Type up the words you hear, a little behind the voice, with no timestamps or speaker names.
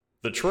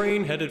The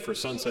train headed for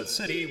Sunset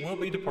City will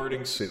be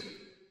departing soon.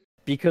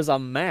 Because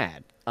I'm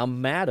mad. I'm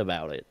mad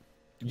about it.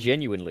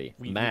 Genuinely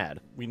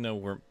mad. We know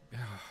we're...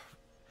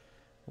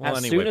 Well,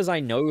 as soon as I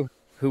know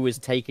who is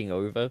taking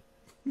over,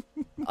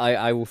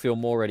 I will feel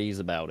more at ease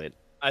about it.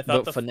 I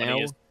thought But for now,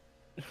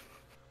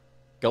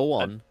 go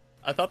on.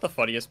 I thought the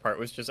funniest part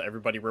was just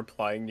everybody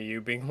replying to you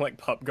being like,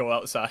 "Pup, go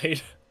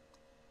outside."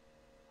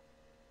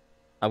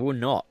 I will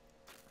not.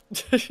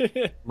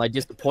 My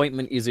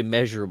disappointment is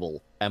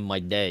immeasurable, and my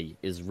day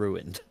is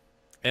ruined.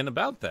 And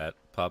about that,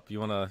 Pup, you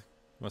wanna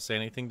say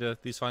anything to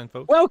these fine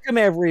folks? Welcome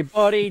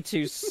everybody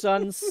to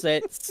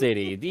Sunset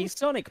City, the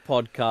Sonic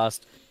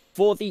podcast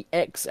for the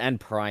X and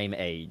Prime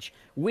age.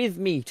 With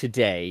me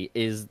today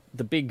is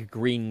the big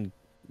green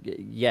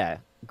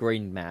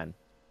man.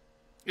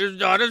 It's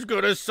not as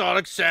good as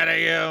Sonic Sat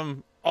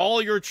AM.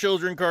 All your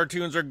children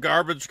cartoons are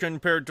garbage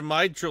compared to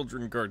my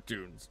children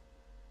cartoons.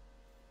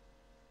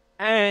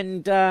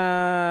 And on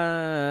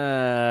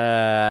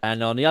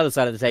the other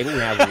side of the table we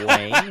have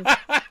Wayne.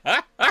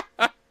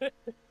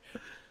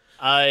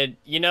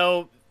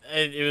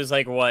 It was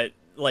like what,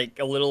 like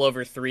a little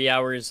over 3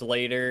 hours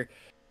later,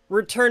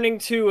 returning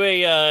to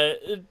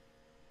a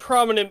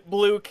prominent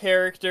blue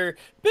character.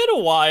 Been a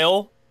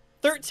while.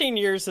 13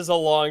 years is a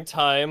long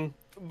time,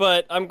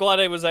 but I'm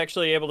glad I was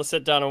actually able to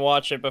sit down and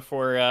watch it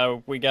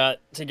before we got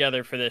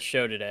together for this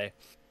show today.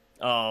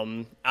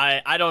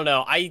 I don't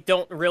know. I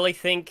don't really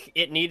think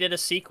it needed a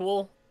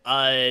sequel.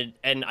 And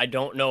I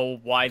don't know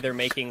why they're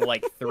making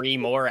like 3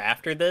 more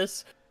after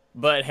this.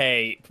 But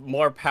hey,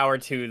 more power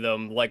to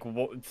them. Like,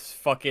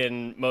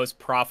 fucking most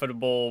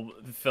profitable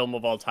film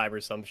of all time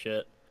or some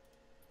shit.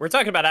 We're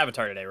talking about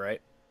Avatar today,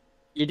 right?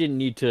 You didn't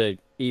need to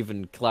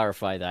even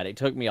clarify that. It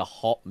took me a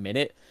hot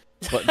minute,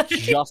 but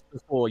just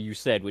before you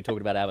said we're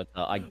talking about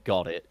Avatar, I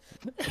got it.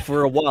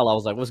 For a while, I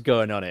was like, what's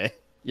going on here?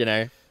 You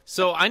know?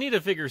 So I need to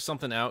figure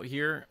something out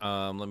here.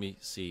 Let me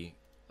see.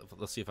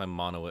 Let's see if I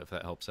mono it, if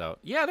that helps out.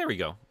 Yeah, there we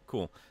go.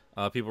 Cool.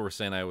 People were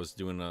saying I was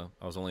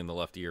only in the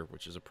left ear,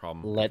 which is a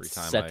problem every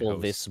time Let's settle I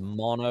host. this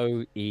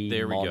mono.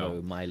 There we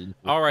go.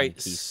 All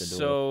right,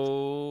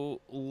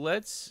 so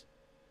let's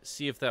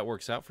see if that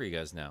works out for you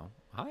guys now.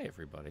 Hi,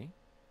 everybody.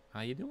 How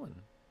you doing?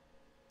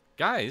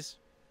 Guys,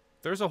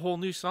 there's a whole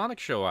new Sonic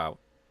show out.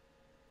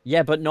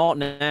 Yeah, but not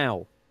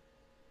now.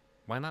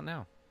 Why not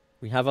now?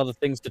 We have other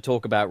things to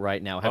talk about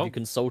right now. Have you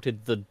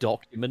consulted the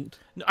document?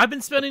 No, I've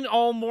been spending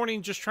all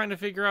morning just trying to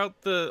figure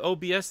out the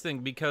OBS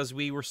thing because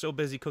we were so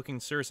busy cooking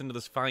Cirrus into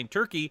this fine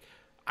turkey.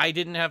 I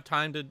didn't have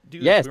time to do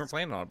yes, this. We weren't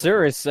planning on it.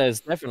 Cirrus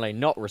says definitely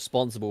not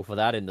responsible for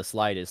that in the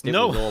slightest. It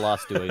was all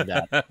us doing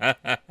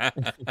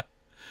that.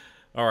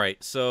 All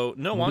right, so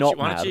no, why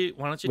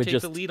don't you take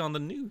the lead on the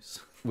news?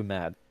 We're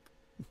mad.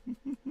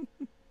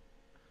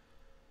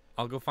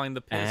 I'll go find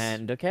the piss.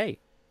 And okay.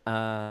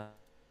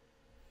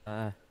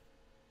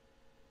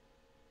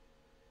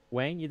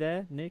 Wayne, you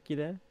there? Nick, you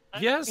there?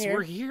 Yes,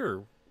 we're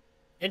here.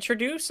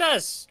 Introduce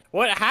us.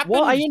 What happened?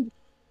 Well,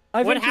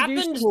 what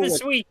happened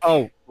this week?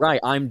 Oh, right,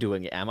 I'm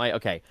doing it, am I?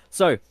 Okay,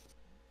 so,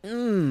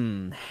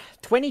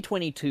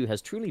 2022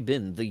 has truly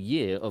been the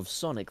year of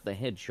Sonic the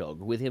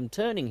Hedgehog, with him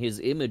turning his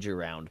image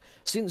around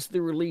since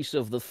the release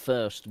of the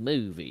first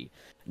movie.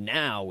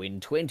 Now,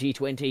 in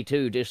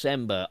 2022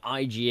 December,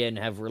 IGN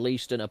have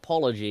released an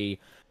apology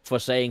for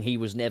saying he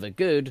was never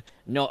good.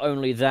 Not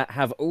only that,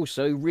 have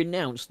also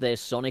renounced their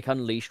Sonic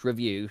Unleashed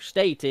review,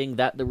 stating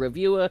that the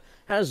reviewer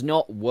has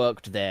not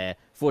worked there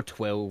for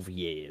 12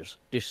 years.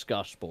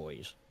 Discuss,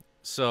 boys.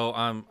 So,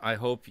 I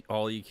hope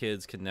all you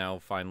kids can now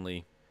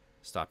finally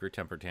stop your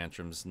temper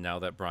tantrums now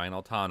that Brian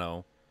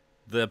Altano,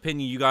 the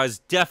opinion you guys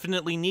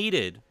definitely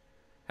needed,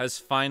 has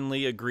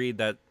finally agreed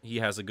that he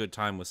has a good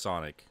time with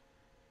Sonic.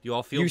 Do you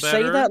all feel better?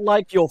 You say that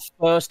like your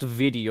first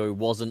video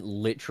wasn't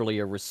literally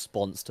a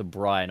response to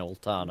Brian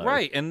Altano.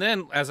 Right, and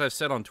then, as I've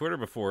said on Twitter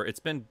before, it's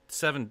been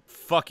 7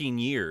 fucking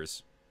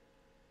years.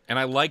 And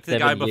I liked the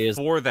guy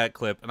before that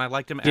clip, and I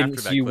liked him after that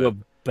clip. You were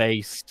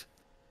based.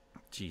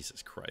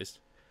 Jesus Christ.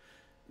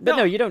 But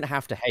no, you don't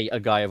have to hate a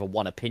guy over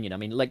one opinion. I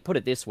mean, like, put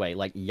it this way,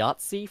 like,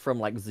 Yahtzee from,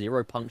 like,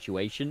 Zero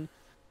Punctuation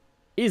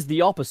is the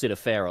opposite of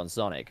fair on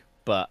Sonic,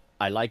 but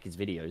I like his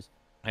videos.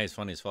 Hey, he's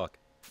funny as fuck.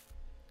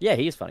 Yeah,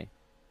 he is funny.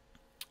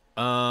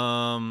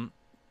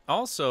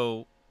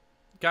 Also,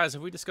 guys,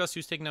 have we discussed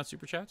who's taking out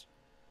Super Chats?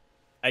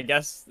 I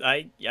guess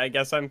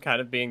I'm kind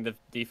of being the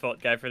default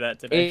guy for that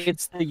today.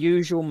 It's the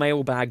usual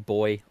mailbag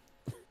boy.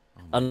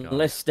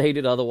 Unless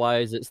stated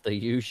otherwise, it's the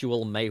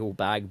usual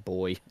mailbag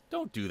boy.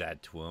 Don't do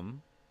that to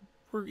him.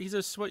 He's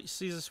a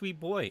sweet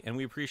boy, and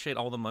we appreciate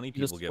all the money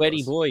people give us. He's a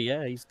sweaty boy,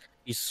 yeah.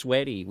 He's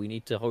sweaty. We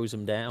need to hose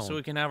him down. So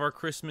we can have our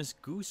Christmas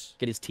goose.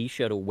 Get his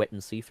t-shirt all wet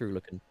and see-through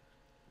looking.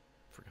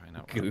 For crying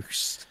out loud.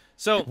 Goose.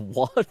 So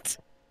what?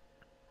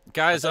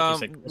 Guys,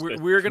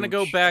 we're gonna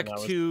go back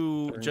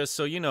to, just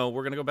so you know,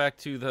 we're gonna go back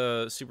to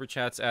the super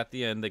chats at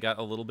the end. They got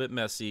a little bit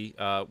messy.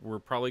 We're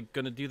probably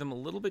gonna do them a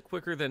little bit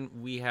quicker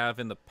than we have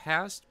in the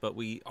past, but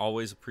we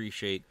always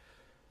appreciate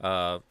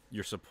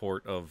your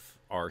support of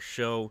our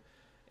show,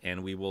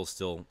 and we will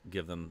still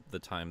give them the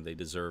time they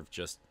deserve.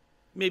 Just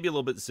maybe a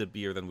little bit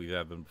zippier than we've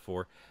had been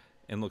before.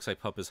 And looks like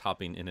Pup is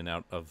hopping in and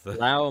out of the...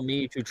 Allow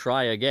me to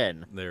try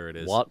again. There it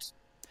is. What?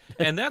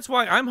 And that's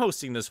why I'm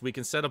hosting this week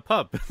instead of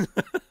Pup.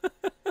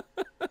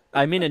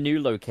 I'm in a new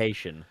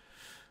location.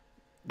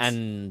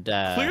 And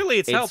clearly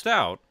it's helped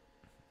out.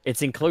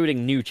 It's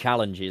including new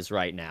challenges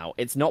right now.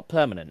 It's not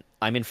permanent.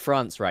 I'm in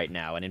France right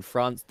now, and in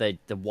France, the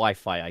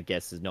Wi-Fi, I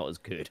guess, is not as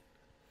good.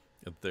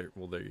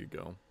 Well, there you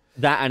go.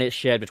 That, and it's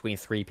shared between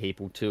 3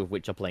 people, 2 of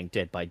which are playing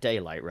Dead by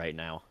Daylight right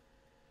now.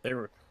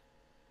 Their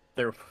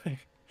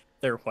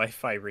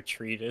Wi-Fi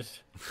retreated.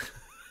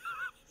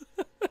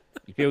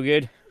 You feel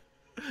good?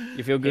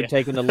 You feel good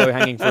taking the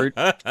low-hanging fruit?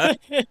 That's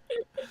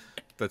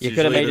you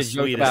could have made a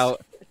joke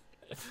about...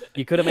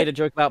 You could have made a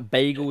joke about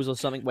bagels or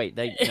something. Wait,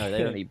 they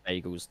don't eat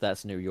bagels.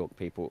 That's New York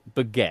people.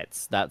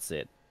 Baguettes, that's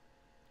it.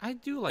 I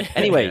do like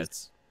Anyways.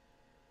 baguettes.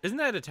 Isn't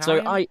that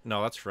Italian? So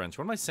No, that's French.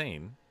 What am I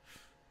saying?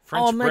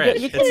 French my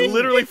bread. God, It's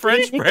literally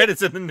French bread.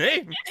 It's in the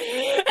name.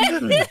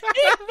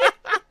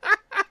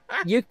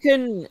 You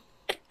can...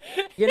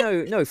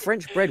 no,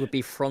 French bread would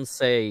be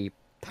francais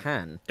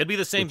pan. It'd be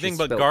the same which thing, is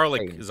but spelled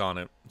garlic plain. is on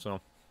it.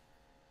 So,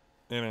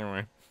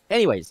 anyway.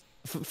 Anyways,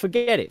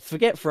 forget it.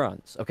 Forget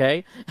France,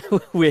 okay?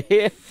 We're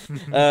here.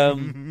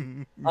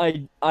 IGN,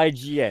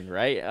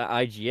 right?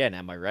 IGN,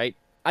 am I right?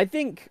 I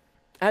think,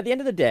 at the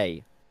end of the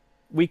day,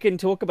 we can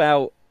talk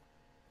about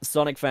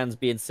Sonic fans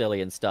being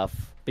silly and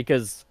stuff,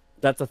 because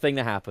that's a thing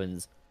that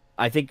happens.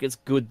 I think it's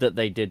good that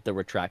they did the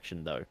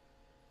retraction, though.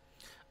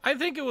 I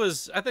think it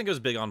was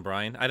big on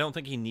Brian. I don't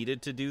think he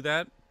needed to do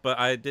that, but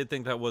I did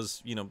think that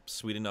was,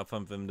 sweet enough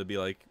of him to be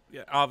like,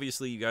 yeah,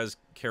 obviously you guys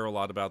care a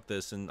lot about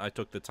this, and I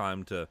took the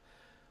time to,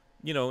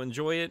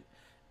 enjoy it.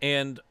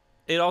 And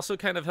it also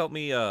kind of helped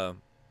me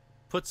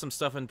put some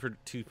stuff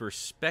into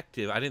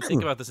perspective. I didn't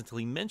think about this until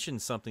he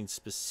mentioned something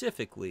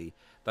specifically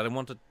that I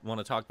want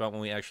to talk about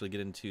when we actually get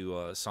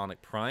into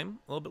Sonic Prime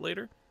a little bit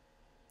later.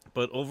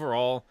 But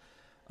overall,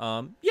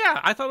 yeah,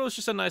 I thought it was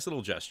just a nice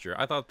little gesture.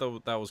 I thought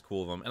that was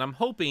cool of him. And I'm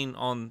hoping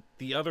on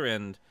the other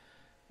end,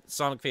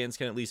 Sonic fans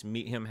can at least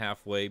meet him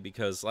halfway,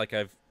 because like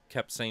I've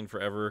kept saying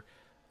forever,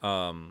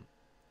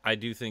 I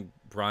do think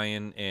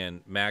Brian and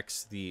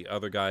Max, the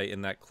other guy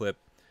in that clip,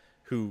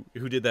 who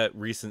did that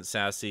recent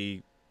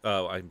sassy,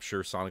 I'm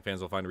sure Sonic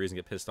fans will find a reason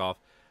to get pissed off.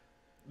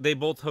 They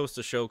both host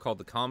a show called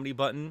The Comedy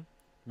Button,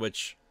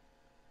 which,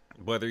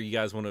 whether you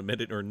guys want to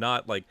admit it or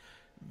not, like,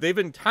 they've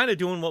been kind of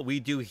doing what we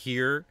do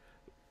here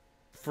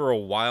for a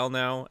while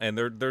now, and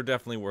they're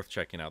definitely worth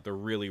checking out. They're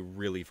really,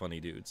 really funny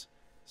dudes.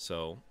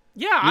 So,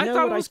 yeah, I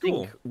thought it was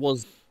cool.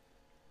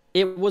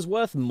 It was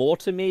worth more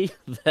to me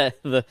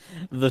that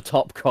the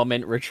top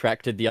comment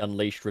retracted the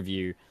Unleashed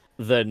review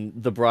than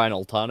the Brian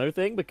Altano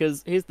thing,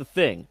 because here's the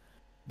thing.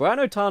 Brian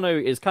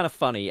Altano is kind of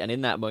funny, and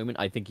in that moment,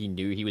 I think he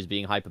knew he was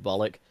being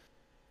hyperbolic.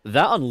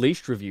 That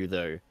Unleashed review,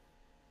 though,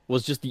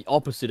 was just the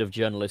opposite of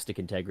journalistic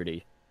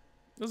integrity.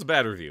 It was a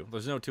bad review.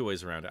 There's no two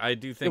ways around it. I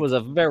do think it was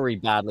a very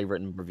badly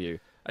written review.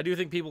 I do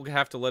think people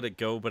have to let it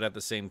go, but at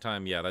the same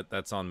time, yeah,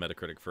 that's on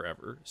Metacritic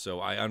forever. So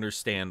I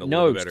understand a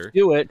little better.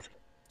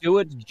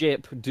 Stuart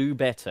Jip, do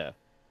better.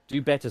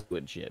 Do better,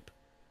 Stuart Jip.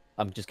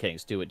 I'm just kidding.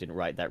 Stuart didn't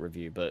write that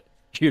review, but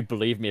you'd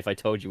believe me if I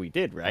told you he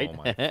did, right? Oh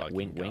my fucking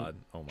wink, god! wink.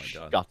 Oh my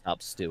god! Shut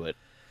up, Stuart.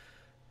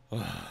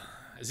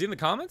 Is he in the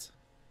comments?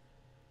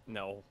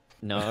 No.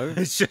 No.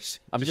 It's just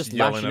I'm just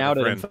lashing out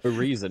at him for no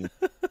reason.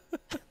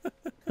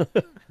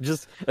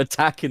 Just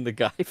attacking the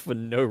guy for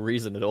no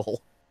reason at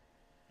all.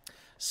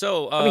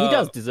 So I mean, he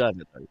does deserve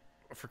it, though.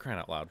 For crying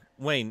out loud,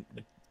 Wayne.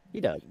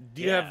 He does.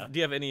 Do you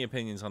have any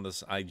opinions on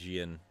this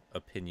IGN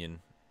opinion?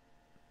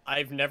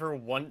 I've never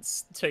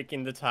once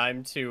taken the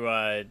time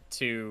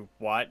to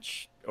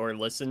watch or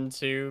listen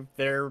to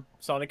their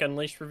Sonic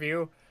Unleashed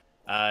review.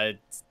 So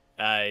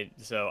I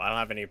don't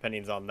have any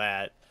opinions on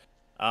that.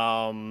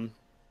 Kind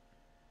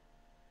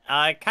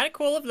of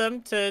cool of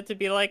them to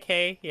be like,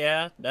 hey,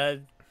 yeah,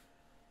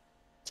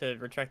 to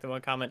retract the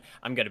one comment.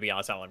 I'm gonna be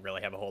honest, I don't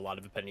really have a whole lot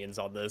of opinions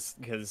on this,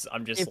 because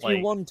I'm just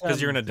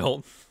because you're an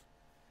adult.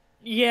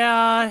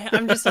 Yeah,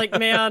 I'm just like,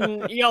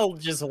 man, y'all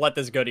just let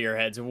this go to your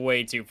heads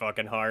way too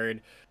fucking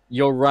hard.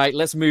 You're right.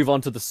 Let's move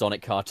on to the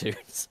Sonic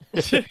cartoons.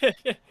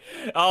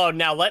 Oh,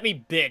 now let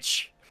me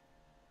bitch.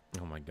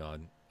 Oh my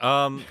god.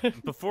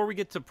 Before we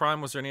get to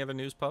Prime, was there any other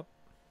news, Pup?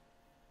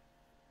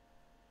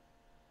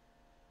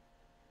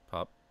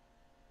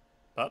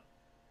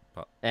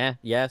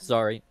 Yeah,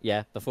 sorry.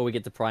 Yeah, before we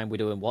get to Prime, we're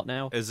doing what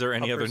now? Is there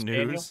any other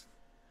news?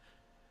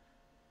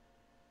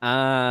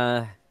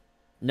 No.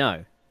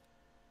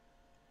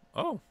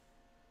 Oh.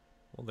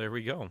 Well, there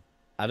we go.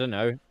 I don't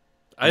know.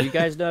 Do you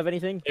guys know of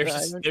anything?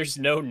 There's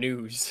no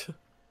news.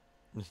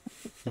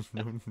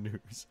 No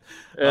news.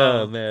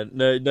 Oh man,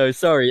 no,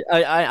 sorry.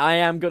 I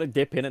am gonna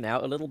dip in and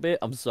out a little bit.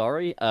 I'm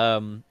sorry.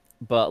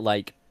 But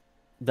like,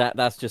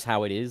 that's just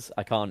how it is.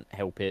 I can't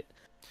help it.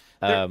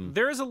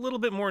 There is a little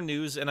bit more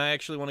news, and I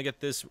actually want to get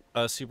this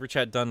super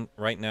chat done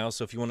right now.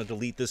 So if you want to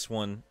delete this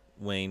one,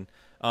 Wayne,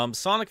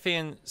 Sonic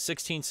Fan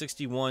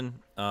 1661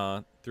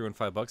 threw in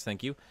 $5.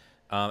 Thank you.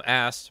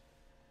 Asked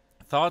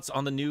thoughts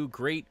on the new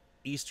Great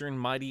Eastern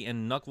Mighty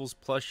and Knuckles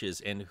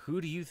plushes, and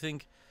who do you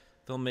think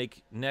they'll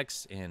make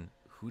next, and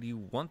who do you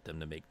want them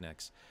to make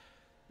next?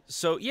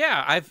 So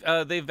yeah,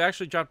 they've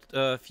actually dropped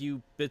a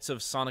few bits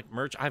of Sonic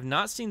merch. I've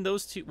not seen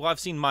those two. Well, I've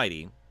seen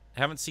Mighty,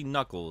 haven't seen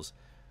Knuckles.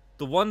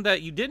 The one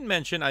that you didn't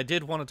mention, I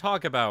did want to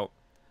talk about,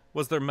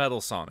 was their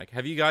Metal Sonic.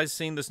 Have you guys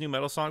seen this new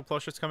Metal Sonic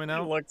plush that's coming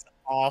out? It looks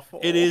awful.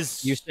 It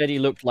is. You said he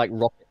looked like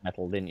Rocket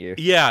Metal, didn't you?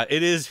 Yeah,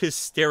 it is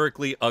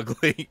hysterically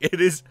ugly.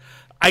 It is.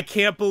 I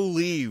can't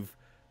believe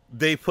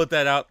they put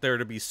that out there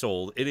to be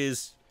sold. It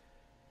is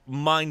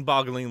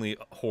mind-bogglingly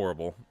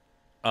horrible.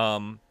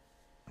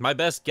 My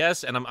best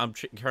guess, and I'm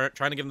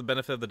trying to give him the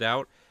benefit of the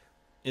doubt,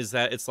 is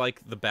that it's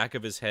like the back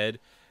of his head,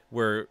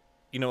 where,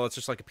 you know, it's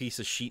just like a piece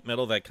of sheet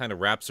metal that kind of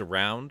wraps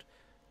around,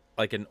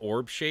 like an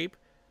orb shape.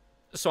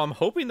 So I'm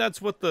hoping that's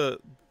what the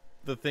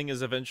thing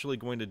is eventually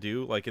going to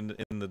do, like in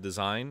the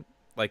design.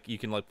 Like, you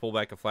can like pull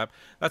back a flap.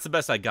 That's the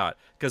best I got,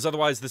 because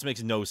otherwise this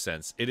makes no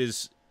sense. It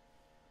is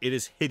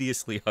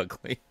hideously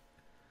ugly.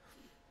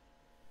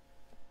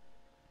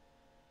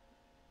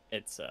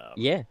 It's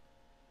Yeah.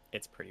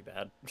 it's pretty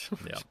bad.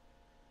 Yeah.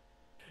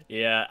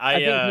 Yeah, I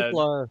think people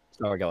are...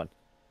 Sorry, go on.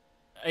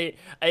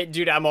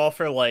 Dude, I'm all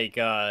for like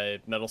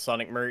Metal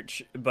Sonic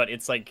merch, but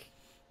it's like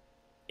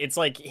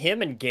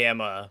him and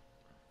Gamma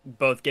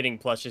both getting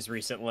plushes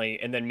recently,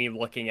 and then me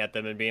looking at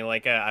them and being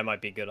like, I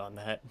might be good on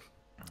that.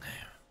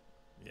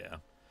 Yeah.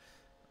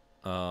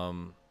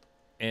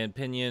 And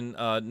Pinion,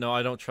 no,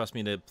 I don't trust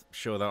me to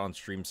show that on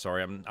stream.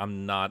 Sorry,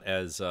 I'm not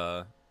as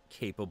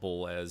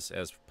capable as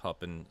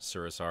Pup and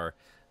Cirrus are.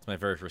 It's my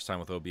very first time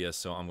with OBS,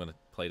 so I'm gonna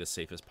play it as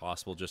safe as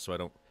possible, just so I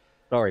don't.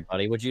 Sorry,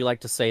 buddy. Would you like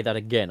to say that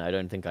again? I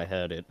don't think I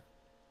heard it.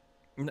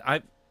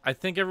 I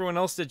think everyone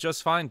else did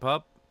just fine,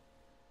 Pup.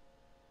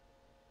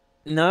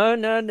 No.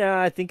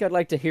 I think I'd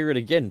like to hear it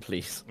again,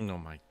 please. Oh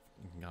my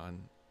god.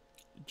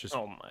 Just,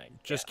 Oh my god.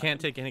 just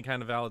can't take any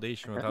kind of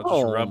validation without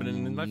just rubbing it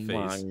in my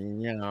face.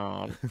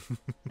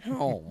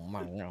 Oh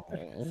my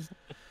god.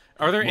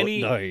 Are there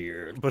any?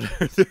 Tired. But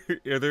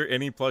are there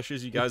any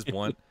plushes you guys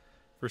want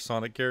for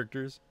Sonic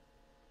characters?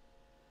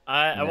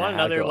 I want Nah, I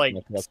another got like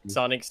no plushes.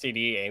 Sonic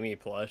CD Amy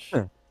plush.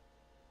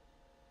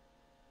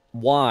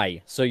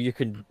 Why? So you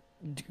can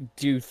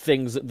do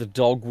things that the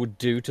dog would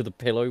do to the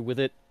pillow with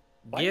it?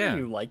 Why Yeah. do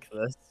you like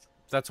this?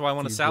 That's why I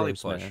want a You Sally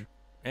gross plush. man.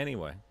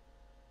 Anyway,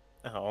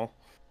 Oh.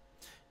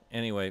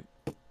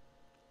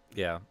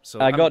 yeah. So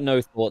I got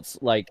no thoughts,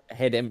 like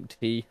head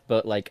empty,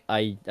 but like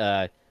I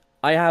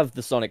have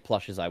the Sonic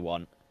plushes I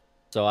want,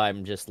 so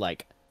I'm just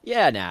like,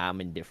 yeah, nah,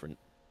 I'm indifferent.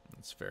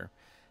 That's fair.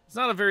 It's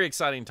not a very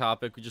exciting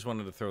topic. We just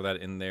wanted to throw that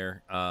in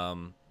there.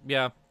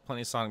 Yeah,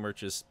 plenty of Sonic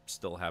merch is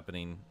still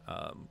happening.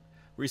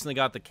 Recently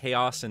got the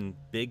Chaos and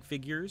Big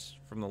figures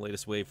from the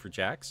latest wave for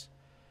Jax.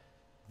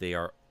 They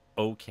are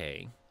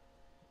okay.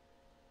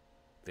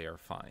 They are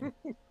fine.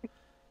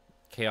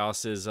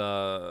 Chaos is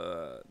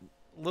a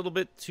little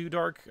bit too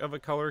dark of a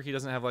color. He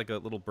doesn't have like a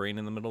little brain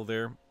in the middle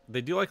there.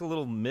 They do like a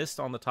little mist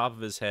on the top of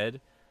his head.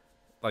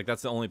 Like,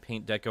 that's the only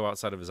paint deco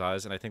outside of his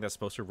eyes, and I think that's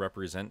supposed to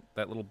represent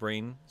that little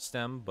brain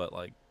stem, but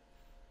like...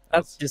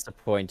 That's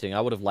disappointing.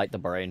 I would have liked the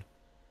brain.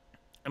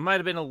 It might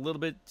have been a little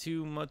bit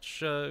too much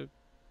to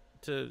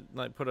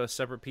like put a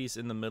separate piece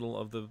in the middle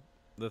of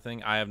the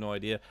thing. I have no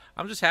idea.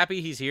 I'm just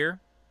happy he's here,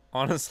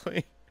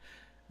 honestly.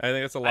 I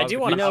think that's a lot. I do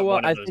of want You know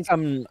what? I those. think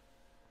I'm...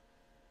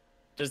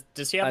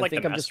 Does he have I like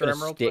think the I'm just Master gonna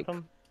Emerald stick- with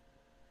him?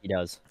 He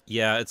does.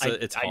 Yeah, it's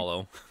I-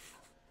 hollow.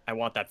 I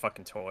want that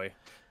fucking toy.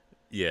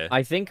 Yeah.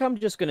 I think I'm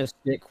just gonna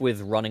stick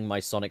with running my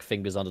Sonic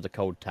fingers under the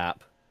cold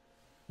tap.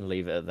 And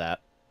leave it at that.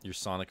 Your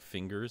Sonic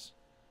fingers.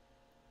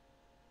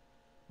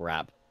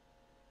 Rap.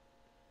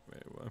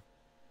 Wait, what?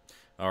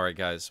 All right,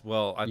 guys.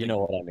 Well, I You think know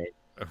what I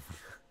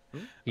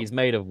mean. He's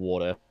made of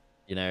water,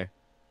 you know.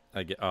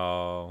 I get.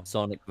 Oh,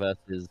 Sonic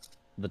versus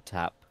the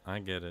tap. I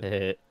get it.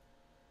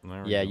 Yeah,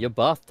 There we go. your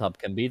bathtub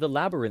can be the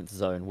labyrinth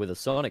zone with a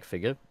Sonic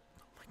figure.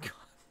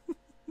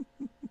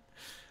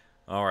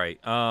 All right.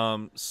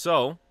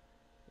 So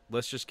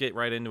let's just get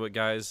right into it,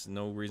 guys.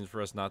 No reason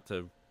for us not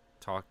to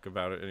talk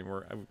about it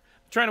anymore. I'm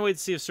trying to wait to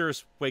see if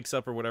Cirrus wakes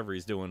up or whatever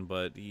he's doing,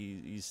 but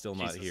he's still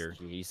not here.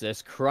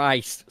 Jesus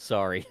Christ.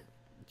 Sorry.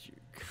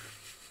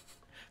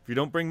 If you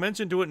don't bring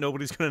mention to it,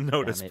 nobody's gonna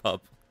notice, it.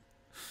 pup.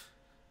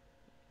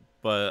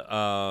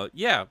 But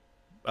yeah,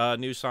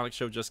 new Sonic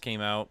show just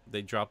came out.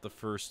 They dropped the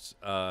first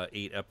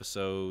 8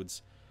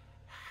 episodes.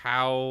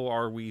 How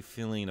are we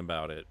feeling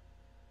about it?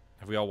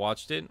 Have we all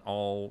watched it?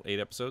 All 8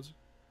 episodes?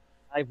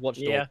 I've watched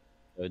Yeah. all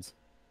episodes.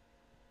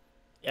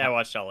 Yeah, I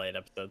watched all 8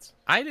 episodes.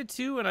 I did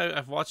too, and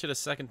I've watched it a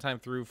second time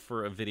through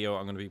for a video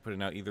I'm going to be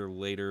putting out either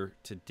later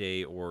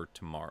today or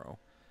tomorrow.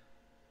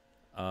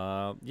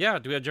 Yeah,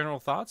 do we have general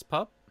thoughts,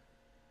 pup?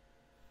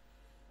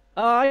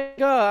 I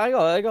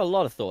got a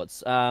lot of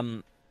thoughts.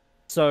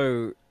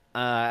 So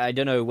I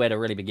don't know where to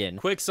really begin.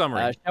 Quick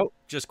summary. Shall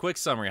Just quick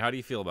summary. How do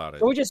you feel about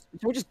it? we just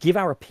give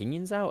our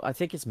opinions out? I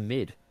think it's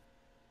mid.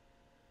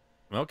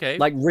 Okay.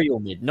 Like real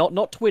mid,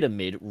 not Twitter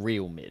mid,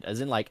 real mid. As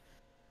in like,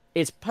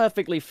 it's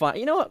perfectly fine.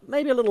 You know what?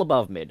 Maybe a little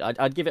above mid.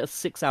 I'd give it a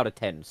 6 out of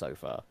 10 so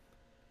far.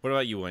 What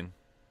about you, Wayne?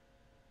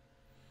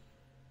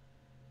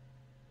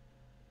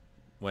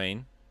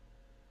 Wayne.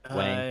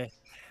 Wayne.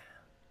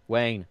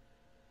 Wayne.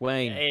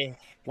 Wayne.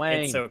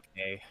 Wayne. It's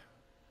okay.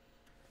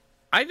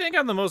 I think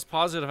I'm the most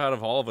positive out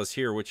of all of us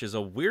here, which is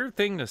a weird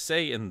thing to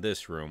say in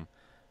this room.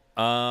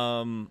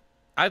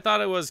 I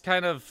thought it was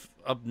kind of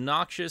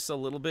obnoxious a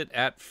little bit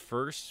at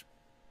first,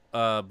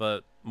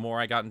 but more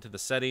I got into the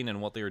setting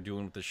and what they were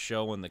doing with the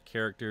show and the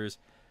characters,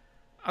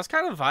 I was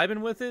kind of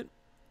vibing with it,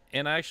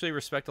 and I actually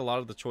respect a lot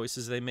of the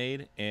choices they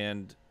made,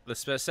 and the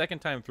second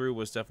time through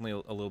was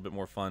definitely a little bit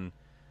more fun.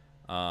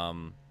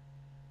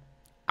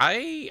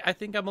 I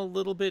think I'm a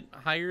little bit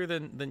higher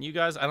than you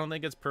guys. I don't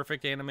think it's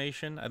perfect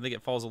animation. I think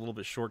it falls a little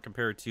bit short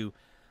compared to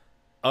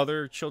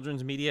other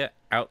children's media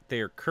out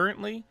there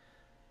currently.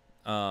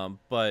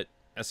 But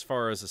as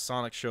far as the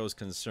Sonic show is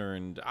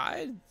concerned,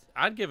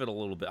 I'd give it a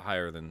little bit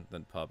higher than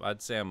Pup.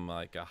 I'd say I'm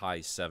like a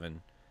high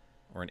 7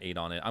 or an 8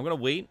 on it. I'm gonna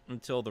wait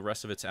until the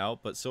rest of it's out,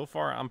 but so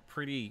far I'm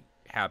pretty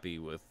happy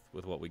with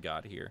what we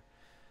got here.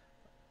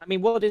 I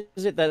mean, what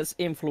is it that's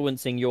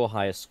influencing your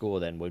highest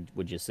score? Then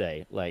would you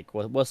say, like,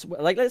 what's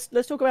like? Let's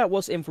talk about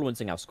what's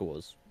influencing our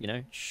scores. You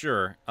know?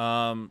 Sure.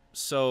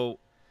 So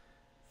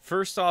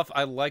first off,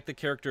 I like the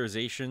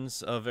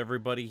characterizations of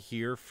everybody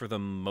here for the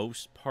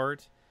most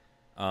part.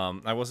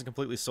 I wasn't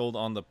completely sold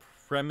on the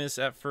premise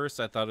at first.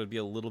 I thought it would be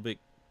a little bit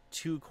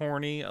too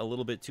corny, a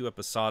little bit too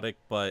episodic,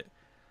 but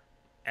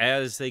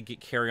as they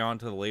carry on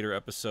to the later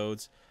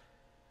episodes,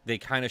 they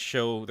kind of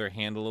show their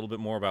hand a little bit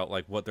more about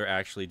like what they're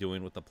actually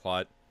doing with the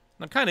plot.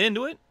 I'm kind of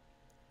into it.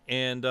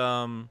 And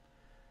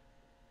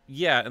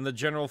yeah, and the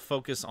general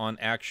focus on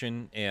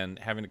action and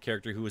having a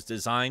character who is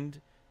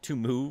designed to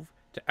move,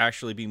 to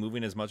actually be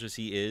moving as much as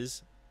he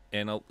is,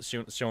 and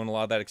showing a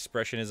lot of that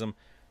expressionism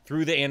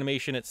through the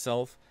animation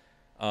itself.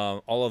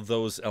 All of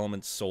those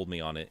elements sold me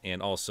on it,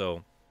 and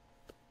also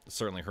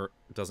certainly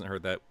doesn't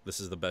hurt that this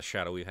is the best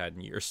Shadow we've had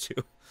in years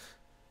too.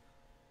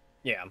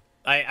 Yeah,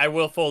 I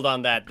will fold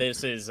on that.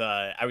 This is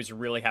I was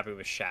really happy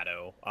with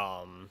Shadow.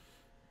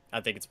 I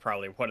think it's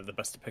probably one of the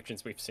best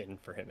depictions we've seen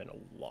for him in a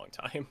long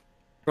time.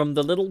 From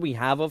the little we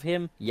have of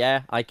him,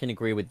 yeah, I can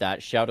agree with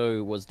that.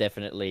 Shadow was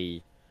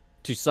definitely,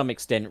 to some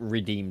extent,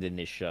 redeemed in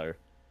this show.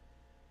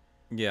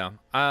 Yeah,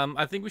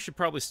 I think we should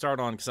probably start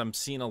on, because I'm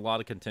seeing a lot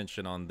of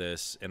contention on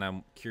this, and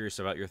I'm curious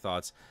about your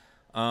thoughts.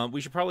 We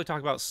should probably talk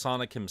about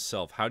Sonic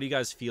himself. How do you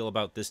guys feel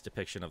about this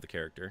depiction of the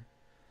character?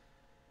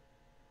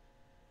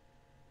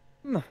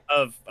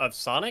 Of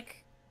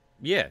Sonic?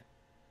 Yeah.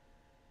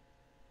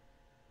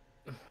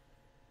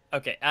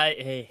 Okay,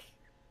 I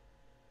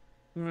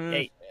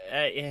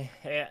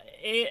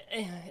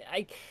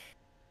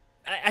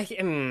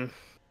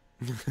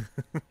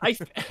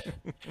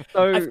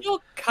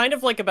feel kind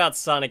of like about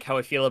Sonic how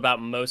I feel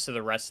about most of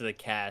the rest of the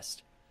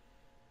cast.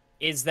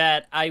 Is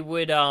that I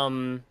would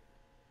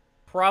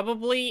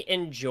probably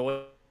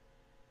enjoy.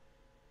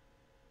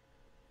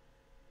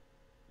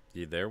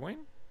 You there,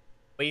 Wayne?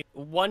 Wait,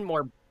 one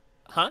more.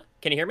 Huh?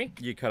 Can you hear me?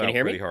 You cut out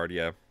pretty hard,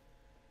 yeah.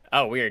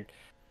 Oh, weird.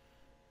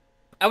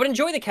 I would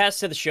enjoy the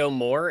cast of the show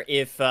more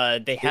if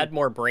they had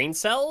more brain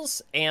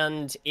cells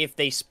and if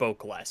they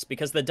spoke less,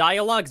 because the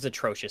dialogue is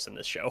atrocious in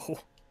this show.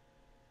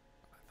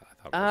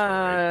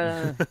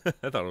 I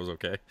thought it was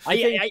okay.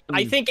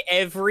 I think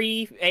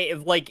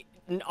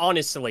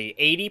honestly,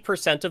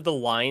 80% of the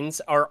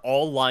lines are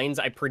all lines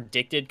I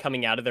predicted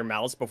coming out of their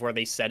mouths before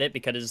they said it,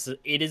 because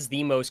it is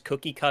the most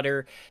cookie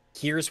cutter.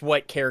 Here's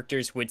what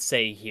characters would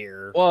say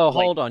here. Well,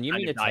 hold on. You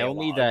mean to tell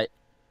me that?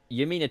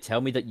 You mean to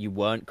tell me that you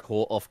weren't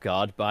caught off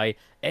guard by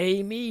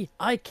Amy?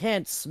 I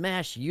can't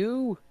smash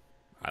you.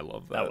 I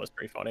love that. That was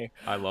pretty funny.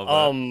 I love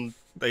that.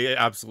 They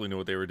absolutely knew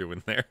what they were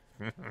doing there.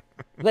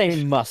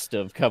 They must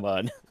have. Come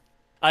on.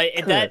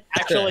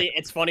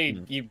 It's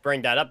funny you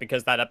bring that up,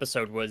 because that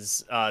episode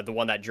was the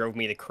one that drove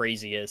me the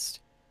craziest.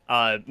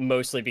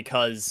 Mostly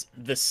because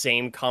the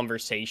same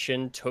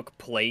conversation took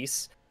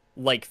place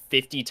like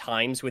 50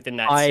 times within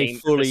that same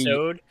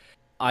episode.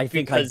 I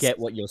think I get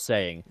what you're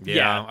saying.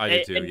 Yeah,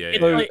 I do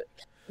too.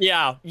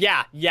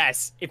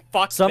 Yes. It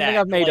fucks Something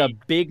that. I've made a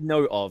big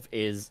note of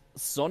is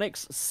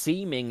Sonic's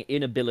seeming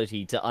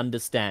inability to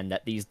understand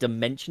that these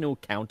dimensional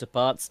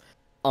counterparts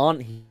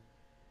aren't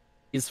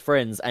his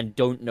friends and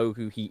don't know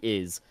who he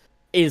is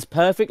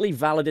perfectly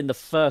valid in the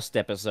first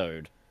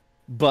episode,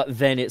 but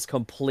then it's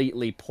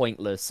completely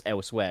pointless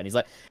elsewhere. And he's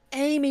like,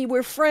 Amy,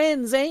 we're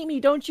friends. Amy,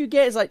 don't you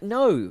get? It's like,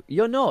 no,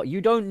 you're not.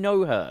 You don't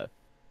know her.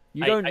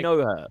 You don't know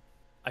her.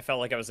 I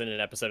felt like I was in an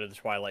episode of The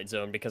Twilight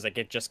Zone, because I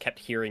just kept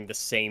hearing the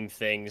same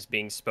things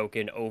being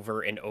spoken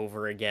over and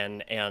over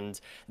again.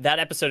 And that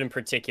episode in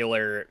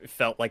particular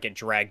felt like it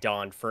dragged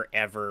on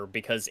forever,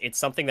 because it's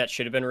something that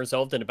should have been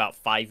resolved in about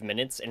 5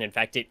 minutes. And in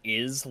fact, it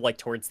is like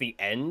towards the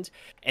end.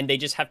 And they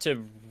just have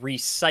to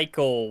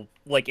recycle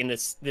like in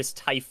this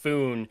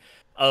typhoon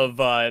of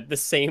the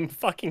same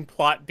fucking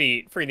plot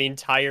beat for the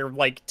entire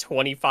like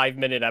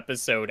 25-minute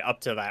episode up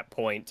to that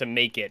point to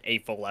make it a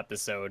full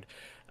episode.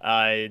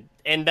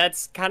 And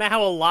that's kind of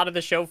how a lot of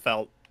the show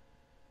felt.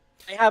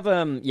 I have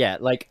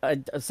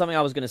something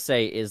I was gonna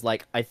say is,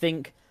 like, I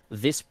think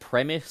this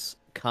premise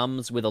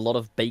comes with a lot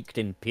of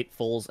baked-in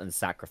pitfalls and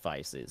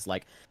sacrifices.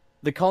 Like,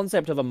 the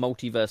concept of a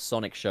multiverse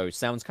Sonic show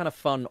sounds kind of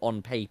fun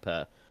on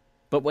paper,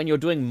 but when you're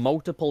doing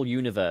multiple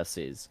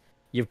universes,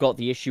 you've got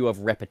the issue of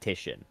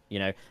repetition, you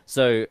know?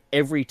 So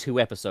every 2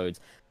 episodes,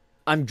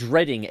 I'm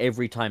dreading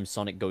every time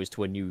Sonic goes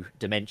to a new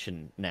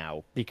dimension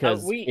now,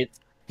 because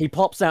he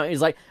pops out and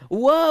he's like,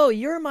 "Whoa,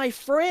 you're my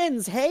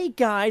friends! Hey,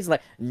 guys!"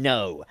 Like,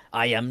 no,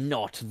 I am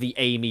not the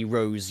Amy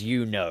Rose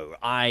you know.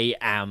 I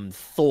am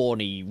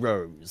Thorny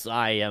Rose.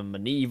 I am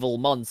an evil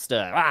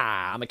monster.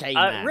 I'm a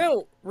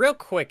caveman. Real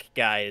quick,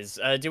 guys.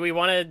 Do we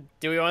want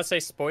to say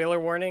spoiler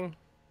warning?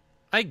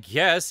 I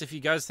guess if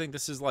you guys think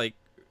this is like,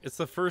 it's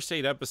the first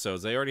 8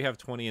 episodes. They already have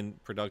 20 in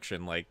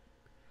production. Like,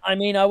 I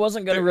mean, I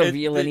wasn't going to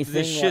reveal anything.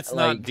 This shit's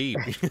not deep.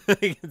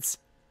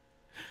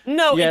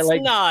 No, it's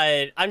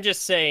not. I'm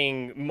just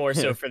saying more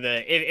so for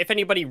if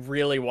anybody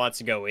really wants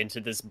to go into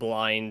this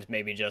blind,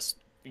 maybe just,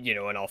 in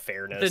all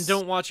fairness. Then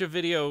don't watch a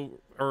video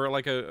or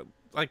well,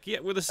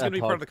 this is going to be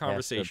part of the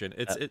conversation.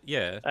 That's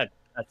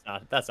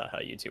not how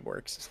YouTube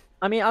works.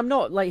 I mean, I'm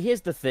not,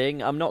 here's the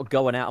thing. I'm not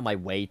going out of my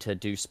way to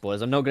do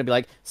spoilers. I'm not going to be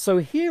like, so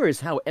here is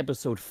how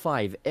episode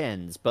 5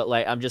 ends. But,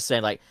 I'm just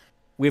saying,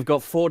 we've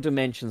got 4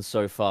 dimensions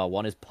so far.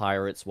 One is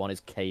pirates, one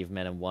is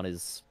cavemen, and one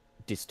is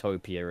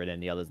dystopia, and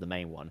then the other's the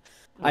main one.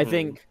 I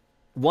think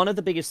one of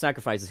the biggest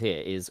sacrifices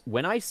here is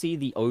when I see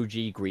the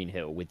OG Green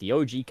Hill with the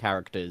OG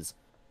characters,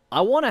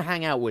 I want to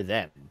hang out with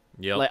them.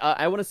 Yep.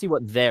 I want to see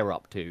what they're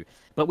up to.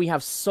 But we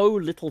have so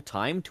little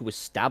time to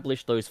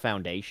establish those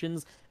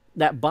foundations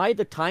that by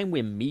the time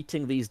we're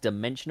meeting these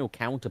dimensional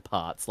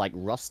counterparts like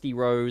Rusty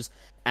Rose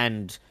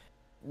and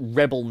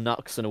Rebel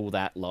Nux and all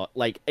that lot,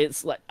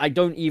 it's I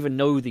don't even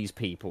know these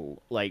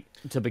people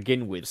to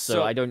begin with,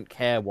 so I don't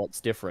care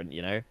what's different,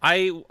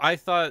 I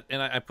thought,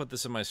 and I put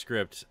this in my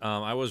script,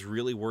 I was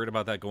really worried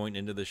about that going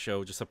into the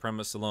show. Just the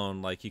premise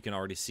alone, you can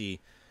already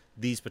see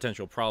these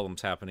potential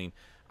problems happening.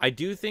 I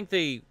do think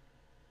they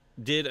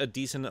did a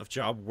decent enough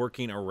job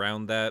working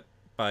around that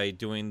by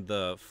doing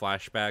the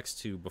flashbacks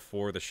to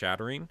before the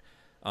shattering.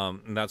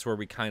 And that's where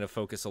we kind of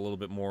focus a little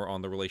bit more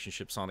on the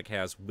relationship Sonic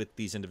has with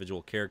these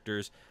individual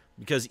characters,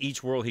 because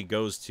each world he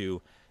goes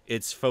to,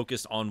 it's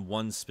focused on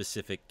one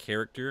specific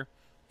character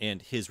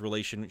and his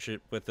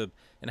relationship with them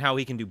and how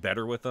he can do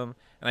better with them.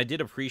 And I did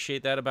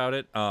appreciate that about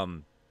it.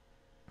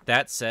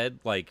 That said,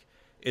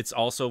 it's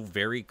also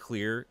very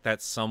clear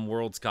that some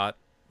worlds got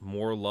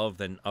more love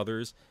than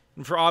others,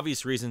 and for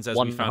obvious reasons, as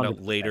 100%. We found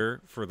out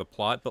later for the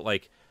plot. But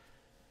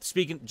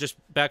speaking just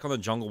back on the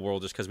jungle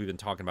world, just because we've been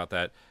talking about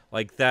that,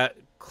 that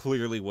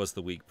clearly was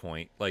the weak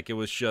point. It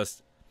was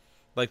just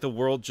the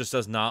world just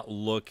does not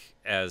look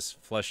as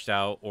fleshed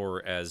out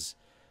or as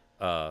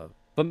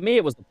For me,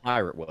 it was the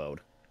pirate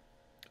world.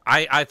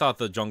 I thought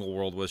the jungle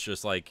world was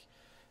just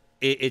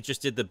it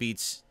just did the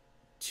beats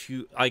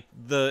to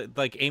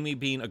Amy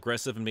being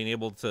aggressive and being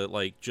able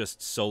to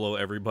just solo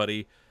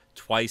everybody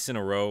twice in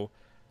a row.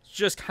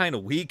 Just kind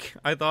of weak,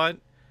 I thought.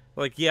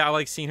 I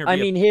like seeing her. I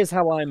mean, here's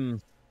how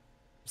I'm.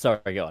 Sorry,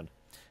 go on.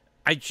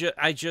 I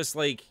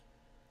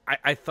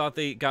thought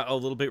they got a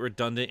little bit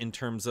redundant in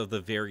terms of the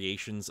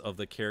variations of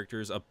the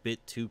characters a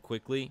bit too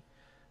quickly.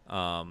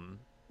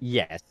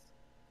 Yes.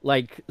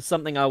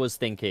 Something I was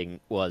thinking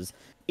was,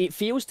 it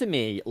feels to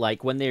me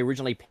like when they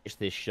originally pitched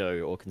this show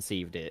or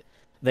conceived it,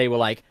 they were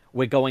like,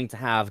 we're going to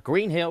have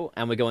Green Hill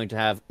and we're going to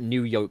have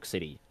New York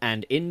City.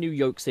 And in New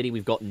York City,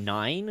 we've got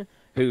Nine,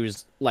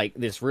 who's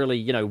this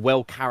really,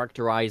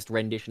 well-characterized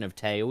rendition of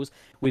Tails.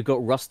 We've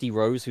got Rusty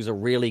Rose, who's a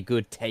really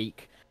good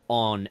take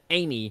on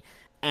Amy.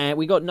 And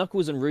we got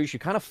Knuckles and Rouge, who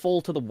kind of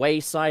fall to the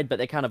wayside, but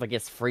they're kind of, I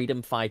guess,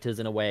 freedom fighters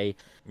in a way.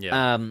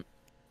 Yeah.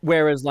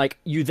 Whereas,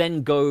 you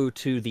then go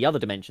to the other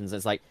dimensions,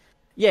 and it's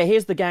yeah,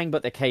 here's the gang,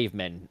 but they're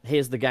cavemen.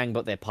 Here's the gang,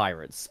 but they're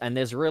pirates. And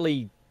there's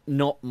really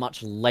not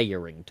much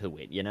layering to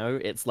it,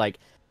 It's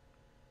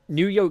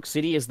New York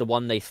City is the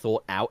one they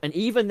thought out, and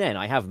even then,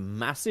 I have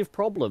massive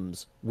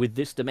problems with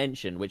this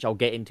dimension, which I'll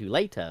get into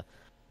later,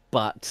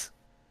 but,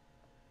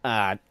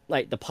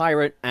 the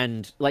pirate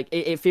and,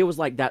 it feels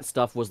like that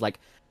stuff was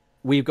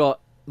we've got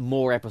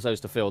more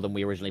episodes to fill than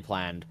we originally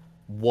planned.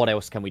 What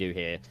else can we do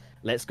here?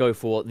 Let's go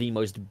for the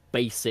most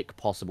basic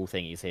possible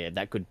thingies here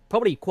that could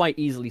probably quite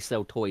easily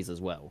sell toys as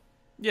well.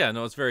 Yeah,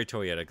 no, it's very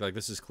toyetic.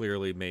 This is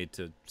clearly made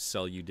to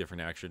sell you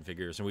different action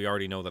figures, and we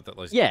already know that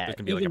there's going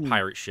to be a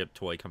pirate ship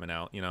toy coming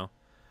out,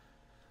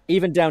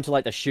 Even down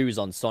to the shoes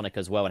on Sonic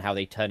as well, and how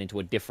they turn into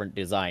a different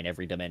design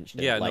every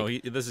dimension. Yeah,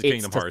 this is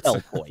Kingdom Hearts.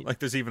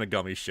 There's even a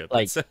gummy ship.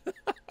 But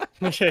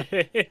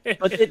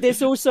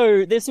this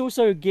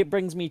also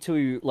brings me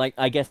to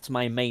I guess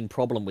my main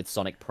problem with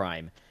Sonic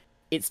Prime.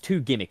 It's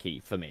too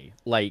gimmicky for me.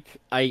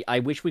 I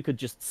wish we could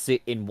just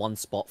sit in one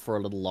spot for a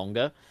little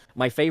longer.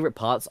 My favorite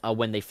parts are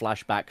when they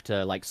flash back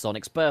to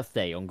Sonic's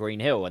birthday on Green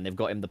Hill, and they've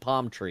got him the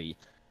palm tree,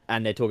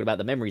 and they're talking about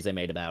the memories they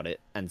made about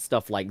it and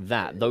stuff like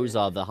that. Those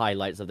are the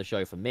highlights of the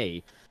show for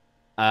me.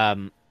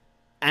 The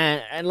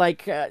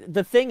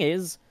thing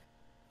is,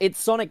 it's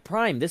Sonic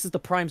Prime. This is the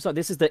Prime Sonic.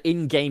 This is the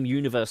in-game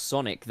universe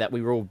Sonic that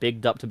we were all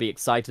bigged up to be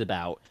excited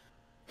about.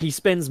 He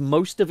spends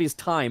most of his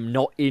time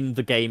not in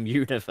the game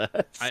universe.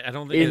 I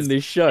don't think in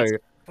this show.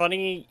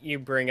 funny you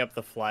bring up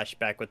the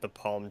flashback with the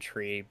palm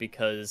tree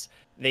because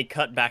they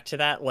cut back to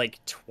that like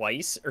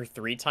twice or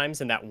three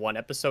times in that one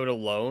episode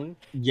alone.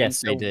 Yes,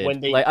 so they did. when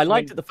they- Like, I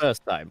liked when- it the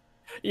first time.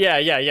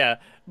 Yeah.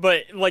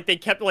 But like they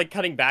kept like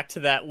cutting back to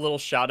that little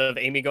shot of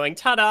Amy going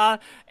ta-da,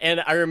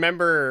 and I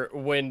remember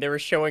when they were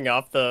showing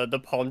off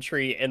the palm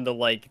tree in the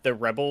like the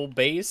rebel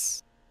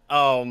base.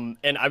 And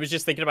I was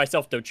just thinking to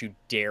myself, don't you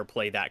dare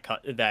play that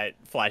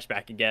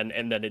flashback again.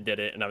 And then it did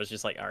it, and I was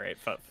just like, all right,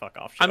 fuck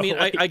off. Show. I mean,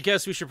 Like, I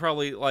guess we should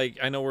probably, like,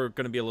 I know we're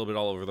going to be a little bit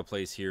all over the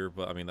place here,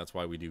 but I mean, that's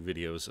why we do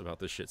videos about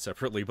this shit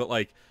separately. But,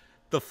 like,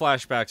 the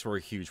flashbacks were a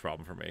huge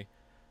problem for me.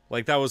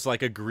 Like, that was,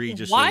 like,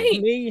 egregiously... Why?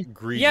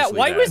 Egregiously Yeah,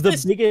 why bad. was The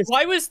this? biggest-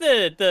 Why was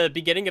the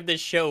beginning of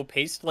this show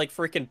paced like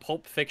freaking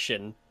Pulp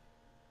Fiction?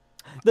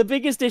 The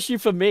biggest issue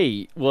for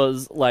me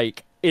was,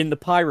 like, in the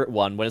pirate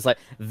one, when it's like,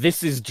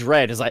 this is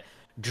Dredd. It's like,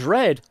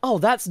 Dredd? Oh,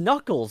 that's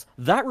Knuckles.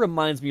 That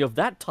reminds me of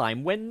that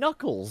time when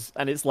Knuckles.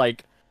 And it's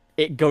like,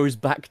 it goes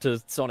back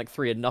to Sonic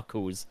 3 and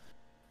Knuckles.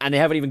 And they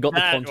haven't even got the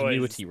That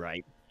continuity was-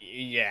 right.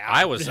 Yeah,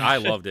 I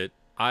loved it.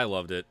 I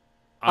loved it.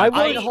 I thought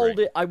won't was hold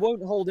great. it. I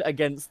won't hold it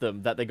against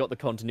them that they got the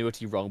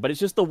continuity wrong. But it's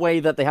just the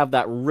way that they have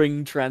that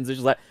ring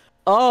transition. Like,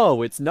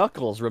 oh, it's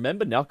Knuckles.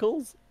 Remember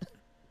Knuckles?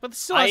 But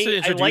still has to I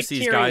introduce liked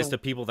these hearing- guys to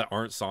people that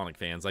aren't Sonic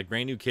fans. Like,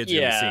 brand new kids are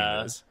going to Yeah.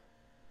 see this.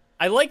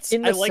 I liked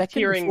In the liked second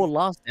hearing. before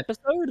last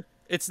episode.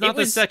 It's not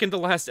the was- second to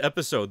last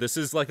episode. This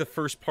is, like, the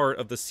first part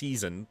of the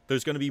season.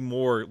 There's going to be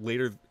more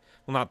later...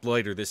 Well, not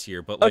later this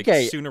year, but, like,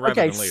 sooner rather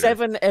than later.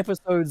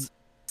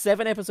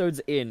 7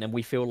 episodes in, and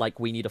we feel like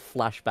we need a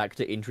flashback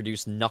to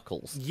introduce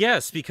Knuckles.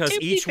 Yes, because To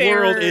be each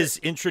world fair- is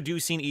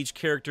introducing each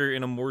character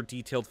in a more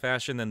detailed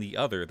fashion than the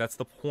other. That's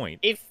the point.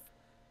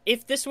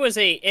 If this was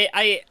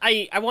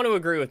I want to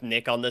agree with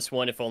Nick on this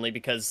one, if only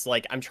because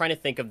like I'm trying to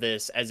think of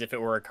this as if it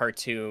were a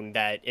cartoon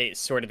that it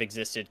sort of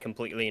existed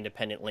completely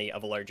independently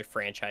of a larger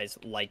franchise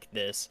like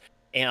this.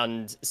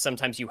 And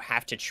sometimes you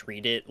have to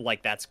treat it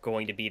like that's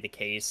going to be the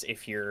case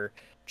if you're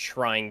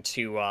trying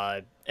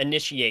to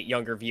initiate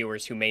younger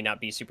viewers who may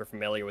not be super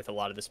familiar with a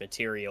lot of this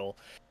material.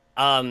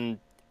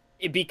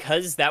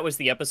 Because that was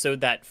the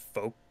episode that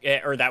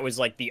that was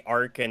like the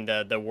arc and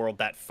the world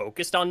that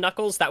focused on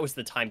Knuckles, that was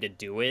the time to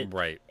do it.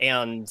 Right.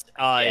 And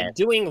Yeah.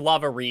 doing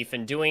Lava Reef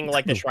and doing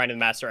like the Shrine of the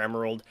Master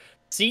Emerald,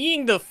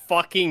 seeing the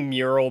fucking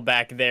mural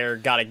back there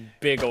got a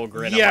big old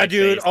grin on Yeah, my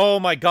dude. face. Oh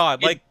my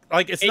god. It-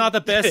 Like it's not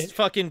the best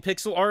fucking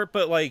pixel art,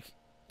 but like,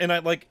 and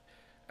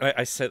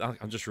I said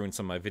I'm just ruining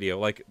some of my video.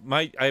 Like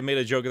I made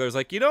a joke that I was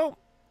like,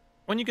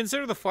 when you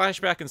consider the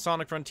flashback in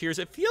Sonic Frontiers,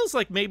 it feels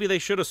like maybe they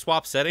should have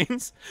swapped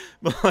settings.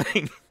 But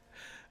like,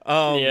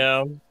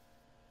 Yeah.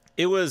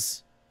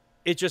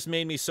 it just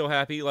made me so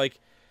happy. Like,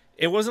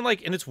 it wasn't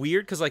like, and it's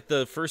weird because like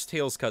the first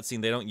Tails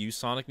cutscene, they don't use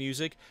Sonic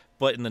music,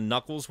 but in the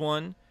Knuckles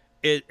one,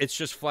 it's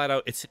just flat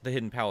out, it's the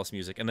Hidden Palace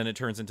music, and then it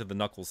turns into the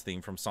Knuckles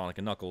theme from Sonic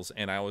and Knuckles,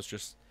 and I was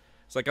just,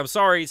 it's like, I'm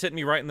sorry, it's hitting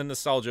me right in the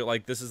nostalgia.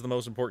 Like, this is the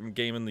most important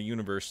game in the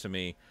universe to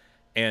me.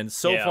 And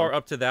so Yeah. far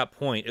up to that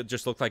point, it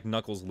just looked like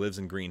Knuckles lives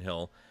in Green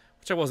Hill,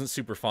 which I wasn't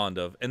super fond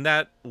of. And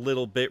that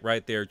little bit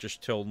right there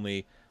just told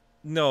me,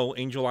 no,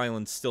 Angel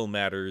Island still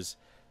matters,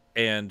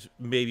 and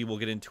maybe we'll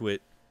get into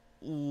it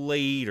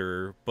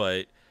later,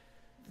 but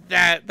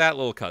that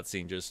little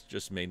cutscene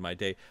just made my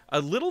day.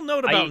 A little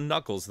note about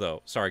Knuckles,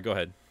 though. Sorry, go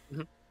ahead.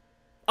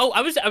 Oh,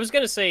 I was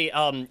gonna say,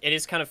 it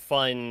is kind of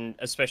fun,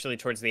 especially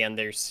towards the end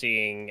there,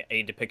 seeing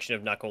a depiction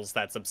of Knuckles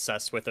that's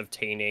obsessed with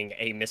obtaining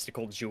a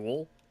mystical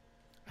jewel.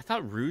 I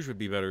thought Rouge would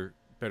be better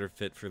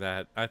fit for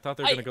that. I thought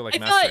they were gonna go like I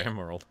Master thought-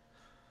 Emerald.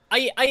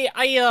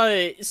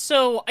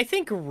 So I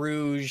think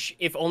Rouge,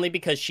 if only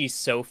because she's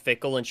so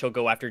fickle and she'll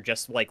go after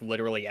just like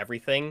literally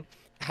everything,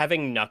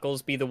 having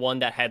Knuckles be the one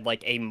that had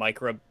like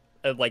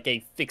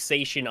a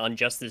fixation on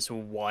just this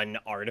one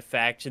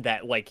artifact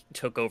that like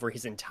took over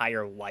his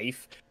entire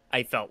life,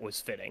 I felt was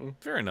fitting.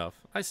 Fair enough.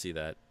 I see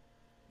that.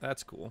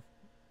 That's cool.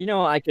 You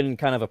know, I can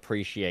kind of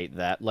appreciate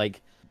that.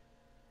 Like,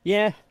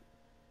 yeah.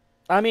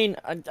 I mean,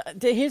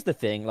 here's the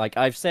thing. Like,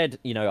 I've said,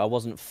 I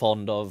wasn't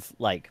fond of,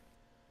 like,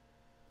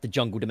 the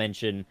jungle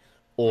dimension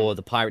or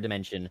the pirate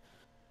dimension.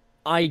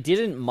 I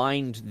didn't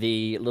mind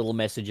the little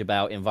message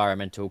about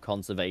environmental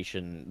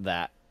conservation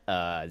that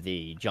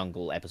the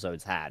jungle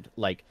episodes had.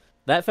 Like,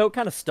 that felt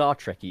kind of Star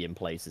Trek-y in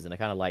places, and I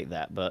kind of like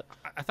that, but...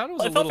 I thought it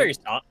was I felt very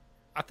soft.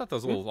 I thought that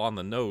was a little on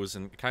the nose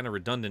and kind of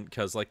redundant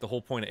because, like, the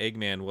whole point of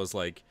Eggman was,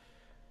 like,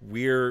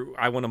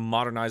 I want to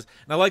modernize.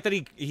 And I like that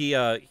he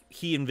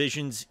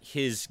envisions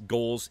his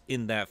goals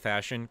in that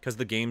fashion because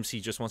the games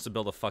he just wants to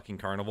build a fucking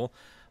carnival.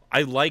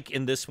 I like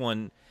in this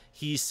one,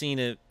 he's seen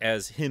it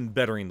as him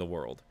bettering the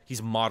world.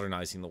 He's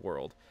modernizing the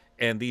world.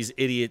 And these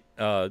idiot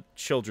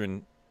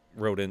children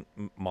rodent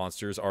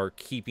monsters are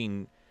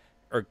keeping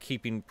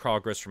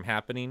progress from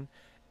happening.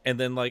 And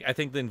then, like, I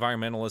think the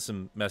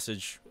environmentalism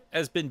message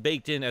has been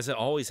baked in, as it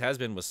always has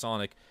been with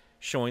Sonic,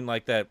 showing,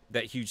 like, that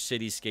huge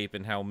cityscape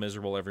and how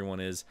miserable everyone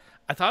is.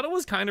 I thought it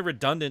was kind of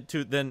redundant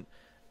to then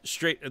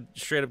straight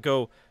up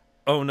go,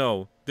 oh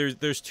no,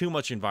 there's too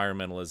much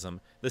environmentalism.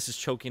 This is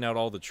choking out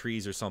all the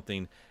trees or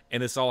something,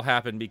 and this all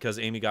happened because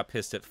Amy got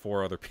pissed at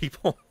 4 other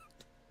people.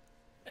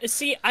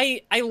 See,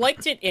 I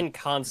liked it in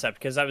concept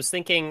because I was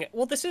thinking,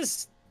 well, this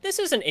is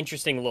an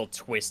interesting little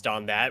twist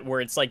on that,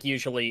 where it's like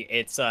usually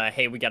it's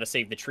hey, we got to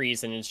save the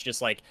trees, and it's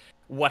just like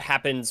what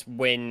happens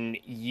when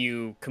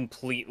you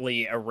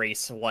completely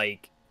erase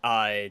like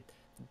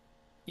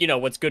you know,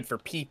 what's good for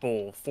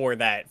people for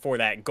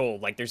that goal.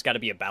 Like there's got to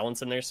be a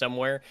balance in there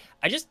somewhere.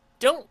 I just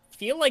don't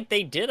feel like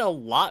they did a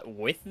lot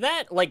with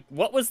that. Like,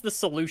 what was the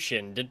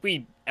solution? Did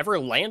we ever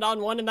land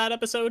on one in that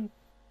episode?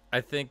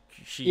 I think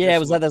she. Yeah, it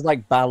was like there's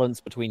like balance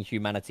between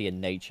humanity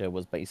and nature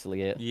was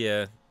basically it.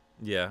 Yeah,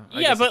 yeah. I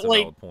Yeah, guess but that's a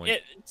like valid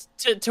point.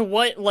 to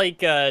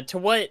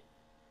what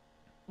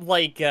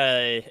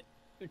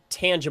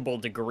tangible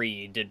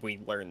degree did we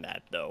learn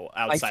that though?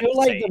 Outside I feel of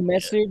like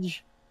saying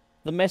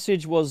the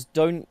message was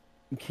don't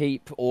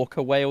keep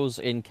orca whales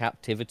in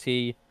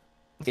captivity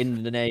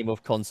in the name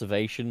of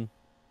conservation.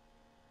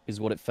 Is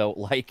what it felt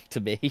like to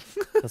me.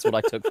 That's what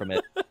I took from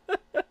it.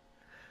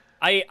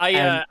 I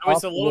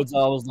was a little.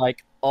 I was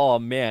like, oh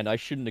man, I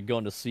shouldn't have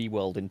gone to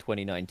SeaWorld in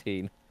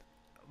 2019.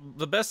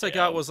 The best I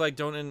got was like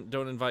don't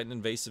invite an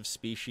invasive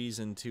species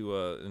into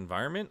an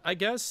environment. I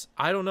guess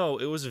I don't know.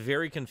 It was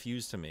very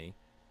confused to me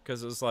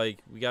because it was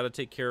like we got to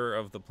take care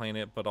of the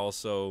planet, but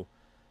also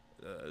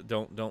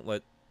don't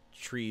let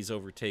trees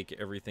overtake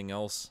everything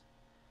else.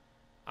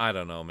 I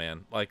don't know,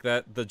 man. Like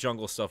that, the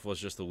jungle stuff was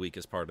just the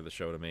weakest part of the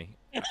show to me.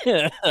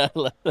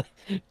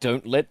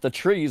 Don't let the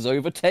trees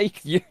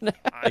overtake you.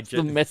 That's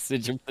the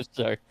message of the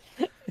show.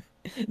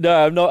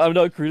 No, I'm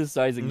not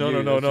criticizing. No,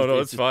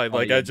 it's fine.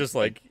 Like I just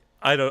like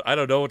I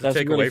don't know what to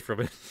take away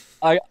from it.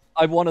 I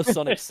want a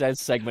Sonic Says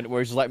segment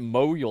where it's like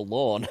mow your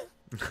lawn.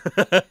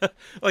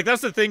 Like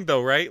that's the thing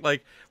though, right?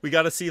 Like we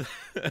got to see,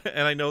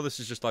 and I know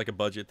this is just like a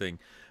budget thing,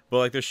 but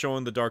like they're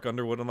showing the dark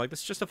underwood. I'm like,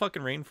 this is just a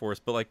fucking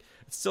rainforest, but like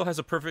it still has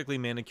a perfectly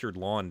manicured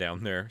lawn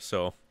down there,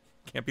 so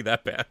can't be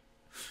that bad.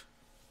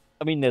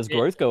 I mean, there's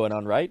growth going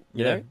on, right?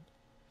 You know?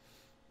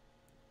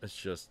 It's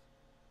just,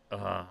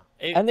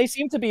 and they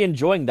seem to be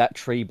enjoying that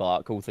tree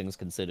bark, all things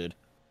considered.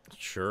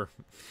 Sure.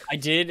 I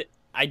did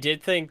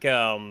think,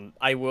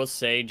 I will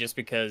say, just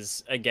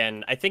because,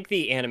 again, I think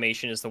the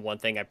animation is the one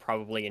thing I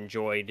probably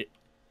enjoyed,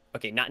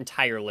 okay, not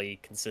entirely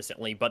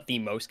consistently, but the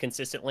most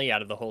consistently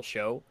out of the whole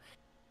show.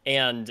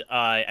 And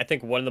I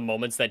think one of the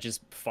moments that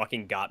just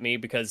fucking got me,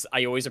 because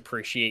I always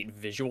appreciate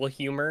visual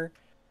humor,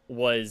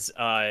 was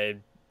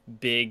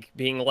Big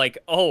being like,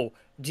 oh,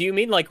 do you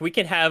mean like we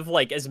can have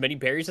like as many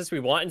berries as we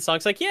want? And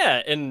Sonic's like,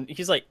 yeah. And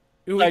he's like,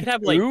 ooh, we can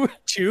have like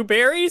 2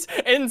 berries?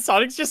 And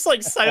Sonic's just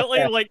like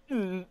silently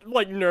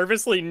like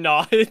nervously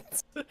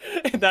nods.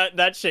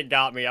 that shit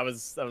got me. I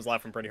was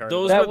laughing pretty hard.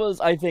 That was,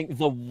 I think,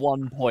 the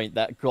one point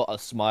that got a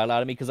smile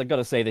out of me, because I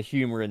gotta say the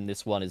humor in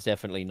this one is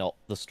definitely not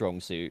the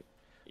strong suit.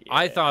 Yeah.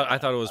 I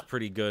thought it was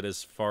pretty good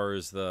as far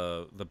as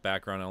the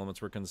background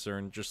elements were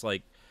concerned. Just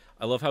like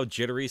I love how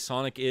jittery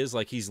Sonic is.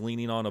 Like he's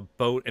leaning on a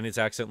boat and it's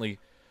accidentally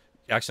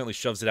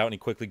shoves it out and he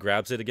quickly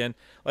grabs it again.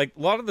 Like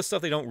a lot of the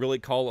stuff they don't really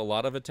call a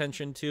lot of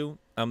attention to.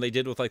 They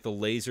did with like the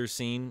laser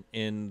scene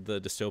in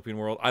the dystopian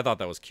world. I thought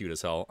that was cute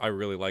as hell. I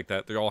really like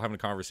that. They're all having a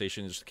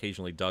conversation, just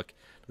occasionally duck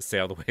to stay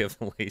out of the way of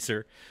the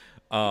laser.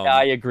 Yeah,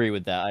 I agree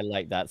with that. I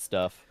like that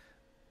stuff.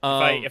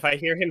 If I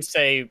hear him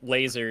say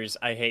lasers,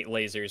 I hate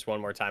lasers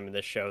one more time in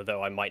this show,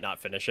 though I might not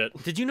finish it.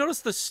 Did you notice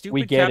the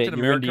stupid Captain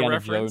America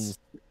reference? Jones.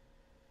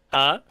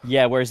 Huh?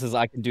 Yeah, where he says,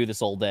 I can do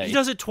this all day. He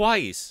does it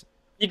twice.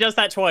 He does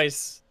that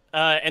twice.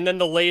 And then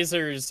the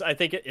lasers, I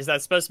think, is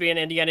that supposed to be an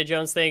Indiana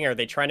Jones thing? Or are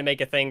they trying to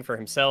make a thing for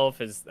himself?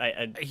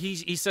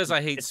 He says,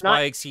 I hate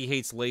spikes, he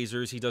hates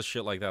lasers, he does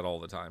shit like that all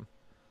the time.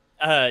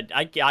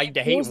 I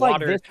hate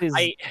water.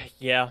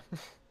 Yeah.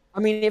 I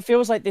mean, it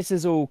feels like this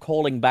is all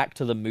calling back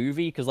to the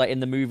movie, because, like,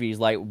 in the movies,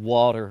 like,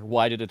 water,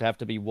 why did it have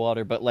to be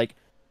water? But, like,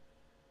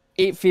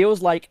 it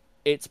feels like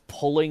it's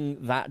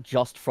pulling that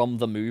just from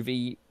the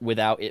movie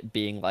without it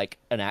being, like,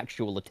 an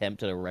actual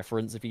attempt at a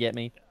reference, if you get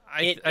me.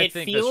 I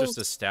think that's just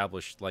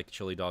established, like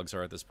chili dogs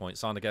are at this point.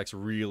 Sonic X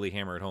really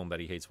hammered home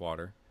that he hates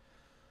water.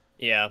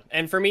 Yeah,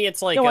 and for me,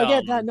 it's like... No, I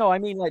get that. No, I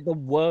mean, like, the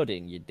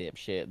wording, you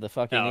dipshit. The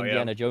fucking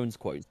Indiana Jones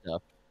quote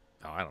stuff.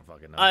 Oh, I don't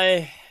fucking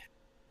know.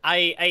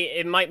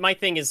 My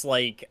thing is,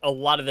 like, a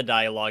lot of the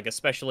dialogue,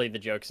 especially the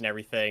jokes and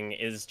everything,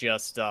 is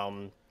just,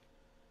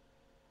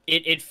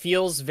 it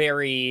feels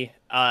very,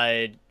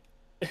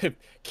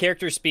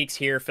 character speaks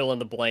here, fill in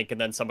the blank, and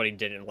then somebody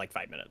did it in, like,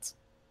 5 minutes.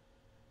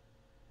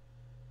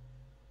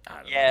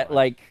 Yeah,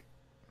 like,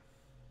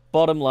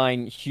 bottom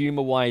line,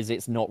 humor-wise,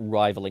 it's not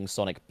rivaling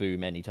Sonic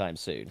Boom anytime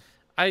soon.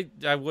 I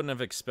wouldn't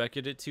have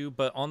expected it to,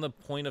 but on the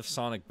point of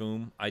Sonic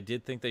Boom, I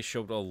did think they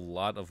showed a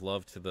lot of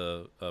love to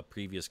the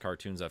previous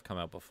cartoons that have come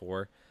out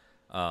before.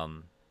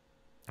 I'm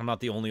not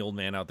the only old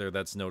man out there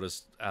that's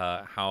noticed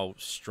how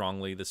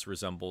strongly this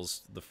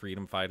resembles the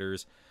Freedom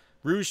Fighters.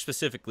 Rouge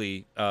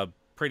specifically,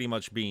 pretty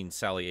much being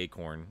Sally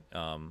Acorn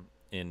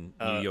in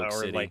New York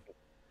City.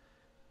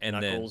 and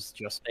Knuckles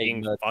then just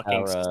being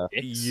fucking sticks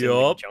in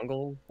the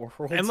jungle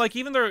world. And like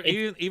even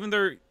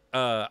their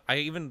I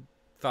even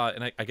thought,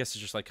 and I guess it's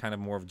just like kind of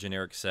more of a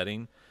generic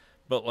setting,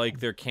 but like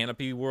their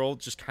canopy world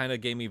just kind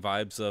of gave me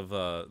vibes of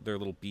their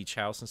little beach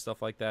house and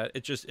stuff like that.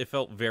 It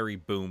felt very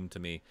Boom to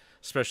me,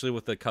 especially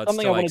with the cuts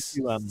to like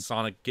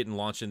Sonic getting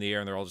launched in the air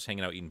and they're all just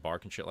hanging out eating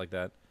bark and shit like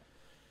that.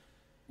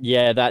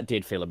 Yeah, that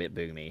did feel a bit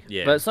boomy.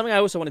 Yeah. But something I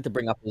also wanted to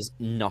bring up is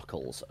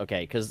Knuckles,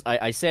 okay? Because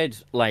I said,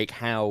 like,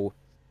 how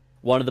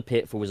one of the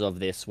pitfalls of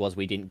this was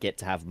we didn't get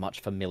to have much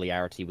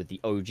familiarity with the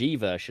OG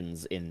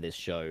versions in this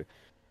show.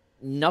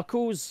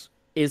 Knuckles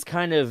is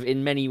kind of,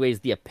 in many ways,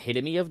 the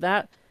epitome of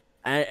that.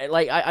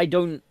 I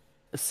don't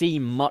see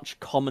much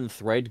common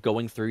thread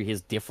going through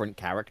his different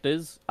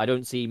characters. I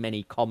don't see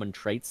many common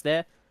traits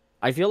there.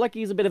 I feel like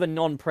he's a bit of a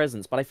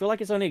non-presence, but I feel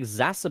like it's only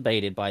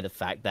exacerbated by the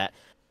fact that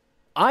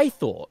I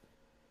thought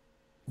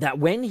that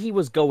when he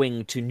was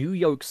going to New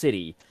York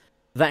City,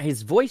 that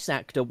his voice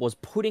actor was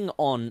putting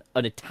on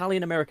an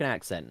Italian-American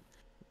accent.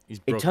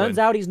 It turns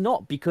out he's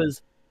not,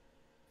 because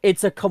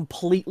it's a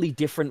completely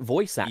different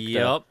voice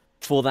actor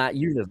for that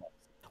universe.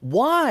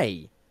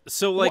 Why?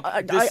 So, like,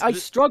 I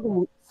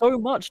struggle so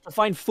much to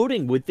find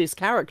footing with this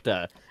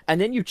character,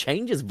 and then you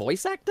change his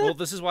voice actor? Well,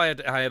 this is why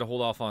I had to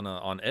hold off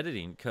on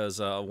editing, because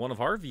one of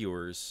our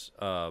viewers...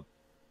 oh,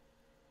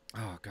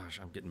 gosh,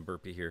 I'm getting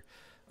burpy here.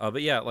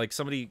 But yeah, like,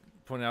 somebody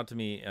pointed out to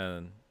me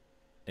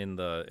in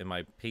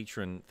my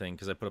patron thing,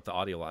 because I put up the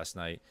audio last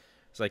night.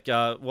 It's like,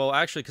 well,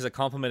 actually, because I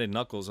complimented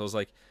Knuckles, I was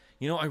like,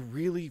 you know, I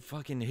really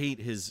fucking hate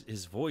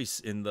his voice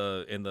in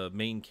the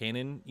main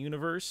canon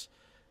universe,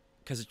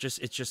 because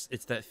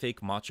it's that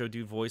fake macho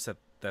dude voice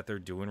that they're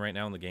doing right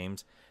now in the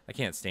games. I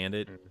can't stand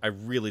it. I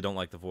really don't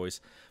like the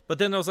voice. But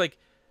then I was like,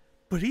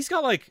 but he's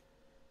got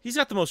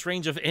the most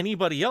range of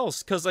anybody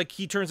else, because like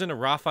he turns into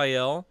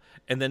Raphael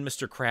and then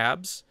Mr.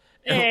 Krabs.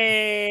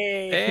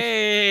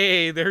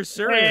 Hey, there's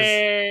Cirrus.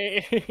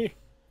 Hey.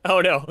 Oh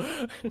no.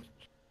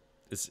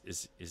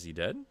 Is he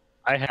dead?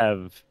 I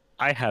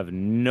have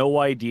no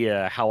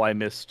idea how I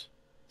missed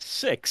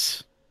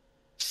six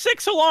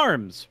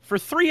alarms for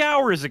 3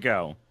 hours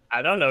ago.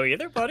 I don't know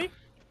either, buddy.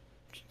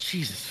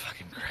 Jesus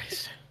fucking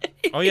Christ.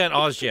 Oh yeah, and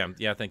OzJam.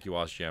 Yeah, thank you,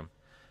 OzJam.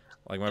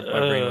 Like my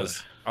brain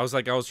was. I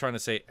was trying to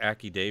say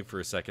Aki Dave for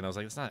a second. I was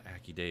like, it's not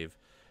Aki Dave.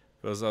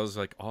 But I was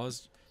like,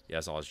 Oz.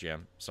 Yes,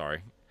 OzJam.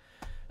 Sorry.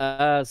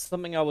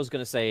 Something I was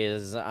going to say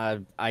is,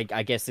 I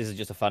guess this is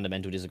just a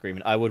fundamental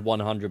disagreement. I would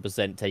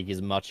 100% take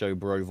his macho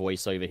bro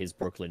voice over his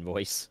Brooklyn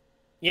voice.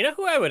 You know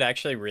who I would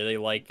actually really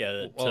like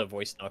to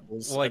voice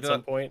Knuckles at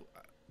some point?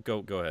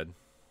 Go ahead.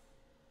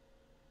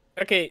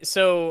 Okay,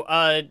 so,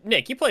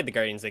 Nick, you played the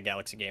Guardians of the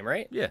Galaxy game,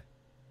 right? Yeah.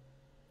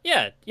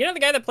 Yeah, you know the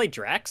guy that played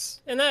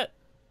Drax in that?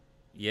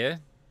 Yeah.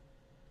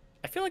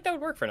 I feel like that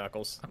would work for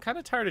Knuckles. I'm kind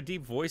of tired of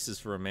deep voices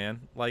for a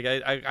man. Like,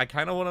 I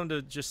kind of want him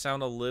to just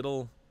sound a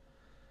little...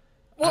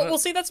 Well,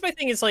 see, that's my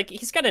thing, is, like,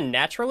 he's got a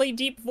naturally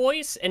deep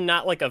voice and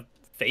not, like, a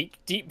fake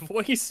deep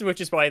voice, which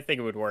is why I think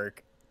it would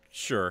work.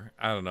 Sure.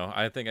 I don't know.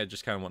 I think I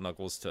just kind of want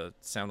Knuckles to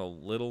sound a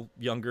little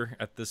younger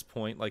at this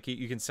point. Like,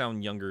 you can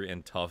sound younger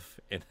and tough.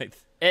 And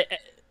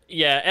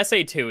yeah,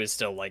 SA2 is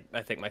still, like,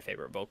 I think my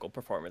favorite vocal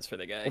performance for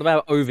the guy. What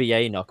about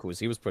OVA Knuckles?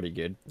 He was pretty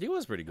good. He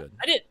was pretty good.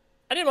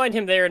 I didn't mind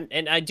him there,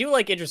 and I do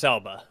like Idris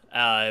Elba,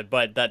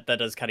 but that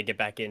does kind of get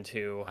back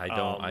into...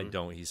 I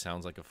don't. He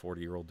sounds like a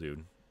 40-year-old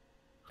dude.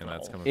 And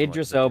that's coming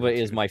Idris Elba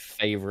is my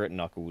favorite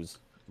Knuckles.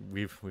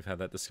 We've had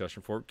that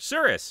discussion before.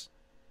 Cirrus!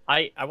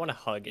 I want to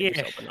hug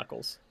Idris Elba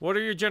Knuckles. What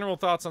are your general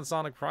thoughts on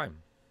Sonic Prime?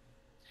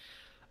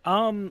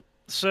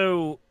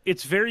 So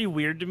it's very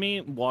weird to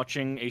me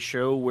watching a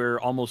show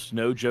where almost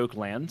no joke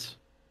lands.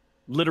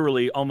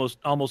 Literally,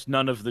 almost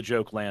none of the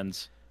joke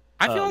lands.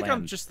 I feel like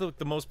I'm just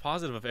the most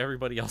positive of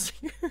everybody else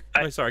here.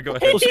 Sorry, go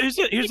ahead. Well, so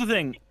here's the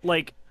thing.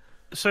 Like,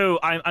 so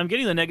I'm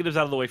getting the negatives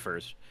out of the way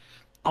first.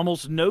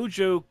 Almost no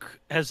joke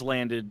has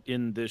landed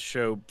in this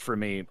show for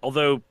me,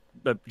 although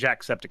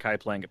Jacksepticeye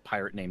playing a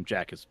pirate named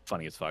Jack is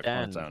funny as fuck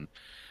on its own.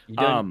 You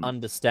don't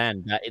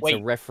understand that it's a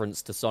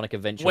reference to Sonic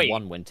Adventure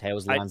 1 when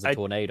Tails lands a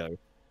tornado.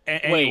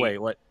 Anyway,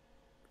 what?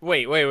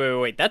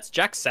 Wait. That's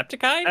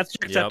Jacksepticeye? That's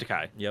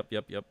Jacksepticeye. Yep.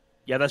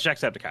 Yeah, that's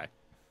Jacksepticeye.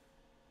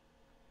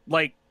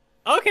 Like,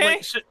 okay.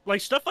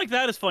 Like stuff like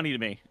that is funny to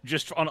me,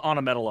 just on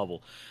a meta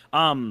level.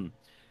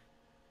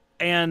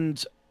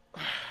 And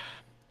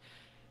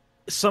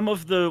some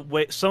of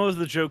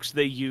the jokes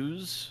they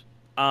use,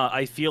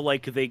 I feel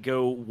like they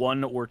go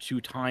one or two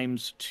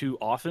times too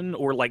often,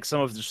 or like some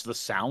of just the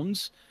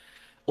sounds.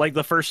 Like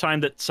the first time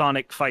that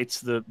Sonic fights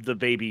the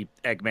baby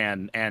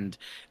Eggman, and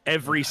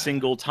every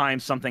single time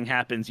something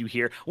happens, you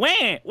hear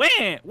wah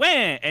wah wah,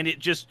 and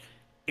it's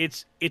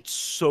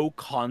so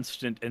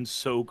constant and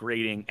so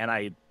grating, and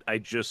I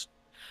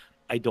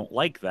don't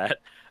like that,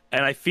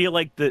 and I feel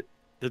like that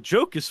the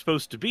joke is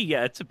supposed to be,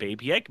 yeah, it's a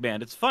baby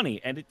Eggman, it's funny,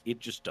 and it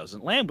just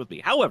doesn't land with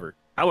me. However,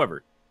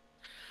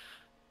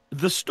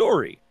 the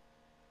story.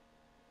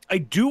 I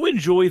do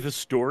enjoy the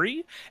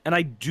story, and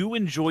I do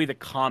enjoy the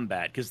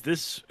combat, because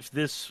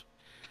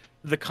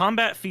the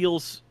combat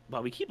feels...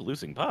 Wow, we keep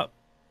losing Pup.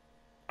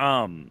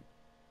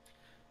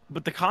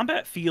 But the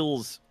combat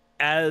feels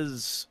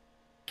as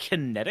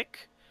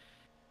kinetic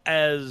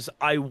as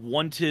I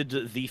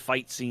wanted the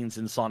fight scenes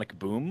in Sonic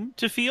Boom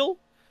to feel.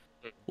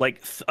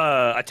 Like,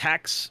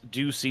 attacks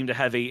do seem to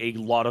have a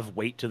lot of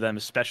weight to them,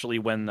 especially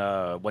when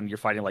you're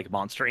fighting, like,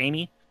 Monster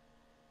Amy.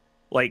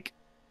 Like,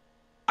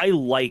 I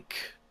like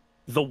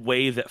the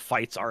way that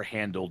fights are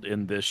handled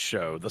in this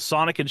show. The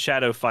Sonic and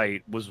Shadow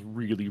fight was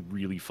really,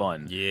 really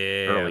fun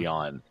early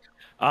on.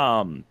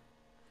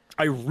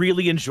 I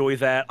really enjoy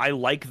that. I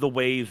like the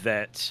way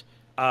that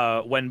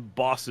when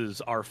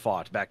bosses are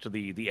fought, back to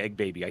the Egg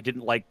Baby, I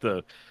didn't like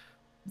the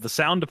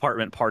sound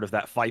department part of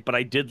that fight, but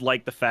I did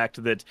like the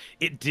fact that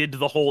it did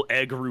the whole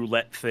egg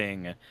roulette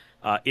thing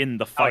in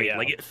the fight. Yeah.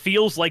 Like, it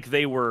feels like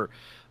they were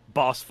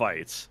boss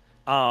fights.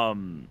 Yeah.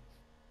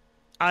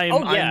 I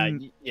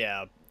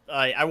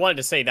wanted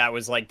to say that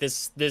was like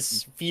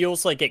this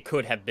feels like it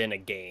could have been a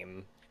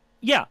game.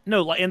 Yeah,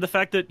 no, and the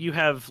fact that you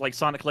have like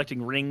Sonic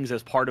collecting rings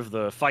as part of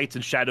the fights,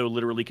 and Shadow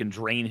literally can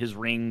drain his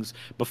rings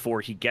before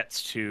he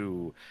gets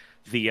to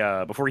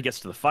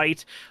the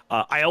fight.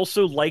 I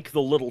also like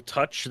the little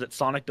touch that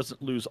Sonic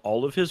doesn't lose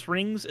all of his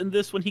rings in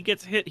this when he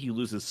gets hit. He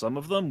loses some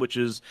of them, which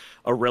is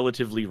a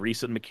relatively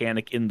recent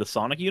mechanic in the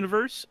Sonic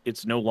universe.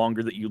 It's no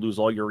longer that you lose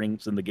all your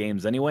rings in the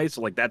games anyway,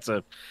 so like that's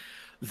a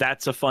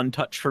fun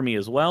touch for me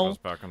as well. I was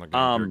back on the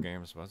Game Gear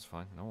games, but that's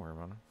fine. Don't worry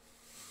about it.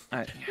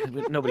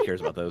 Nobody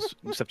cares about those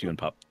except you and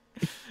Pup.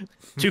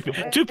 Two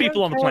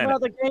people on the planet. I don't care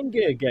about the Game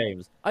Gear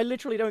games. I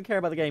literally don't care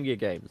about the Game Gear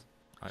games.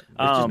 It's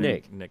just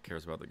Nick. Nick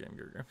cares about the Game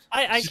Gear games.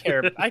 I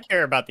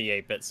care about the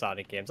 8-bit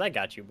Sonic games. I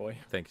got you, boy.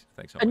 Thanks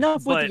so much.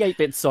 Enough with the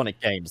 8-bit Sonic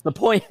games. The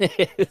point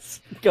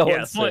is, go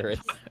on, sir.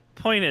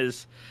 Point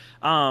is,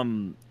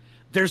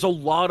 there's a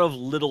lot of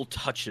little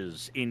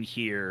touches in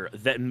here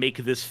that make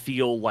this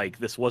feel like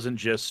this wasn't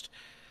just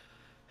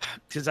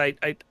because I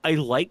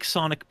like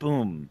Sonic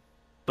Boom.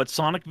 But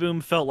Sonic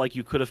Boom felt like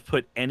you could have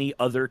put any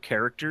other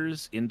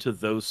characters into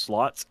those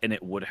slots and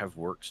it would have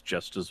worked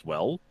just as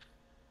well.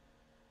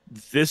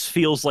 This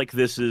feels like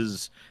this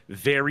is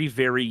very,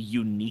 very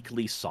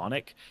uniquely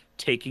Sonic,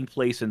 taking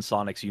place in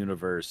Sonic's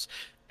universe,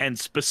 and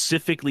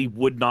specifically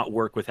would not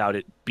work without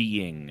it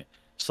being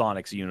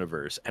Sonic's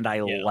universe, and I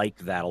like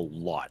that a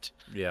lot.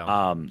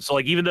 Yeah. So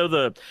like even though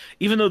the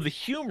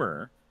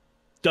humor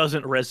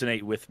doesn't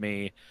resonate with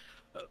me,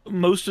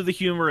 most of the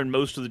humor and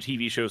most of the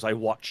TV shows I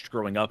watched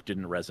growing up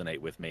didn't resonate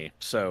with me.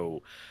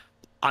 So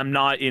I'm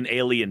not in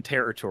alien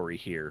territory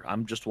here.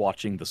 I'm just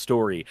watching the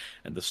story.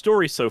 And the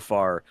story so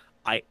far,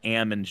 I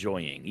am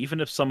enjoying.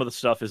 Even if some of the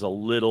stuff is a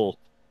little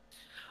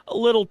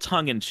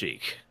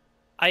tongue-in-cheek.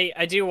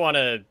 I do want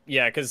to,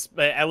 because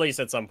at least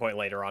at some point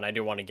later on, I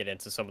do want to get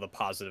into some of the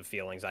positive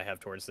feelings I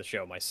have towards the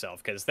show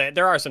myself, because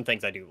there are some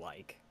things I do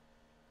like.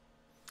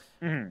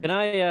 Can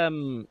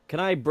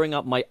I bring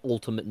up my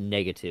ultimate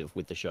negative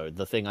with the show?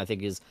 The thing I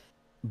think is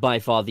by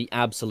far the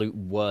absolute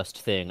worst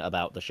thing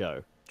about the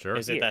show. Sure.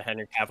 Is it that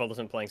Henry Cavill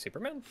isn't playing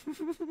Superman?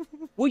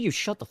 Will you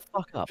shut the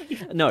fuck up?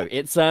 No,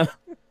 it's the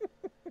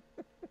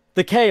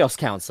Chaos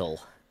Council.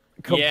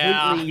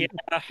 Completely.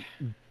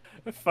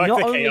 Fuck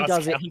not the only Chaos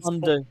does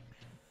Council.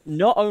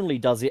 Not only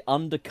does it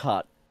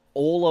undercut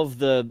all of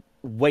the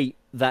weight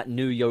that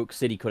New York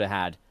City could have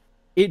had,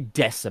 it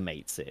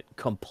decimates it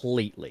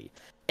completely.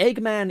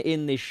 Eggman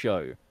in this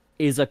show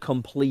is a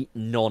complete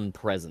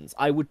non-presence.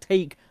 I would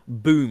take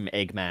Boom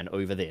Eggman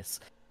over this.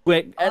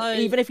 Where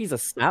even if he's a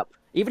sap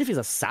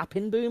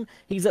in Boom,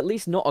 he's at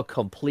least not a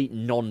complete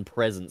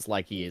non-presence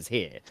like he is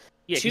here.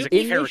 Yeah, he's a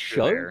in character this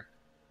show, there.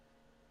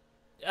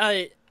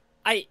 I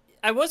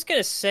was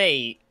gonna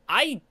say,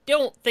 I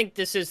don't think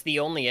this is the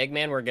only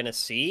Eggman we're gonna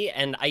see,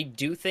 and I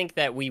do think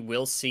that we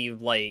will see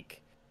like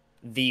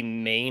the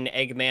main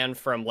Eggman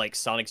from like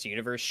Sonic's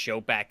universe show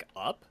back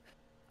up.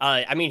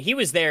 I mean, he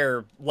was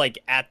there like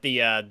at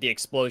the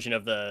explosion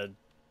of the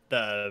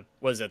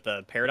was it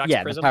the Paradox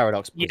Prism? Yeah, the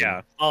Paradox Prism.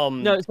 Yeah.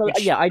 No, so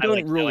I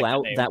don't rule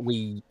out that that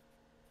we.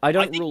 I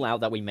don't rule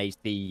out that we may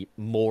see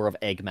more of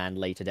Eggman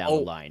later down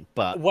the line,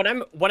 but what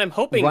I'm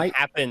hoping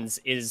happens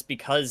is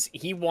because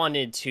he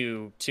wanted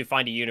to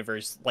find a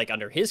universe like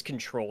under his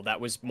control that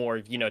was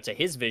more to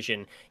his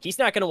vision. He's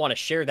not going to want to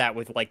share that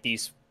with like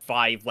these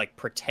 5 like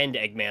pretend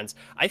Eggmans.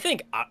 I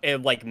think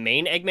like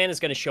main Eggman is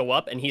going to show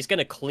up and he's going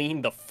to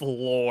clean the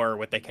floor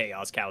with the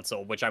Chaos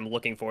Council, which I'm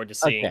looking forward to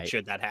seeing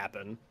should that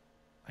happen.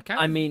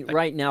 I mean,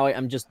 right now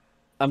I'm just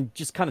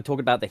kind of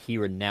talking about the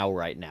here and now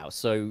right now.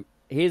 So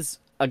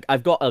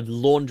I've got a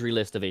laundry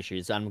list of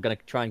issues, and I'm going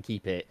to try and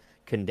keep it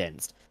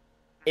condensed.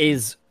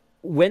 Is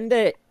when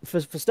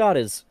for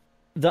starters,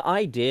 the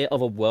idea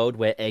of a world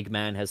where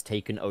Eggman has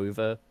taken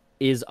over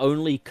is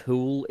only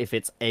cool if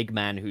it's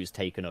Eggman who's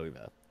taken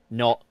over,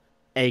 not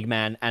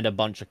Eggman and a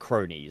bunch of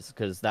cronies,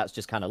 because that's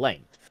just kind of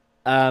lame.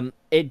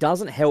 It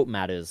doesn't help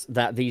matters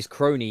that these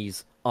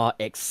cronies are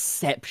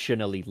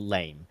exceptionally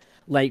lame.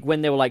 Like,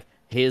 when they were like,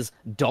 here's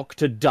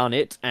Dr.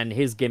 Dunnit, and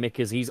his gimmick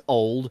is he's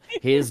old.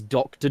 Here's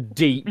Dr.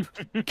 Deep.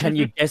 Can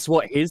you guess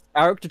what his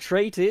character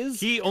trait is?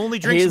 He only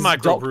drinks Here's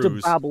microbrews.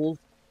 Dr. Babbles.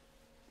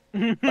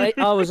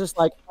 I was just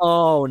like,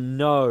 oh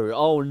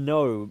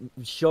no,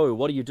 show,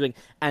 what are you doing?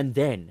 And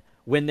then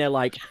when they're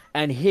like,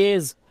 and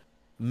here's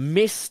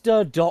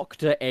Mr.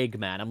 Dr.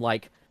 Eggman, I'm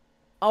like,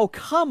 oh,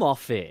 come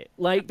off it.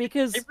 Like,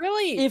 because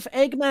if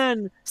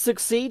Eggman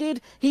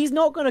succeeded, he's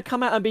not going to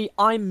come out and be,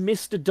 I'm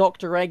Mr.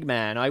 Dr.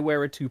 Eggman, I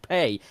wear a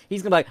toupee.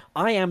 He's going to be like,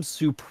 I am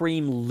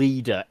Supreme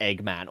Leader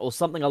Eggman, or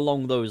something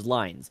along those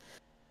lines.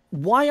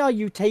 Why are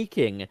you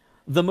taking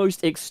the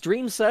most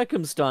extreme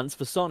circumstance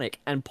for Sonic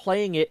and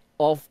playing it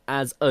off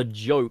as a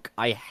joke?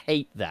 I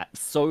hate that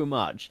so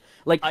much.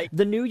 Like,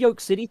 the New York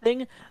City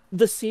thing,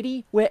 the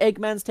city where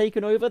Eggman's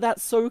taken over,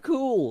 that's so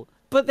cool.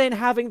 But then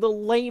having the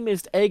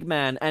lamest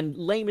Eggman and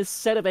lamest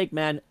set of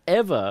Eggman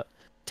ever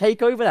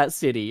take over that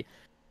city,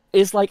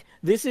 it's like,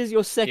 this is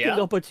your second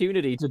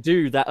opportunity to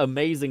do that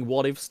amazing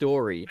what-if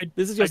story.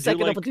 This is your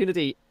second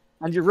opportunity,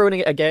 and you're ruining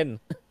it again.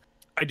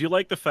 I do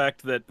like the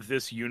fact that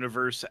this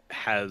universe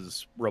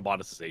has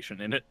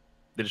roboticization in it.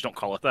 They just don't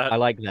call it that. I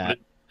like that.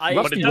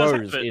 Rusty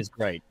Rose is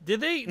great.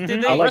 Did they?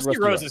 Rusty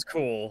Rose is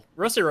cool.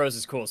 Rusty Rose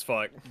is cool as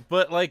fuck.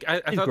 But like,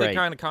 I thought they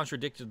kind of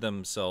contradicted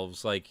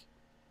themselves. Like,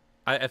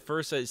 at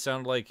first it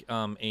sounded like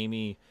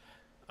Amy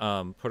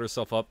put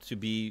herself up to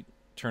be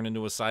turned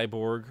into a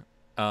cyborg,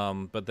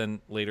 but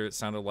then later it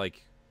sounded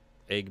like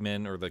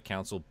Eggman or the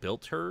council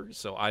built her.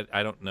 So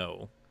I don't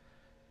know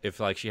if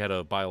like she had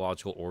a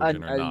biological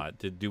origin or not.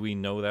 Do we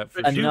know that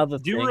for sure?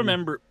 Do you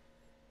remember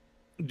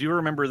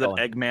that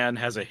Eggman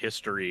has a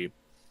history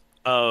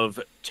of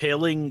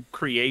telling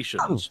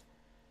creations,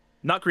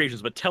 not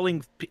creations, but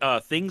telling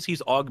things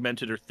he's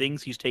augmented or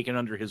things he's taken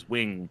under his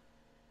wing,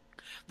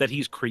 that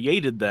he's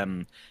created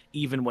them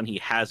even when he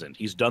hasn't.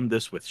 He's done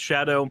this with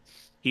Shadow.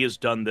 He has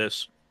done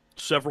this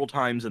several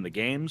times in the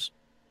games.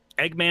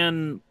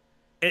 Eggman,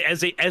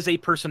 as a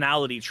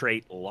personality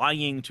trait,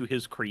 lying to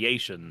his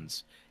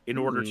creations in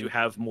order to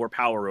have more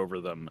power over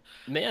them.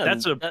 Man,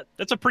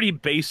 that's a pretty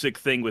basic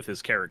thing with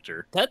his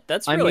character.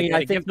 That's really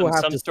I think we'll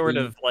have some sort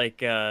of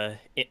like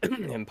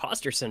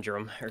imposter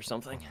syndrome or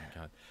something.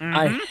 Oh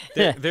my God.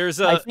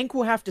 I think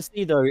we'll have to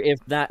see though if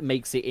that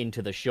makes it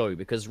into the show,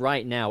 because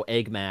right now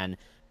Eggman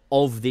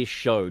of this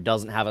show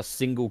doesn't have a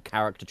single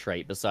character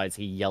trait besides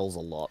he yells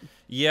a lot.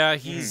 Yeah,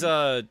 he's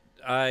I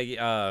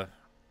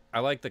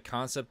like the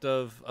concept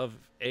of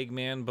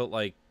Eggman, but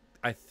like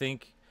I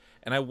think.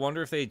 And I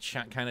wonder if they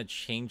kind of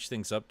change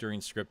things up during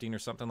scripting or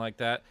something like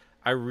that.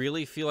 I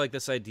really feel like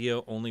this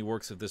idea only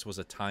works if this was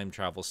a time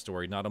travel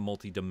story, not a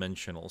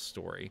multi-dimensional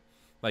story.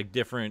 Like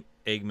different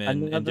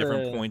Eggman and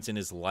different points in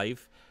his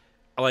life.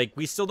 Like,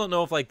 we still don't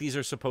know if like these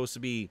are supposed to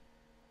be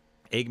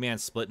Eggman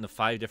split into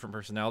 5 different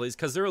personalities,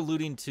 because they're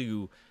alluding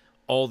to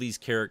all these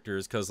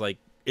characters, because like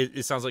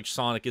it sounds like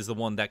Sonic is the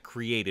one that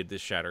created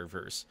this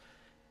Shatterverse.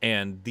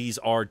 And these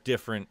are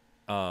different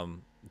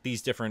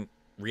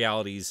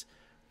realities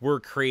were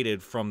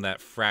created from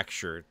that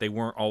fracture. They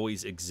weren't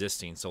always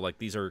existing. So like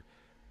these are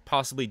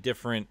possibly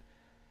different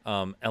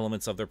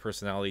elements of their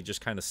personality just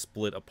kind of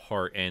split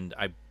apart. And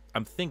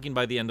I'm thinking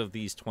by the end of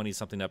these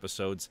 20-something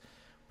episodes,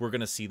 we're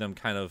going to see them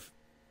kind of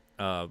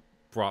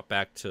brought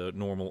back to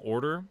normal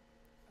order.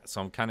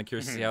 So I'm kind of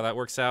curious to see how that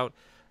works out.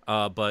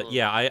 But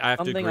yeah, I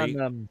have to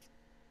agree.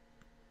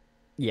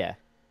 Yeah.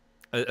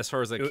 As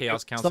far as the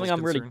Chaos Council is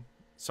concerned.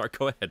 Sorry,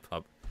 go ahead,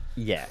 Pub.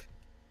 Yeah.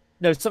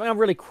 No, something I'm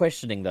really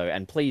questioning, though,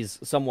 and please,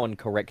 someone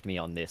correct me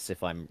on this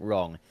if I'm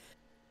wrong.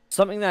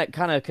 Something that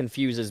kind of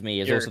confuses me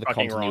is also the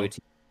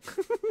continuity.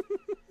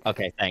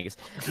 Okay, thanks.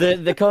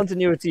 The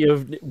continuity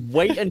of...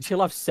 Wait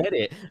until I've said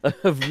it,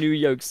 of New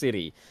York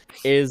City,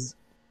 is...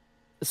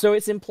 So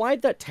it's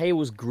implied that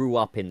Tails grew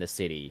up in the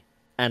city,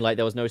 and like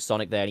there was no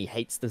Sonic there, and he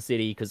hates the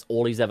city because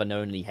all he's ever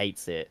known and he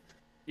hates it.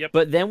 Yep.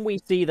 But then we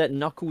see that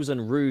Knuckles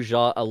and Rouge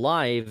are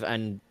alive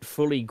and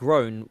fully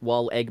grown,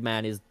 while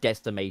Eggman is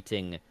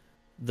decimating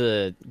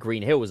the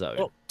Green Hill Zone.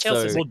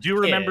 Well, do you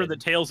remember that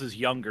Tails is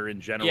younger in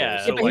general?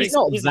 Yeah, so, but he's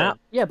not that.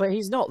 Yeah, but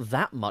he's not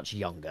that much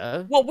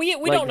younger. Well, we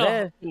don't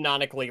know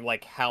canonically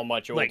like how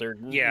much older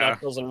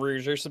Knuckles and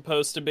Rouge are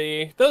supposed to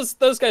be. Those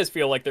guys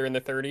feel like they're in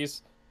their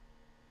 30s.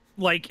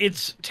 Like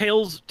it's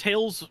Tails.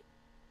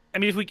 I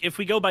mean, if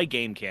we go by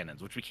game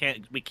canons, which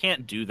we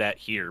can't do that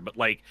here, but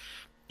like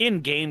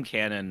in game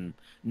canon,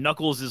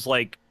 Knuckles is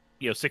like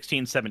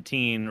 16,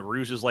 17,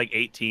 Rouge is like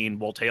 18,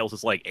 while Tails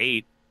is like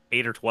 8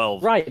 or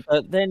 12. Right,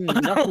 but then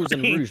Knuckles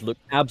and Rouge look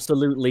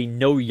absolutely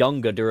no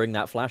younger during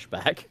that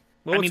flashback.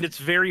 Well, I mean, it's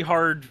very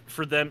hard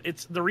for them.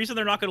 It's the reason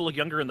they're not going to look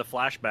younger in the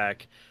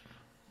flashback,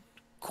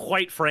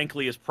 quite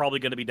frankly, is probably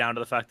going to be down to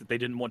the fact that they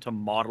didn't want to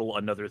model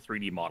another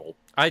 3D model.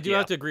 I do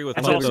have to agree with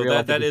Pub,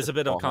 though. That is a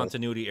bit of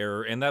continuity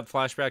error, and that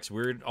flashback's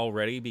weird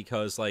already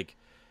because like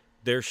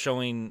they're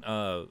showing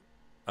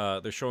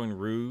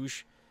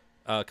Rouge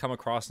come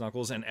across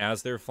Knuckles, and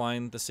as they're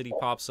flying, the city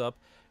pops up.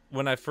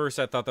 When I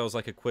thought that was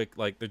like a quick,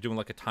 like they're doing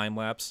like a time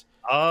lapse.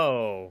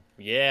 Oh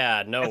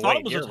yeah, no, I thought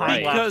it was a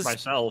time lapse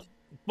myself.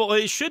 Well,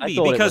 it should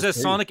be because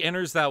as Sonic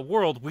enters that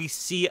world, we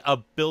see a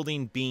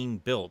building being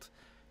built.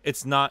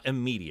 It's not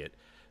immediate,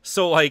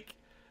 so like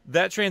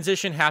that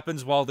transition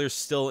happens while they're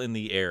still in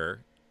the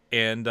air,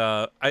 and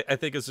I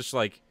think it's just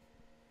like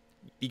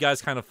you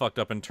guys kind of fucked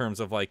up in terms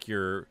of like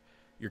your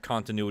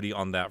continuity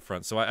on that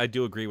front. So I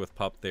do agree with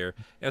Pup there.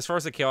 As far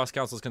as the Chaos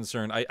Council is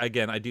concerned, I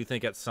do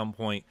think at some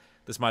point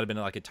this might have been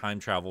like a time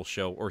travel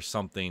show or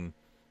something.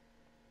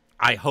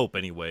 I hope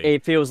anyway.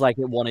 It feels like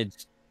they wanted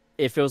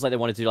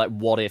to do like,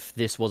 what if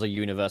this was a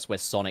universe where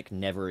Sonic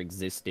never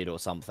existed or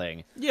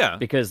something? Yeah.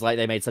 Because like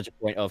they made such a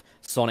point of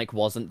Sonic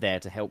wasn't there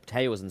to help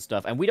Tails and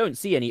stuff, and we don't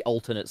see any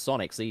alternate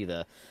Sonics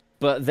either.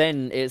 But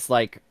then it's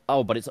like,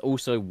 oh, but it's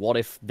also, what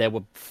if there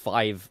were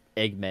 5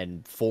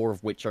 Eggmen, 4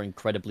 of which are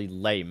incredibly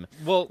lame?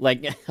 Well,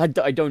 like, I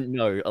don't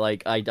know.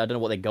 Like, I don't know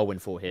what they're going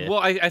for here. Well,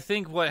 I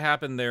think what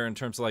happened there in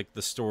terms of, like,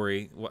 the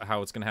story,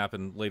 how it's going to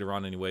happen later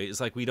on anyway, is,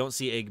 like, we don't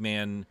see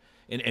Eggman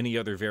in any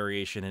other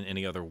variation in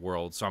any other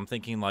world. So I'm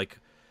thinking, like,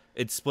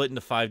 it's split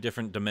into 5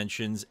 different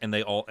dimensions, and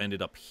they all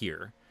ended up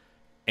here.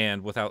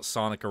 And without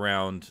Sonic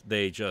around,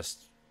 they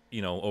just,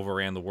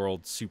 overran the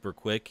world super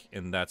quick,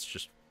 and that's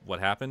just what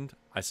happened,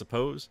 I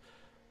suppose.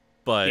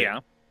 But yeah,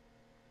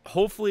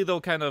 hopefully they'll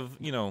kind of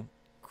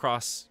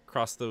cross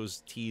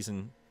those T's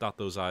and dot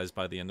those I's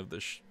by the end of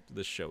this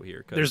show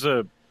here. There's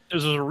a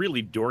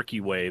really dorky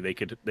way they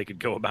could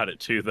go about it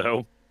too,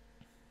 though.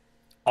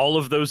 All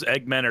of those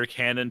Eggmen are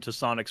canon to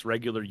Sonic's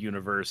regular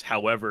universe.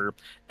 However,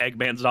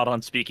 Eggman's not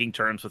on speaking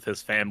terms with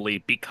his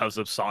family because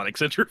of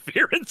Sonic's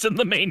interference in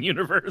the main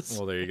universe.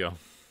 Well, there you go.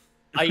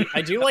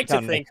 I do like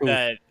to think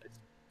that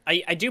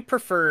I do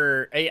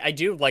prefer. I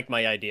do like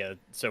my idea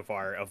so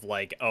far of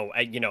like,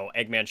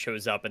 Eggman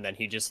shows up and then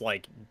he just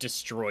like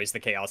destroys the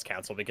Chaos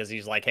Council because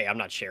he's like, hey, I'm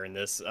not sharing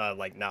this.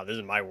 No, this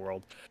is my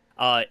world.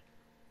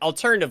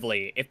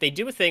 Alternatively, if they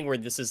do a thing where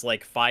this is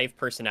like 5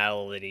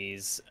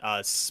 personalities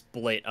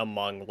split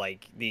among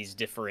like these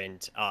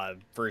different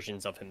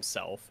versions of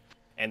himself,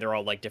 and they're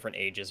all like different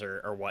ages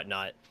or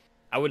whatnot,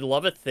 I would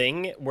love a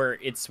thing where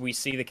we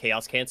see the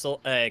Chaos Council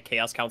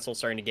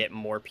starting to get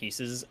more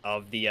pieces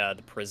of the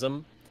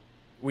prism.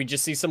 We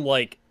just see some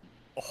like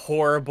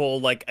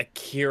horrible like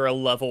Akira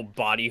level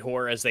body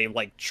horror as they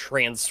like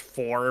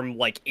transform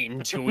like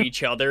into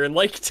each other and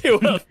like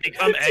become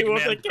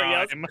Eggman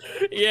Prime.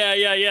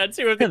 Yeah.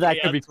 That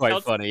could be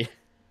quite funny.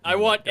 I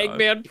want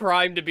Eggman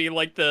Prime to be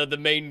like the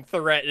main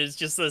threat. Is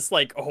just this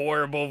like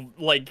horrible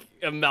like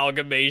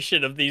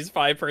amalgamation of these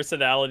 5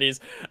 personalities.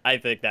 I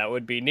think that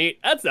would be neat.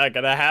 That's not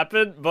gonna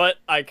happen, but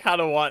I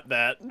kind of want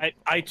that.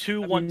 I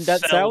too want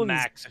Cell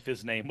Max if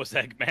his name was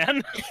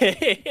Eggman.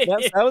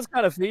 That sounds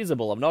kind of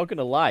feasible. I'm not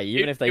gonna lie.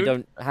 Even if they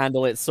don't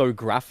handle it so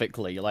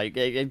graphically, like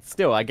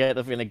still, I get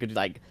the feeling they could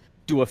like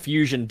do a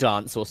fusion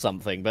dance or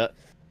something. But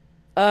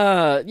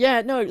So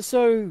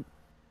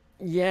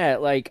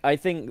like I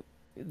think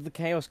the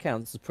Chaos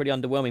Council is pretty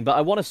underwhelming, but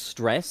I want to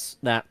stress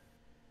that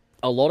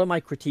a lot of my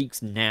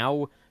critiques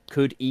now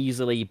could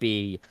easily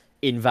be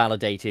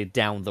invalidated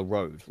down the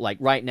road. Like,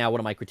 right now,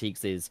 one of my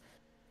critiques is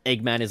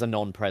Eggman is a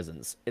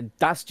non-presence.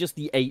 That's just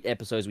the 8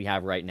 episodes we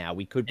have right now.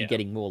 We could be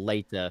getting more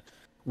later,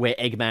 where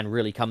Eggman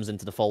really comes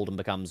into the fold and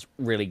becomes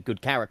really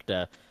good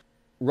character.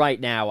 Right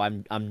now,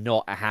 I'm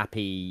not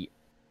happy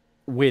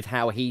with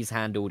how he's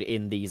handled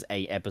in these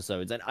 8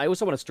 episodes. And I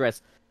also want to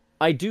stress,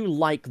 I do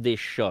like this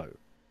show.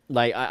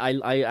 Like,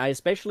 I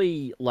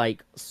especially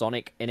like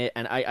Sonic in it,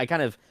 and I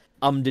kind of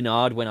and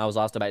ahed when I was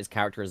asked about his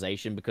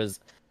characterization, because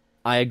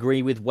I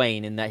agree with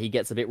Wayne in that he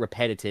gets a bit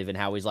repetitive in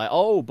how he's like,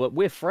 oh, but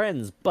we're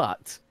friends,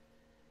 but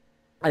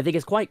I think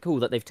it's quite cool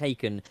that they've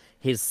taken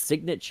his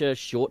signature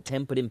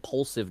short-tempered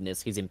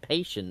impulsiveness, his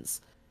impatience,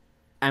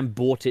 and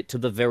brought it to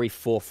the very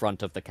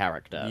forefront of the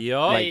character.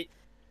 Like,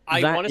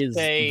 I want to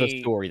say the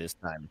story this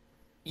time.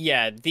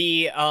 Yeah,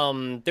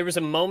 there was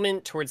a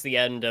moment towards the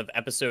end of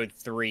episode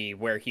 3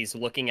 where he's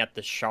looking at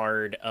the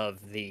shard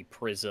of the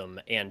prism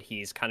and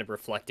he's kind of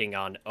reflecting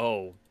on,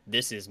 oh,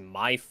 this is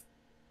my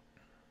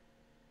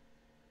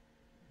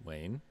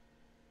Wayne?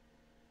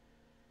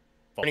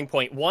 Turning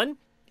point 1?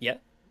 Yeah.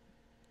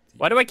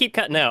 Why do I keep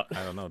cutting out?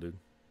 I don't know, dude.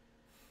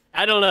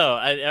 I don't know.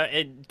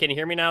 Can you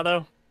hear me now,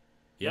 though?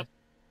 Yep.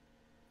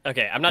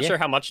 Okay, I'm not sure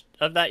how much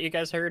of that you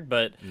guys heard,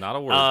 but... Not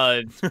a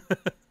word.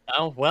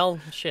 Oh, well,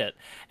 shit.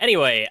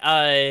 Anyway,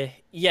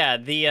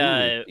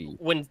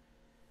 when...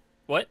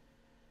 What?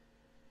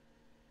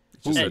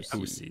 Just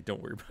pussy.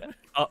 Don't worry about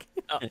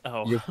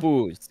it. You're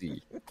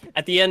pussy.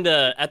 At the end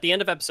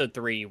of episode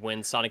 3,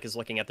 when Sonic is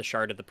looking at the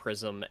shard of the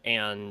prism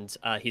and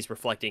he's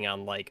reflecting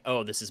on like,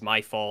 oh, this is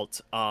my fault,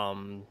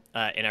 and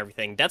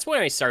everything. That's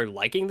when I started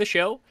liking the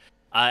show.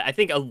 I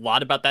think a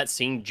lot about that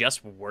scene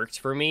just worked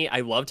for me. I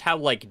loved how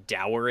like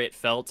dour it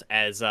felt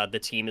as the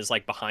team is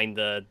like behind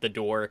the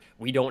door.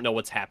 We don't know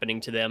what's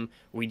happening to them.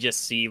 We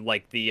just see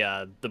like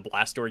the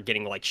blast door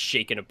getting like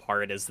shaken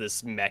apart as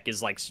this mech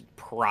is like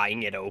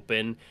prying it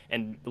open,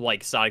 and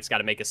like Sonic's got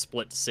to make a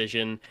split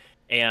decision,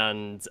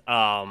 and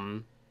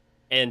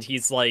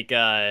he's like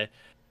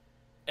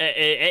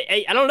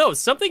I don't know,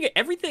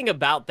 everything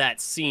about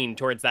that scene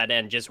towards that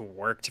end just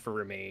worked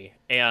for me,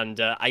 and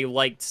I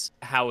liked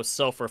how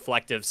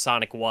self-reflective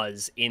Sonic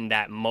was in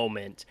that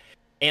moment,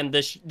 and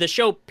the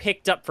show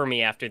picked up for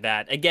me after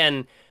that.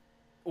 Again,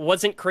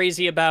 wasn't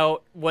crazy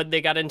about when they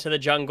got into the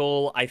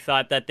jungle. I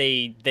thought that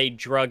they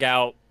drug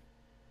out.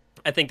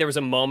 I think there was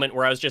a moment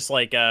where I was just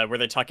like, where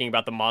they're talking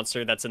about the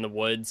monster that's in the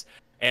woods.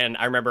 And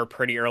I remember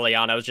pretty early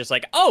on, I was just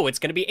like, oh, it's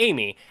going to be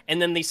Amy.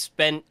 And then they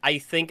spent, I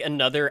think,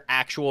 another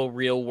actual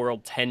real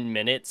world 10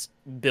 minutes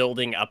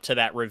building up to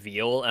that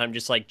reveal. And I'm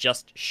just like,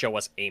 just show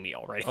us Amy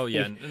already. Oh,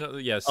 yeah.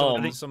 Yeah,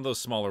 some of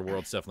those smaller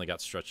worlds definitely got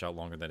stretched out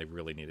longer than they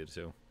really needed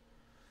to.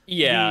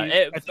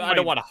 Yeah, I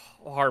don't want to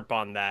harp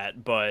on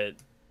that, but...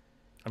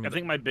 I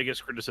think my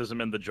biggest criticism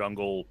in the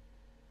jungle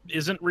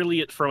isn't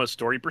really from a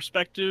story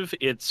perspective.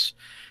 It's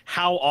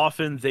how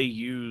often they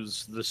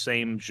use the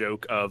same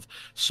joke of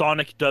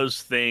Sonic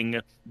does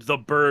thing, the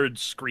bird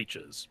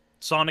screeches.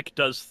 Sonic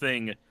does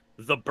thing,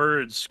 the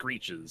bird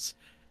screeches.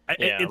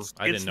 Yeah, it's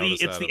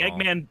the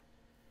Eggman.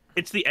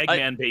 It's the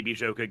Eggman baby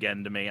joke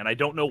again to me, and I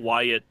don't know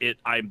why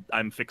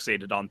I'm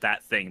fixated on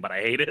that thing, but I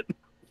hate it.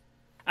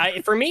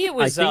 For me, it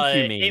was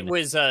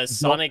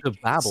Sonic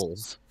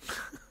babbles.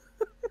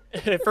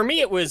 For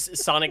me, it was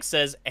Sonic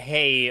says,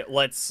 "Hey,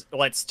 let's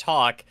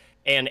talk,"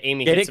 and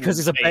Amy get hits it because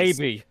he's a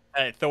baby.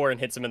 Thor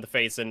hits him in the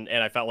face, and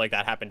I felt like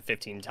that happened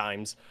 15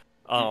 times.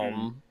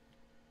 I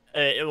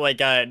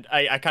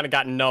kind of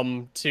got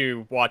numb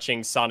to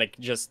watching Sonic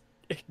just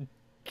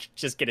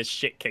get his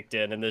shit kicked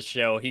in this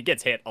show. He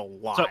gets hit a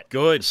lot. So,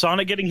 good.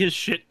 Sonic getting his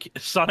shit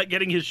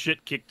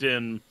kicked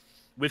in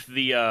with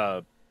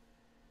the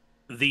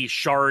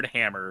shard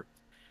hammer.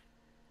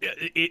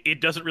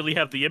 It doesn't really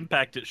have the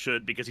impact it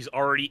should because he's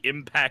already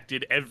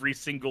impacted every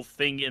single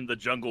thing in the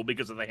jungle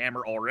because of the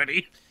hammer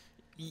already.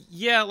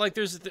 Yeah, like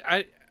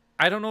I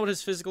don't know what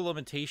his physical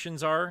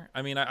limitations are.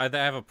 I mean, I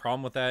have a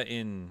problem with that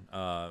in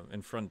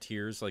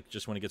Frontiers, like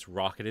just when he gets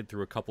rocketed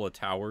through a couple of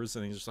towers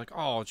and he's just like,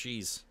 oh,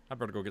 geez, I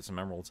better go get some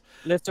emeralds.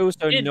 Let's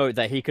also note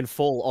that he can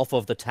fall off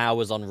of the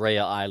towers on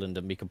Raya Island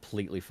and be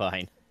completely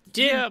fine.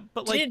 Did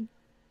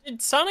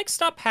Sonic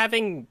stop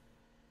having...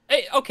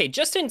 Okay,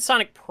 just in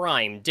Sonic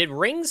Prime, did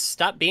rings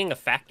stop being a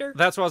factor?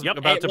 That's what I was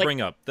about to bring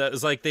up. That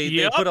is like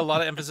they put a lot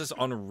of emphasis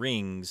on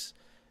rings,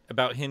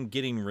 about him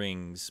getting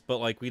rings, but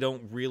like we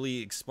don't really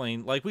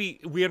explain. Like we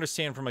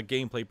understand from a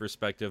gameplay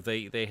perspective,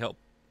 they help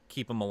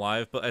keep him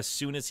alive. But as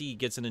soon as he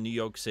gets into New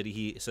York City,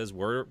 he says,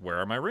 "Where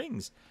are my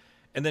rings?"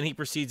 And then he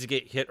proceeds to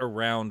get hit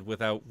around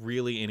without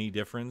really any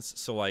difference.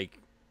 So like,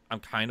 I'm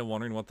kind of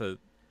wondering what the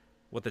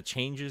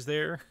change is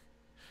there.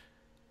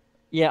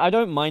 Yeah, I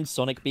don't mind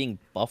Sonic being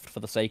buffed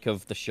for the sake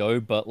of the show,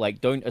 but, like,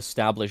 don't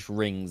establish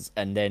rings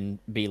and then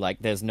be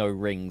like, there's no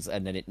rings,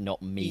 and then it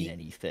not mean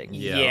anything.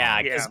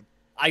 Yeah, because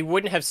I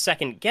wouldn't have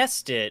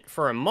second-guessed it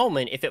for a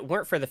moment if it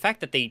weren't for the fact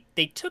that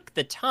they took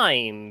the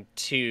time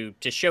to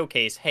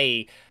showcase,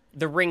 hey,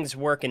 the rings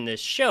work in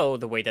this show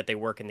the way that they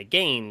work in the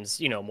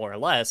games, more or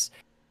less,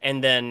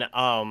 and then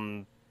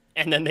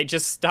they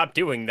just stopped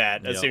doing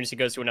that as soon as he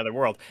goes to another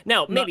world.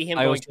 Now, maybe him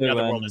going to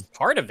another world is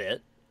part of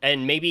it,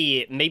 and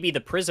maybe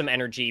the prism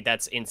energy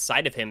that's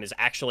inside of him is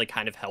actually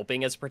kind of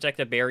helping as a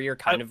protective barrier,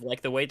 kind of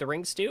like the way the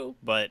rings do.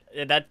 But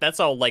that's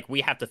all, like,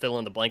 we have to fill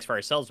in the blanks for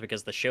ourselves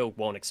because the show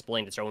won't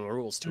explain its own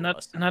rules to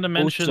us. Not to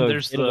mention, also,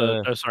 there's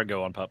the... Oh, sorry,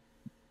 go on, Pup.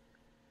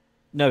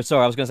 No,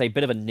 sorry, I was going to say,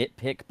 bit of a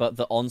nitpick, but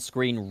the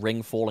on-screen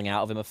ring falling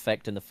out of him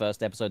effect in the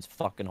first episode's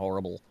fucking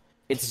horrible.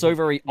 It's so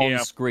very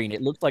on-screen.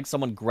 It looks like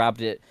someone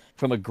grabbed it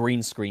from a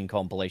green screen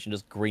compilation,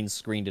 just green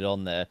screened it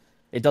on there.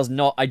 It does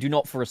not... I do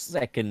not for a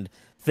second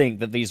think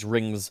that these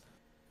rings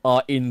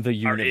are in the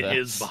universe. Are in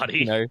his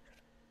body.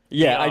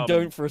 Yeah, I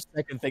don't for a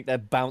second think they're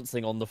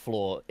bouncing on the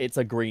floor. It's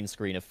a green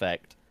screen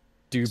effect.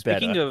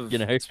 Speaking of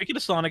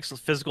Sonic's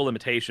physical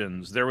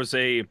limitations, there was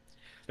a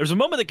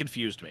moment that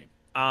confused me.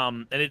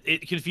 And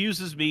it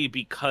confuses me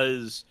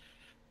because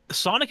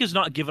Sonic is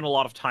not given a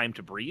lot of time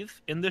to breathe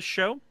in this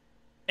show.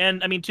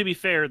 And, I mean, to be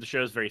fair, the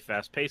show is very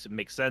fast-paced. It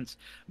makes sense.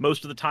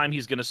 Most of the time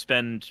he's going to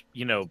spend,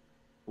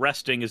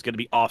 resting is going to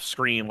be off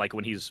screen, like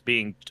when he's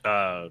being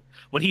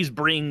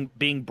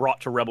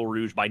brought to Rebel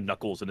Rouge by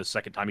Knuckles in his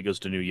second time he goes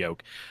to New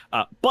York.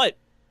 But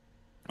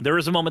there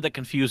is a moment that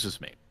confuses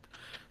me.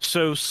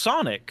 So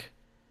Sonic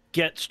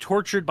gets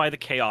tortured by the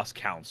Chaos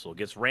Council,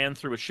 gets ran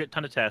through a shit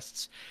ton of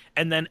tests,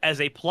 and then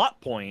as a plot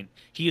point,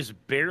 he is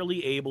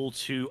barely able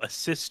to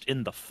assist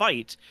in the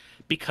fight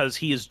because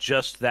he is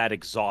just that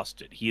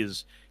exhausted.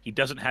 He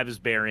doesn't have his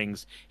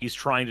bearings. He's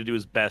trying to do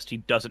his best. He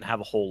doesn't have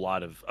a whole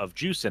lot of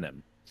juice in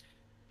him.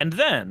 And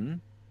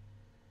then,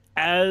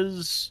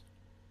 as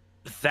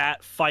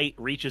that fight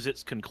reaches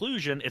its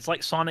conclusion, it's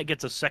like Sonic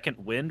gets a second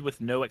wind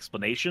with no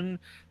explanation.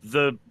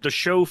 The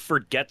show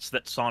forgets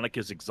that Sonic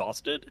is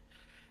exhausted.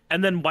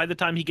 And then by the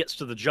time he gets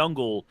to the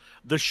jungle,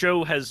 the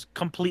show has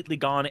completely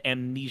gone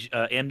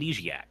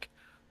amnesiac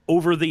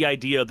over the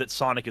idea that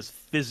Sonic is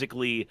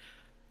physically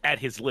at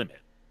his limit.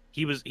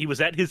 He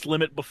was at his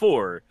limit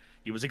before.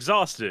 He was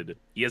exhausted.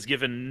 He has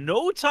given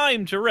no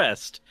time to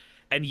rest.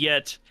 And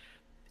yet...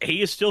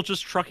 he is still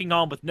just trucking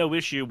on with no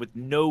issue, with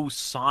no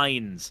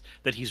signs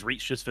that he's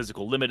reached his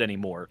physical limit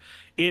anymore.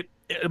 It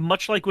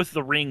much like with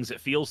the rings, it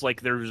feels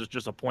like there's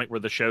just a point where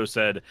the show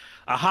said,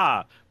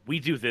 aha, we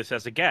do this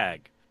as a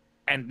gag,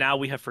 and now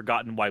we have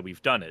forgotten why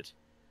we've done it.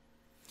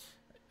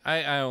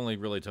 I only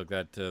really took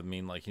that to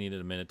mean like he needed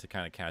a minute to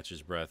kind of catch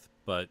his breath.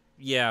 But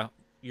yeah,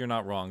 you're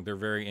not wrong. They're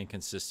very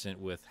inconsistent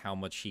with how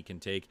much he can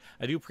take.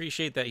 I do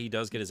appreciate that he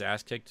does get his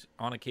ass kicked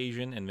on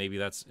occasion, and maybe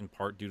that's in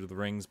part due to the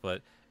rings.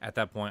 But at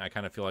that point, I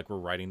kind of feel like we're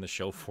writing the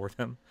show for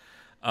them.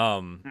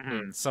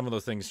 Some of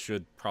those things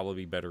should probably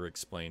be better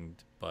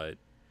explained. But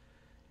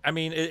I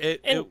mean,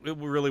 it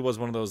really was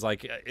one of those,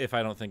 like, if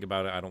I don't think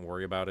about it, I don't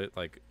worry about it.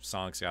 Like,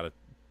 Sonic's got to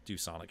do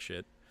Sonic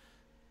shit.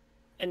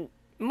 And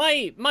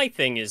my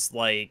thing is,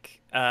 like,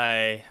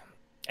 I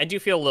do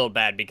feel a little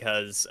bad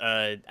because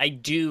I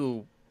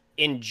do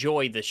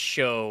enjoy the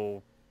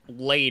show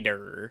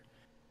later.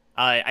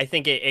 I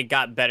think it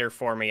got better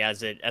for me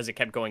as it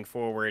kept going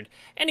forward.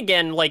 And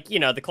again, like, you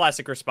know, the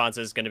classic response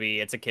is going to be,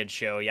 it's a kid's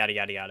show, yada,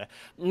 yada, yada.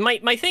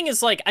 My thing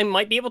is, like, I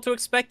might be able to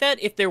expect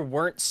that if there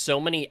weren't so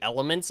many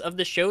elements of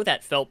the show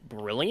that felt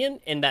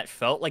brilliant and that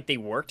felt like they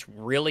worked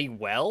really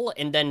well,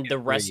 and then the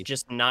rest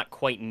just not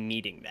quite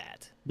meeting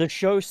that. The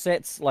show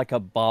sets, like, a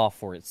bar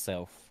for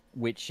itself,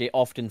 which it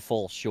often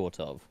falls short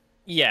of.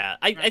 Yeah,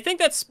 I think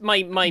that's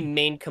my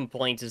main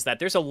complaint, is that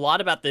there's a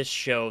lot about this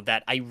show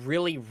that I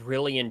really,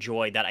 really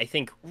enjoy, that I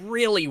think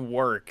really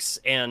works,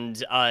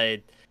 and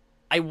I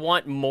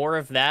want more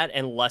of that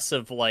and less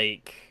of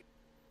the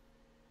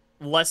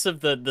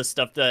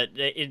stuff that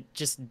it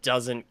just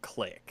doesn't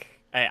click,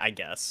 I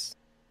guess.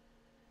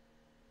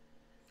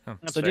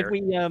 So fair.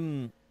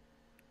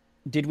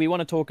 Did we want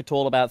to talk at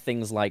all about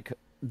things like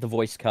the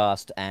voice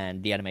cast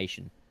and the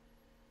animation?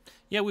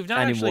 Yeah, we've not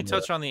actually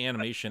touched on the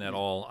animation at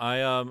all.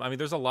 I mean,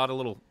 there's a lot of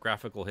little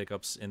graphical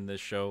hiccups in this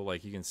show.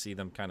 Like, you can see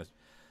them kind of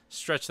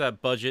stretch that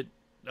budget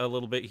a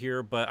little bit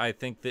here, but I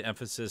think the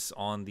emphasis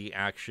on the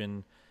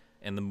action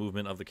and the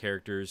movement of the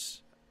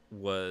characters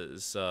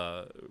was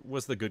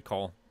the good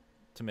call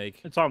to make.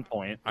 It's on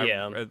point.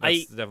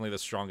 That's definitely the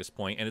strongest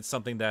point, and it's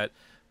something that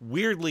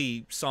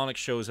weirdly Sonic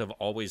shows have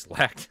always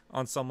lacked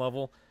on some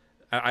level.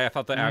 I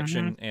thought the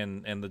action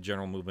and the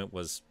general movement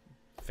was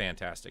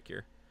fantastic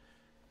here.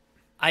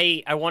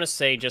 I want to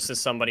say, just as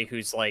somebody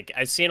who's, like,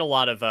 I've seen a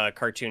lot of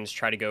cartoons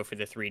try to go for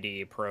the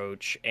 3D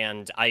approach,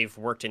 and I've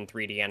worked in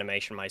 3D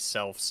animation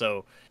myself,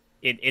 so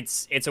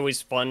it's always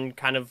fun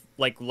kind of,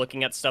 like,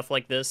 looking at stuff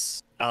like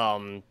this,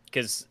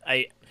 because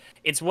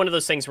it's one of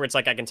those things where it's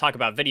like I can talk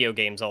about video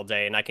games all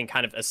day, and I can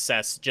kind of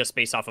assess just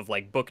based off of,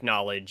 like, book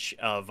knowledge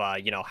of,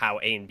 you know, how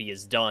A and B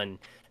is done.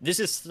 This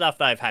is stuff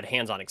that I've had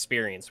hands-on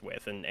experience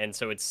with, and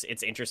so it's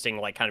interesting,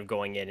 like, kind of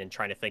going in and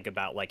trying to think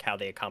about, like, how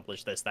they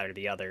accomplish this, that, or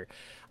the other.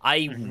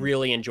 I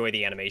really enjoy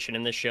the animation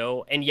in this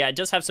show, and yeah, it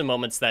does have some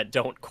moments that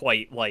don't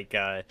quite, like,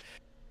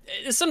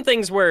 some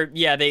things where,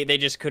 yeah, they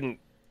just couldn't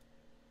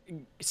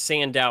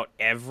sand out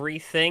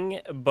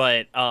everything,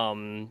 but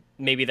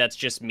maybe that's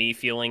just me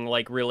feeling,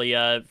 like,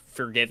 really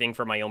forgiving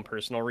for my own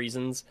personal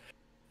reasons.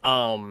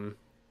 I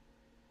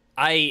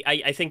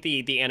think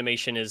the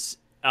animation is...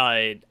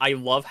 I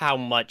love how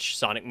much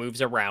Sonic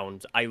moves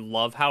around. I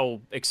love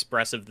how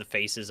expressive the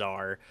faces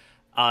are.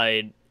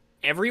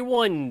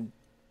 Everyone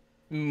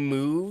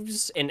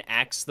moves and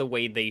acts the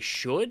way they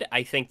should.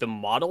 I think the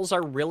models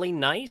are really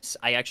nice.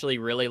 I actually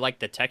really like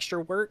the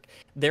texture work.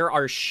 There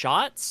are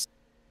shots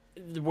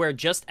where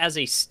just as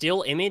a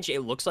still image, it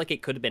looks like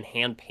it could have been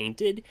hand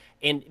painted,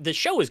 and the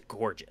show is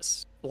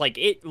gorgeous. Like,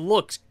 it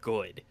looks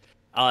good.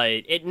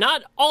 It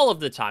not all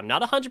of the time,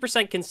 not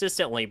 100%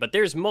 consistently, but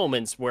there's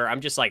moments where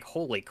I'm just like,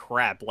 holy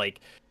crap,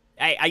 like,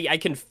 I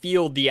can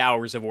feel the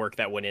hours of work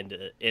that went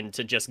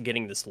into just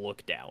getting this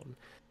look down.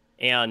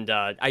 And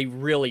I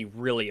really,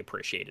 really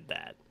appreciated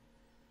that.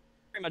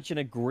 Very much in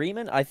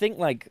agreement. I think,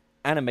 like,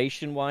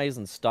 animation-wise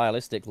and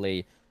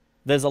stylistically,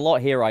 there's a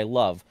lot here I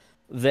love.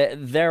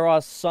 There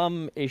are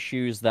some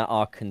issues that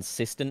are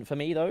consistent for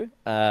me, though.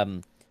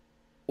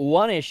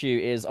 One issue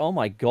is, oh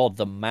my god,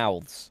 the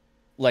mouths.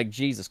 Like,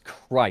 Jesus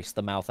Christ,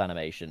 the mouth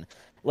animation.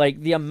 Like,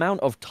 the amount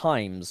of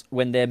times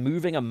when they're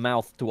moving a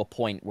mouth to a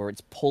point where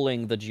it's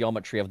pulling the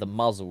geometry of the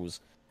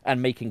muzzles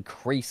and making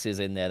creases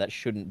in there that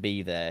shouldn't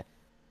be there.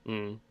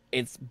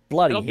 It's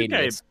bloody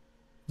hideous.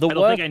 I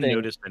don't think I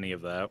noticed any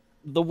of that.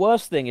 The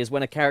worst thing is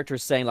when a character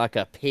is saying, like,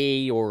 a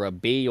P or a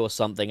B or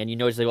something, and you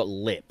notice they've got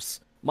lips.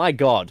 My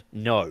god,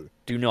 no.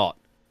 Do not.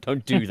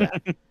 Don't do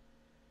that.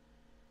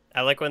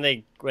 I like when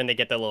they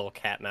get the little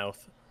cat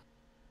mouth.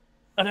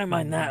 I don't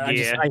mind that.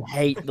 I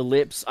hate the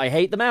lips. I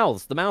hate the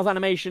mouths. The mouth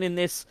animation in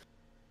this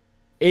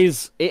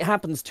it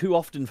happens too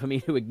often for me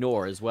to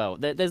ignore as well.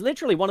 There's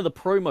literally one of the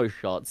promo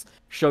shots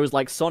shows,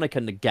 like, Sonic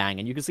and the gang,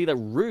 and you can see that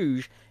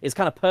Rouge is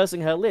kind of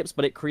pursing her lips,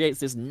 but it creates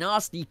this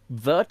nasty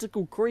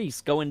vertical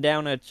crease going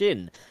down her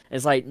chin.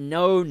 It's like,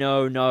 no.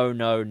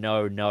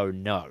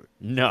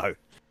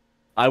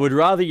 I would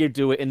rather you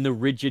do it in the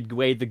rigid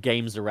way the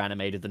games are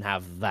animated than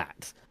have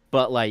that.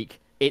 But, like,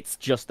 it's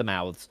just the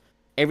mouths.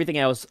 Everything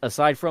else,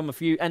 aside from a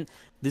few, and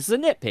this is a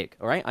nitpick,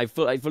 all right? I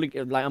fully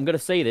like, I'm gonna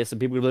say this, and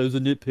people will be like, "It's a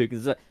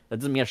nitpick." That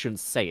doesn't mean I shouldn't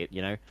say it,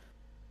 you know.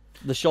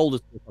 The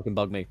shoulders fucking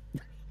bug me.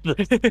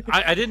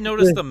 I didn't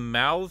notice the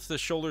mouths. The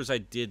shoulders I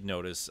did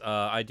notice.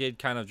 I did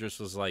kind of just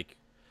was like,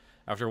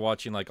 After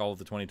watching like all of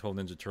the 2012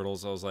 Ninja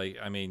Turtles, I was like,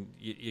 I mean,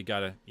 you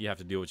have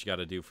to do what you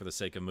gotta do for the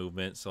sake of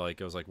movement. So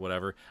like, it was like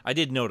whatever. I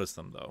did notice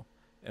them though,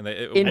 and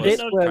in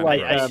bits where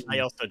like I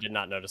also did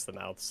not notice the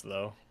mouths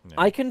though. Yeah.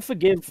 I can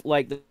forgive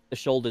like the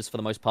shoulders for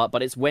the most part,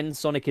 but it's when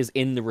Sonic is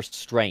in the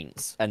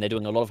restraints and they're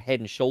doing a lot of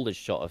head and shoulders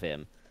shot of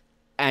him,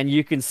 and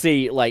you can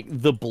see like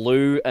the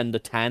blue and the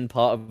tan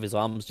part of his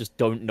arms just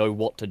don't know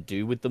what to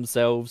do with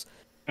themselves.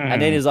 And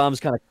then his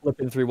arm's kind of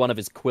clipping through one of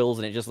his quills,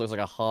 and it just looks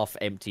like a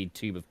half-emptied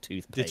tube of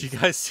toothpaste. Did you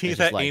guys see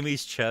that like...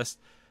 Amy's chest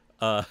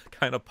kind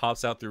of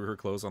pops out through her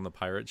clothes on the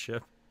pirate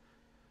ship?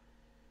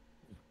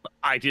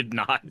 I did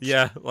not.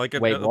 Yeah, like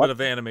a Wait, bit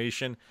of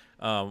animation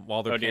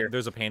while they're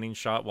there's a panning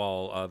shot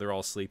while they're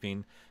all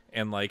sleeping,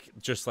 and like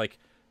just like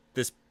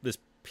this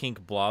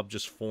pink blob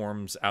just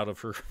forms out of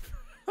her.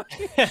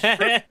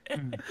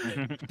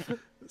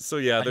 So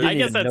yeah, I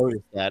guess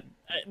notice that.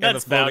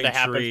 That's bound to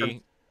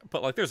happen.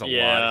 But like, there's a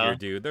lot here,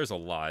 dude. There's a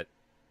lot.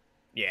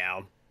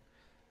 Yeah.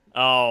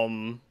 I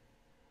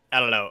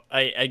don't know.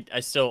 I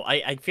still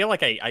feel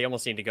like I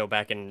almost need to go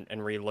back and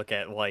relook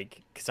at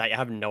like, because I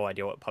have no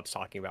idea what Pup's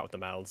talking about with the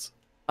mouths.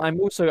 I'm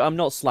not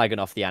slagging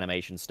off the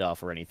animation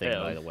stuff or anything,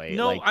 by the way.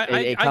 No, like,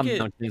 it comes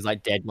down to things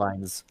like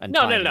deadlines and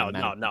no.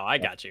 I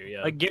got you.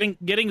 Yeah. Like getting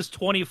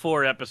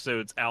 24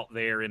 episodes out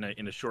there in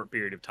a short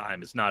period of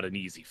time is not an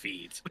easy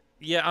feat.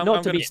 Yeah, I'm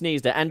not to be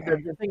sneezed at. And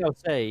the thing I'll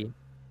say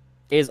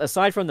is,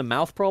 aside from the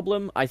mouth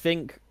problem, I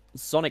think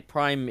Sonic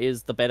Prime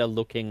is the better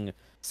looking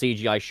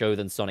CGI show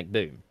than Sonic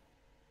Boom.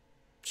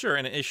 Sure,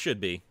 and it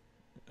should be.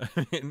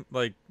 I mean,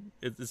 like,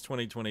 it's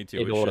 2022.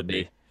 It ought to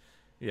be.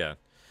 Yeah.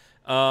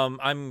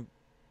 I'm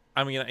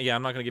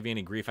not gonna give you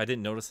any grief. I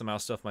didn't notice the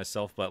mouse stuff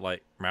myself, but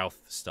like mouth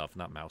stuff,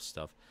 not mouse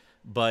stuff.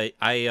 But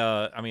I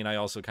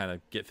also kind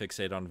of get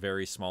fixated on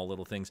very small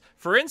little things.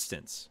 For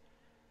instance,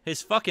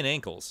 his fucking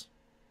ankles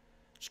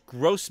just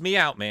gross me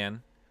out,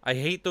 man. I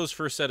hate those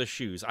first set of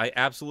shoes. I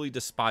absolutely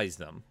despise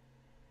them.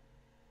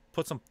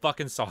 Put some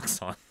fucking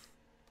socks on.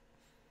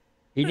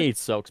 He needs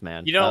socks,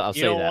 man. You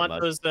don't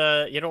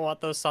want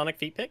those Sonic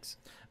feet pics?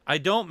 I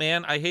don't,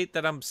 man. I hate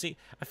that I'm seeing.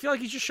 I feel like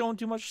he's just showing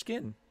too much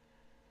skin.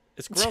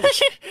 It's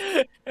gross.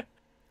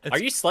 Are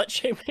you slut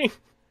shaming?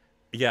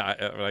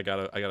 Yeah, I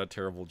got a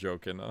terrible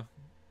joke in the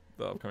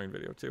upcoming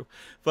video too.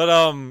 But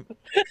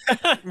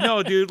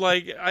no, dude,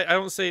 like I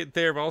don't say it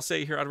there, but I'll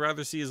say it here. I'd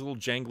rather see his little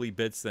jangly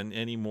bits than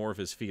any more of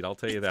his feet. I'll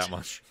tell you that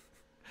much.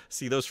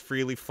 See those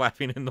freely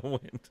flapping in the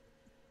wind.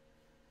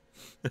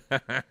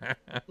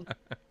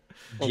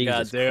 Oh,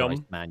 goddamn,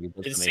 Christ, man!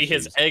 You see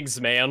his eggs,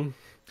 man.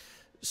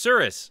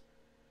 Cirrus.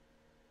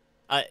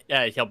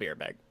 He'll be right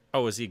back.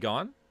 Oh, is he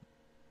gone?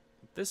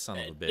 This son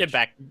of a bitch. Yeah,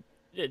 back.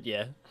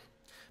 Yeah.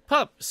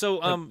 Pup.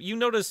 So you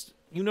noticed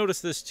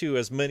this too,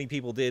 as many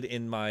people did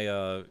in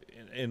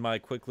my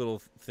quick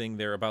little thing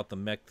there about the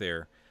mech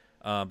there,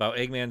 about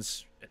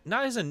Eggman's,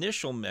 not his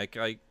initial mech.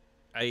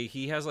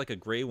 He has like a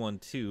gray one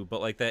too,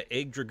 but like that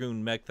Egg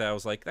Dragoon mech that I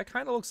was like, that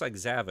kind of looks like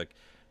Zavok.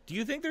 Do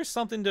you think there's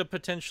something to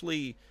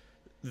potentially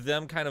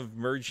them kind of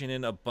merging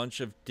in a bunch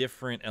of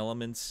different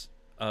elements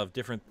of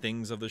different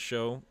things of the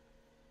show,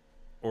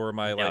 or am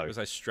I was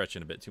I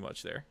stretching a bit too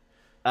much there?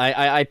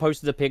 I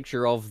posted a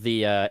picture of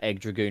the Egg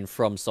Dragoon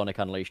from Sonic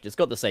Unleashed. It's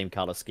got the same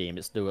color scheme.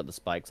 It's still got the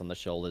spikes on the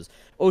shoulders.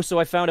 Also,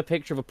 I found a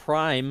picture of a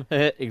Prime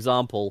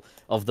example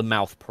of the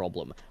mouth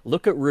problem.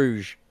 Look at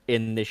Rouge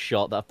in this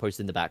shot that I've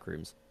posted in the back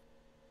rooms.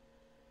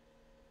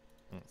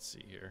 Let's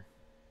see here.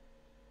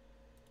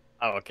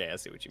 Oh, okay. I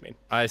see what you mean.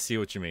 I see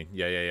what you mean.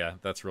 Yeah.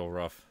 That's real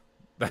rough.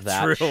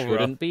 That real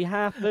shouldn't rough. be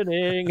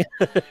happening.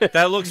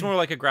 That looks more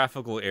like a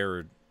graphical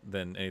error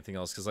than anything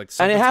else, because like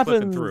something's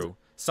clipping through.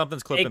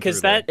 Something's clipping through.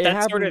 Because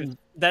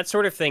that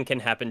sort of thing can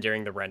happen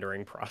during the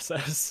rendering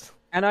process.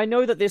 And I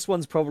know that this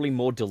one's probably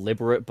more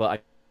deliberate, but I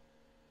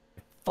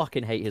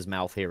fucking hate his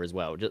mouth here as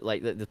well. Just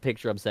like the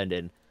picture I'm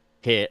sending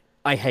here,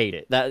 I hate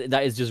it.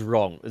 That is just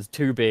wrong. It's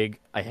too big.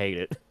 I hate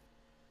it.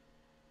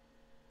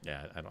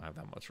 Yeah, I don't have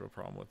that much of a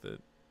problem with it.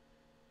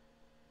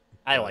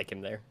 I like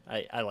him there.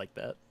 I like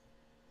that.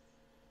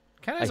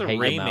 Kind of has a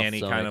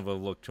Rayman-y kind of a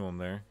look to him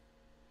there.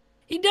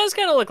 He does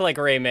kind of look like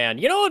Rayman.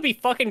 You know what would be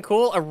fucking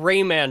cool? A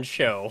Rayman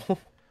show.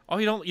 Oh,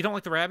 you don't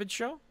like the Rabbids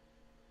show?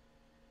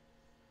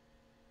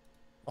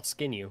 I'll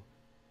skin you.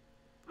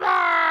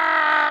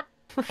 Why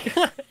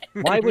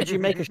would you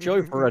make a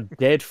show for a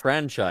dead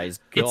franchise?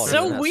 God, it's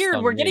so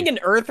weird. We're getting an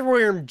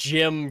Earthworm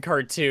Jim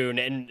cartoon,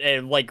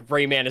 and like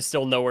Rayman is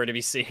still nowhere to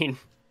be seen.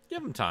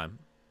 Give him time.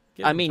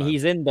 I mean,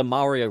 he's in the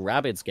Mario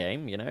Rabbids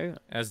game, you know.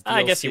 As DLC.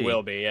 I guess he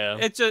will be. Yeah.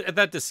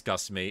 That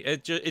disgusts me.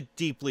 It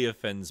deeply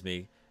offends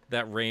me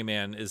that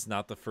Rayman is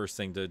not the first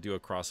thing to do a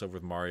crossover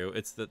with Mario.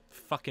 It's the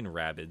fucking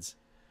Rabbids.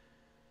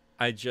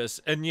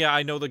 And yeah,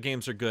 I know the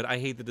games are good. I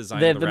hate the design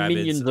They're of the Rabbids. They're the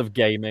minions of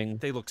gaming.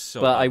 They look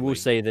so But ugly. I will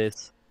say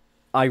this.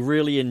 I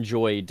really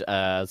enjoyed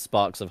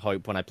Sparks of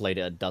Hope when I played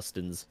it at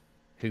Dustin's,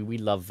 who we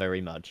love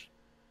very much.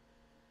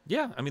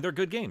 Yeah, I mean, they're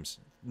good games.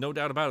 No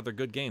doubt about it, they're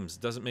good games.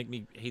 Doesn't make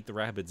me hate the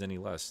Rabbids any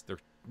less. They're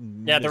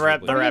the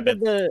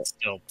Rabbids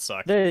still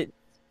suck. The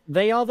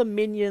They are the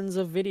minions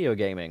of video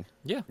gaming.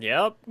 Yeah.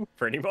 Yep,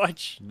 pretty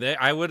much.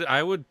 I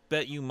would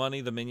bet you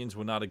money the minions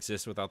would not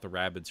exist without the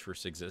Rabbids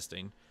first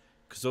existing,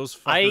 because those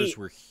fuckers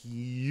were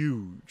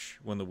huge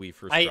when the Wii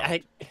first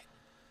dropped.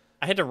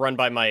 I had to run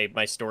by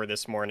my store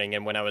this morning,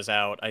 and when I was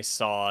out, I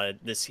saw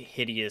this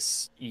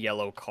hideous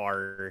yellow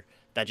car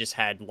that just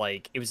had,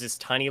 like, it was this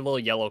tiny little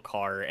yellow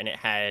car, and it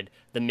had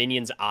the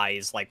Minions'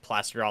 eyes, like,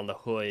 plastered on the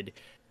hood,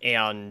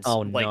 and,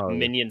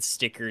 Minion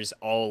stickers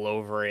all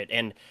over it.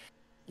 And,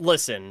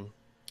 listen,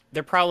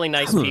 they're probably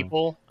nice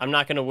people. I'm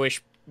not gonna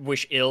wish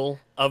ill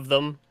of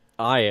them.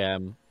 I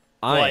am.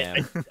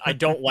 I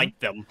don't like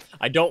them.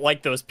 I don't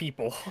like those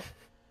people.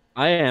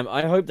 I am.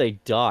 I hope they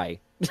die.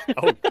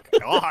 Oh,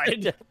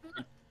 God.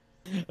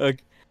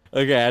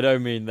 Okay, I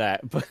don't mean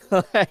that, but,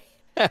 like,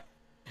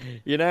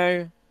 you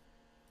know...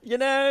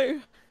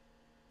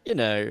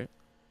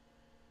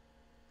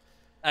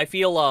 I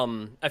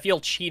feel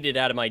cheated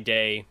out of my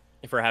day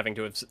for having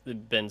to have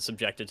been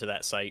subjected to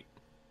that site.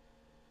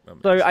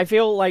 So I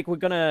feel like we're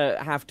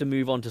gonna have to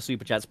move on to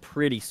Super Chats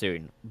pretty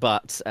soon,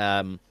 but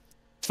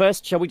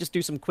first, shall we just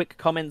do some quick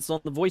comments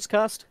on the voice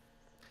cast?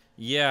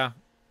 Yeah,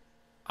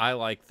 I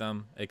like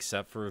them,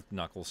 except for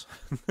Knuckles.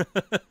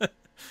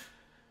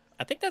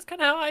 I think that's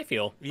kind of how I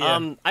feel.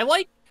 Yeah.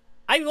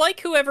 I like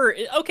whoever...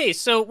 Okay,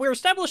 so we're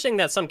establishing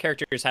that some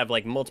characters have,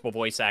 like, multiple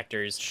voice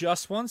actors.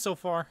 Just one so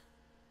far.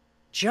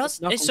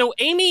 So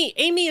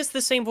Amy is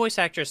the same voice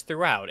actress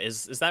throughout.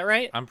 Is that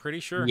right? I'm pretty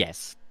sure.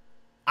 Yes.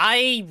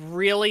 I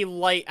really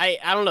like... I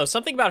don't know.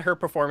 Something about her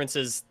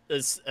performances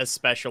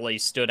especially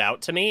stood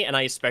out to me, and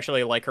I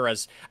especially like her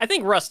as... I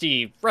think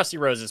Rusty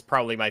Rose is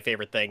probably my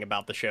favorite thing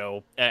about the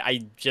show.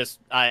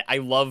 I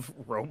love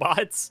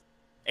robots.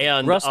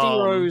 And Rusty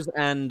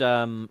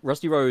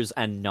Rose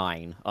and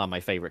Nine are my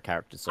favorite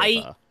characters so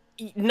far.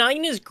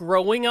 Nine is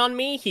growing on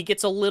me. He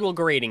gets a little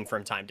grating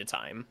from time to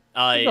time.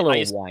 He's a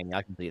little whiny,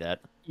 I can see that.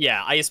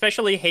 Yeah, I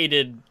especially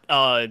hated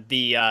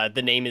the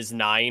name is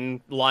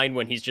Nine line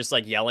when he's just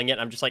like yelling it.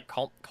 I'm just like,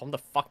 calm the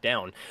fuck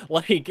down.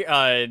 Like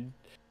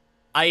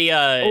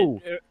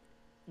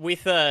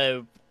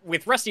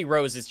with Rusty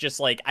Rose, it's just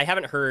like I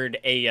haven't heard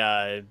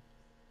a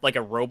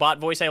robot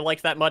voice I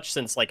liked that much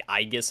since like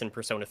Aegis in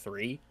Persona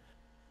 3.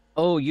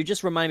 Oh, you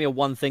just remind me of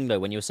one thing, though,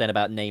 when you were saying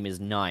about Name is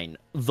Nine.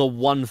 The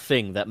one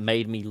thing that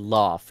made me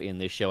laugh in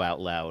this show out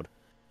loud.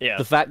 Yeah.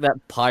 The fact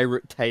that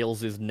Pirate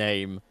Tails'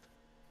 name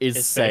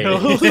is Sails.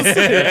 So funny.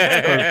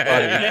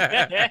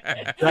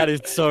 That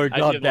is so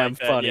goddamn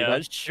funny. Yeah.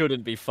 That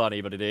shouldn't be funny,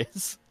 but it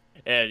is.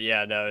 And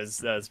yeah, no,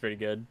 that was pretty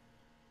good.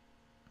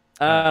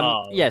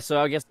 Yeah,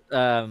 so I guess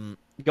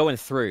going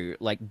through,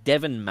 like,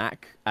 Devin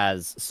Mack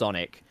as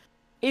Sonic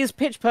is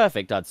pitch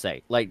perfect, I'd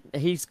say. Like,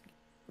 he's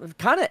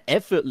kind of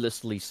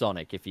effortlessly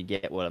Sonic, if you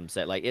get what I'm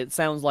saying. Like, it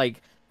sounds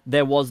like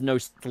there was no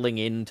settling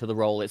into the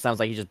role. It sounds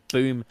like he just,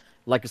 boom,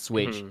 like a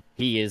switch.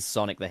 He is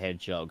Sonic the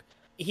Hedgehog.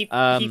 He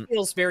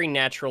feels very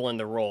natural in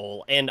the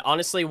role. And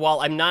honestly, while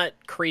I'm not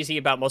crazy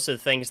about most of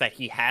the things that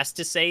he has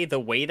to say, the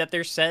way that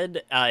they're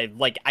said, I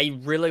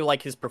really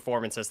like his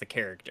performance as the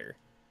character.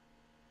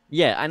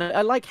 Yeah, and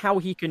I like how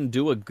he can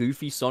do a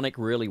goofy Sonic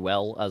really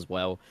well as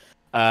well.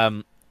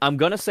 I'm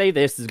gonna say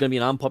this is gonna be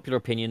an unpopular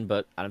opinion,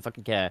 but I don't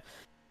fucking care.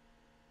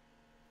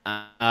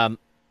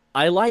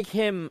 I like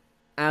him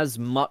as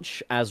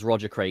much as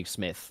Roger Craig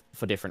Smith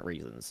for different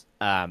reasons.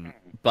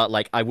 But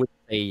like, I would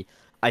say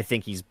I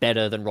think he's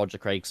better than Roger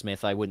Craig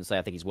Smith. I wouldn't say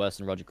I think he's worse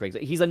than Roger Craig.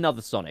 He's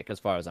another Sonic, as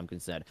far as I'm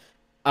concerned.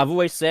 I've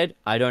always said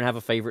I don't have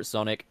a favorite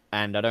Sonic,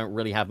 and I don't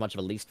really have much of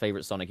a least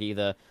favorite Sonic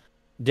either.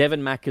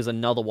 Devin Mack is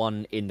another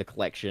one in the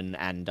collection,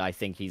 and I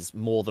think he's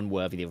more than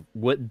worthy of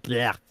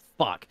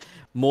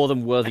more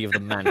than worthy of the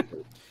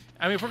mantle.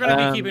 I mean, if we're going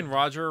to be keeping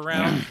Roger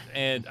around,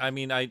 and I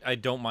mean, I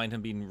don't mind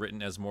him being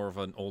written as more of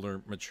an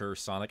older, mature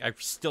Sonic.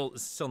 It's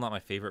still not my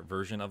favorite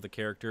version of the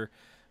character,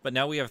 but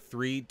now we have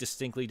 3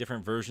 distinctly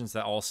different versions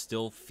that all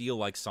still feel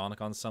like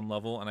Sonic on some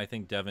level, and I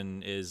think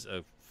Devin is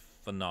a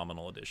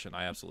phenomenal addition.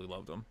 I absolutely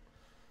loved him.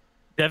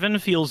 Devin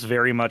feels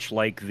very much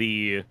like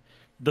the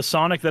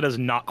Sonic that has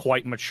not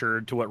quite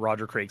matured to what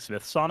Roger Craig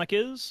Smith's Sonic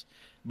is,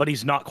 but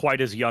he's not quite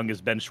as young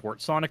as Ben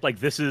Schwartz Sonic. Like,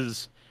 this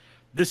is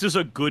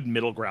a good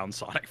middle ground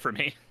Sonic for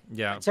me.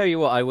 Yeah. I tell you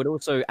what, I would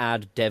also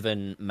add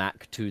Devin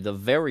Mack to the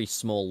very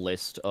small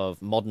list of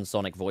modern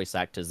Sonic voice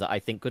actors that I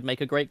think could make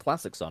a great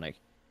classic Sonic.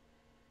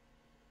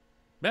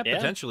 Yeah,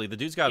 potentially. The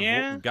dude's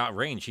got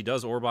range. He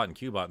does Orbot and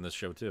Cubot in this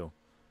show too.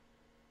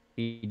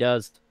 He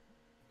does.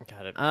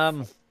 Got it.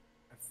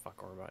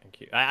 Fuck Orbot and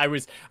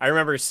Cubot. I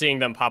remember seeing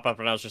them pop up,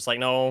 and I was just like,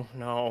 no.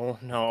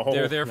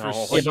 They're there for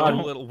so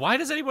little. Why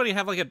does anybody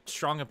have like a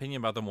strong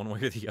opinion about them one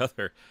way or the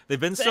other? They've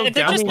been so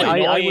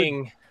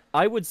down.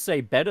 I would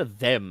say better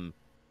them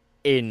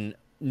in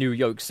New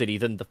York City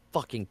than the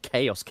fucking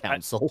Chaos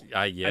Council.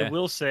 Yeah. I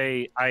will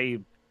say,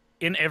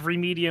 in every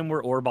medium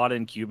where Orbot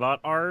and Cubot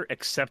are,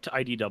 except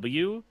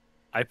IDW,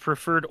 I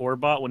preferred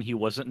Orbot when he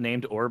wasn't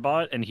named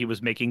Orbot and he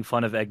was making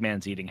fun of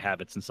Eggman's eating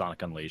habits in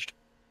Sonic Unleashed.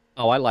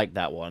 Oh, I like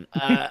that one.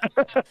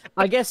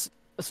 I guess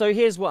So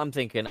here's what I'm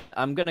thinking.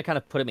 I'm gonna kind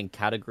of put them in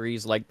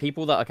categories. Like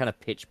people that are kind of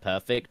pitch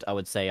perfect, I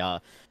would say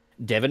are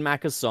Devin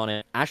Mack as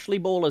Sonic, Ashley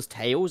Ball as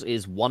Tails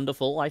is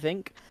wonderful, I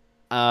think.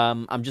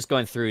 I'm just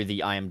going through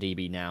the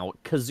IMDb now.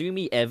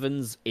 Kazumi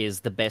Evans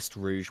is the best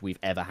Rouge we've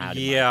ever had.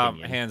 Yeah, in my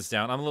opinion. hands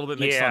down. I'm a little bit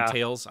mixed on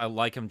Tails. I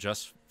like him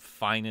just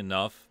fine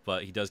enough,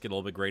 but he does get a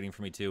little bit grating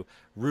for me too.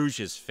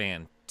 Rouge is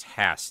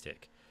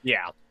fantastic.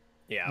 Yeah.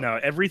 Yeah. No,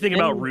 everything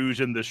about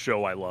Rouge in this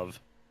show I love.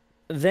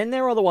 Then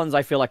there are the ones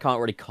I feel I can't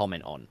really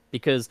comment on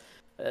because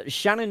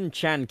Shannon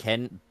Chan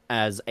Kent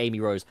as Amy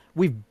Rose,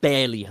 we've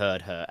barely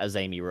heard her as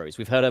Amy Rose.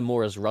 We've heard her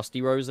more as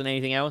Rusty Rose than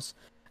anything else.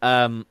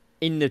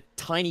 In the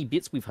tiny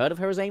bits we've heard of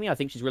her as Amy, I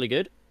think she's really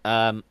good.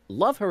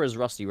 Love her as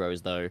Rusty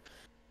Rose, though.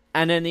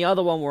 And then the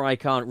other one where I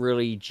can't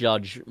really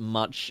judge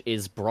much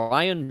is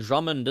Brian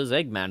Drummond as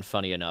Eggman,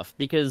 funny enough,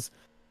 because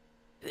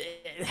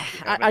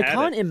I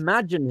can't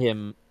imagine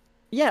him...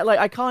 Yeah, like,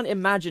 I can't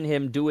imagine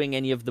him doing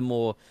any of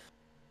the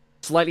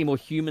slightly more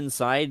human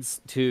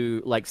sides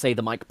to, like, say,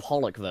 the Mike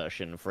Pollock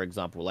version, for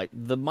example. Like,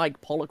 the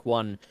Mike Pollock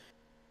one,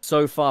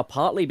 so far,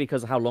 partly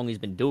because of how long he's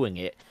been doing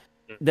it,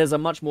 there's a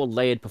much more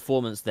layered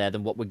performance there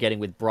than what we're getting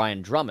with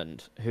Brian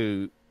Drummond,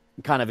 who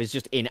kind of is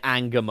just in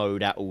anger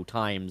mode at all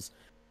times.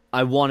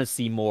 I want to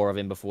see more of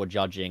him before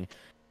judging.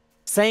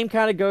 Same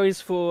kind of goes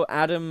for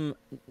Adam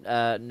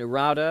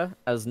Narada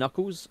as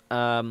Knuckles.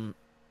 I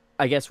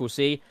guess we'll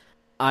see.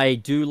 I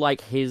do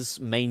like his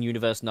main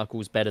universe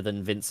Knuckles better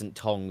than Vincent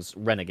Tong's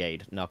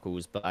Renegade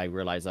Knuckles, but I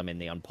realize I'm in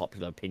the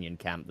unpopular opinion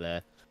camp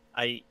there.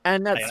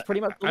 And that's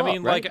pretty much I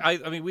mean, right?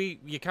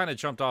 you kind of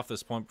jumped off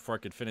this point before I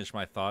could finish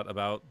my thought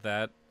about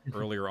that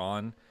earlier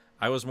on.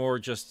 I was more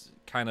just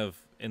kind of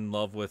in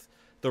love with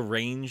the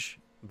range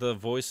the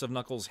voice of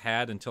Knuckles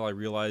had until I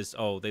realized,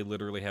 oh, they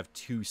literally have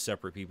two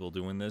separate people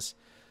doing this.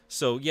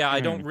 So yeah,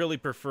 I don't really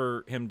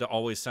prefer him to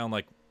always sound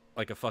like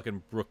a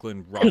fucking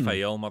Brooklyn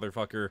Raphael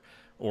motherfucker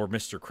or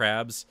Mr.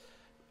 Krabs.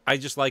 I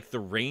just like the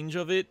range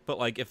of it, but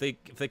like if they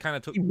kind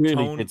of took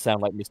did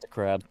sound like Mr.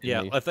 Krabs.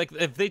 Yeah,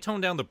 if they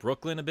toned down the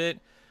Brooklyn a bit,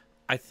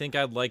 I think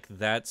I'd like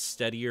that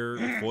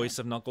steadier voice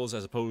of Knuckles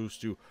as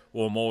opposed to,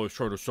 well, I'm always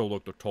trying to sound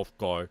like the tough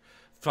guy.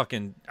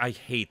 Fucking, I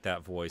hate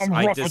that voice.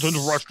 I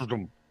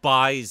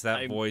despise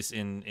that voice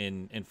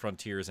in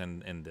Frontiers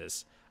and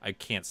this. I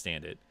can't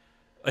stand it.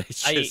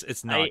 It's just,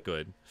 it's not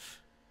good.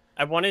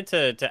 I wanted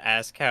to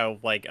ask how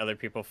like other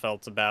people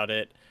felt about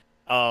it.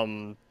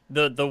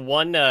 The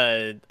one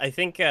I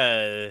think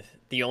the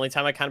only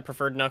time I kind of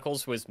preferred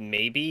Knuckles was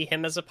maybe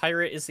him as a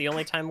pirate is the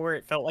only time where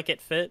it felt like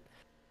it fit.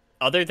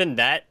 Other than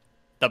that,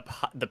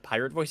 the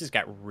pirate voices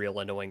got real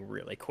annoying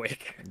really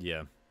quick.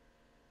 Yeah.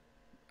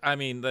 I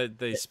mean,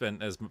 they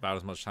spent about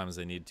as much time as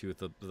they needed to with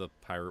the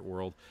pirate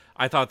world.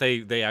 I thought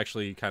they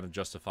actually kind of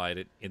justified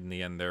it in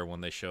the end there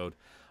when they showed,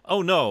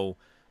 oh no,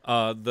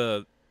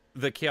 the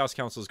Chaos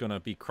Council is going to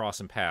be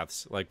crossing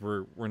paths. Like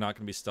we're not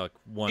going to be stuck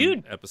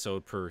one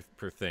episode per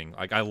thing.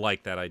 Like I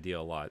like that idea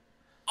a lot.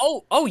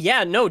 Oh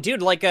yeah, no,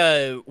 dude. Like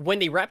when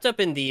they wrapped up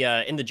in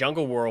the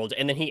jungle world,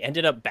 and then he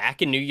ended up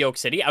back in New York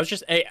City. I was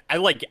just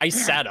I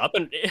sat up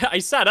and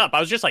I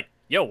was just like,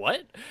 yo,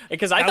 what?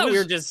 Because I thought we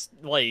were just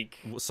like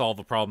solve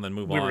a problem and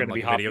move on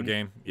like a video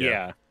game.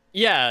 Yeah.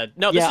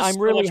 No. This is I'm so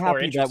really much more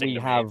happy that we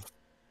interesting have.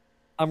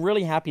 I'm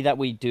really happy that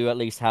we do at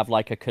least have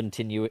like a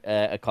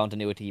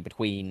continuity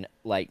between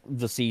like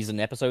the season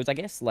episodes, I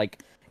guess.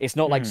 Like it's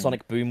not like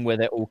Sonic Boom where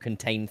they're all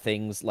contained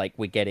things, like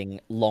we're getting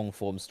long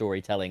form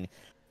storytelling.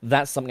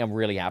 That's something I'm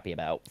really happy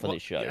about for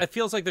this show. It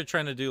feels like they're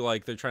trying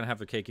to have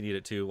their cake and eat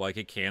it too. Like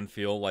it can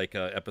feel like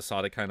a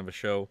episodic kind of a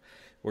show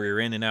where you're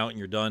in and out and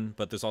you're done,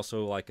 but there's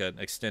also like an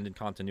extended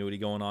continuity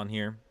going on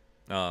here.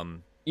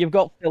 You've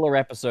got filler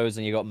episodes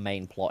and you've got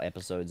main plot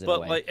episodes in a way.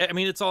 But like I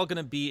mean it's all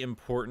gonna be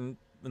important.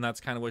 And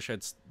that's kind of wish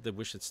it'd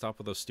stop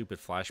with those stupid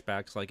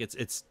flashbacks. Like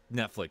it's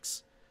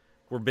Netflix,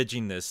 we're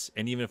binging this,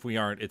 and even if we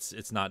aren't,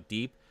 it's not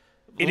deep.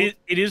 It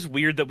is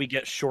weird that we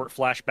get short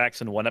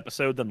flashbacks in one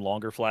episode, then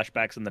longer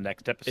flashbacks in the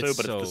next episode,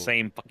 but it's the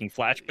same fucking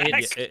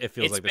flashbacks. It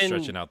feels like they're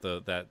stretching out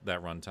that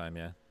runtime.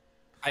 Yeah.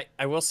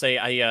 I will say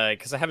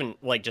because I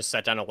haven't like just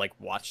sat down and like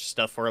watched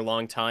stuff for a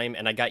long time,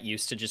 and I got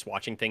used to just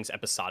watching things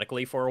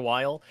episodically for a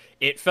while.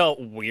 It felt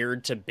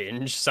weird to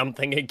binge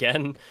something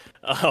again.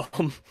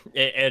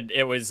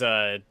 It was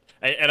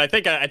and I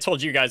think I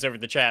told you guys over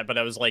the chat, but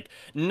I was like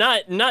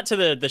not to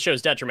the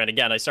show's detriment.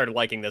 Again, I started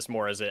liking this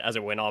more as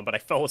it went on, but I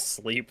fell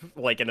asleep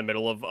like in the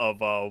middle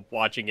of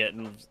watching it,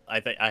 and I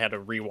think I had to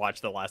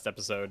rewatch the last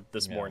episode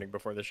this morning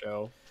before the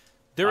show.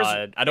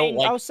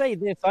 I'll say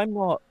this: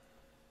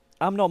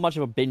 I'm not much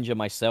of a binger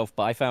myself,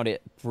 but I found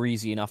it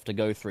breezy enough to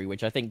go through,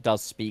 which I think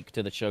does speak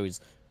to the show's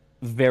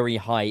very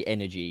high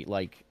energy.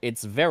 Like,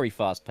 it's very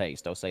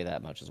fast-paced, I'll say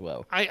that much as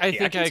well. I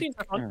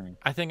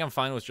think I'm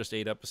fine with just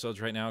 8 episodes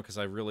right now, because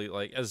I really,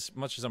 like, as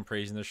much as I'm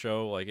praising the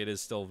show, like, it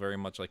is still very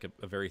much like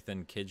a very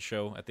thin kid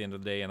show at the end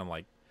of the day, and I'm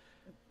like,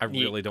 I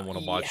really don't want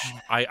to watch.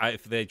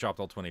 If they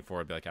dropped all 24,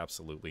 I'd be like,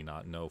 absolutely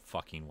not. No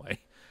fucking way.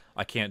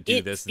 I can't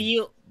do this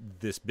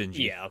binge.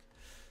 Yeah.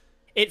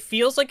 It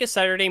feels like a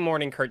Saturday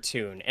morning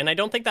cartoon, and I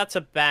don't think that's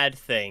a bad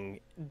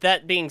thing.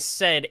 That being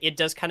said, it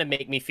does kind of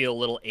make me feel a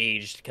little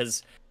aged,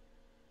 because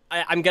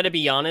I'm gonna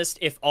be honest,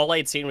 if all I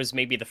had seen was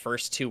maybe the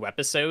first 2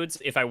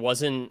 episodes, if I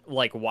wasn't,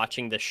 like,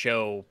 watching the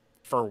show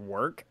for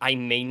work, I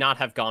may not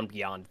have gone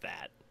beyond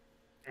that.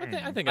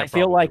 I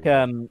feel like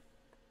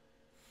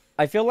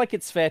I feel like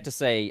it's fair to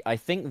say, I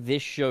think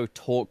this show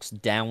talks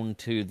down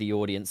to the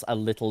audience a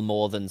little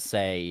more than,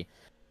 say,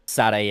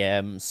 Sat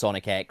AM,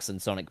 Sonic X,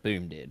 and Sonic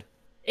Boom did.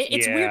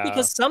 It's weird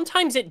because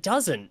sometimes it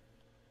doesn't.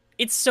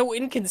 It's so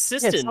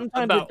inconsistent. Yeah,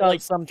 sometimes it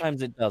does,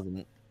 sometimes it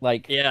doesn't.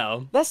 Like, yeah,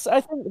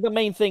 I think the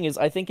main thing is,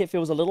 I think it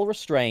feels a little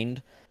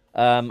restrained.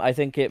 I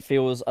think it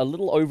feels a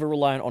little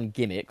over-reliant on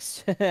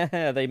gimmicks.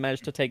 They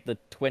managed to take the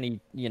fucking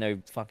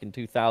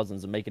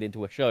 2000s and make it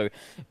into a show.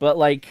 But,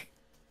 like,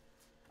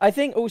 I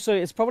think also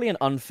it's probably an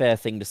unfair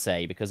thing to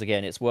say, because,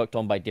 again, it's worked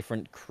on by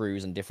different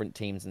crews and different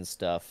teams and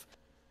stuff.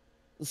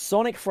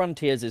 Sonic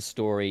Frontiers'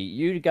 story,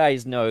 you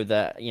guys know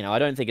that, I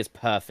don't think it's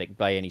perfect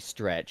by any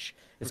stretch.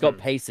 It's got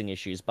pacing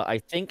issues, but I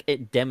think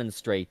it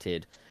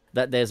demonstrated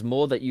that there's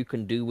more that you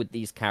can do with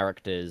these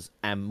characters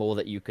and more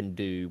that you can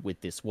do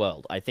with this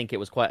world. I think it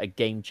was quite a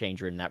game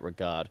changer in that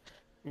regard.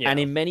 Yeah.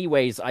 And in many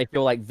ways, I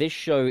feel like this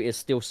show is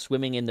still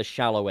swimming in the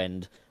shallow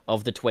end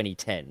of the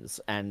 2010s,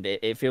 and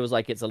it feels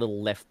like it's a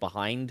little left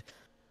behind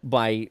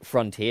by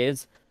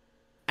Frontiers.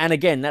 And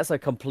again, that's a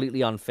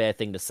completely unfair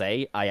thing to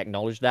say. I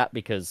acknowledge that,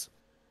 because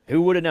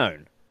who would have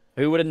known?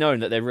 Who would have known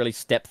that they really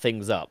stepped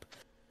things up?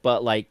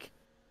 But, like,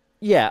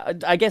 yeah,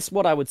 I guess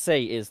what I would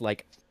say is,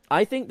 like,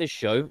 I think this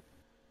show,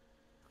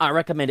 I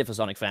recommend it for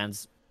Sonic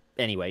fans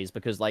anyways,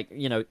 because, like,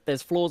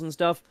 there's flaws and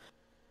stuff.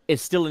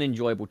 It's still an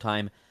enjoyable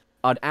time.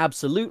 I'd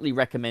absolutely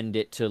recommend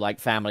it to, like,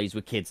 families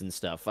with kids and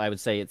stuff. I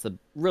would say it's a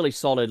really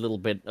solid little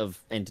bit of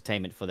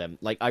entertainment for them.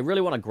 Like, I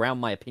really want to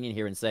ground my opinion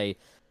here and say,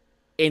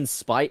 in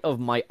spite of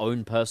my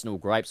own personal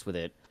gripes with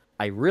it,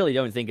 I really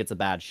don't think it's a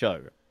bad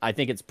show. I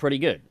think it's pretty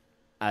good.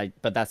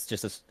 But that's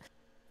just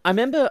I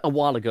remember a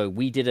while ago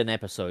we did an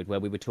episode where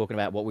we were talking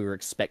about what we were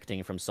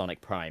expecting from Sonic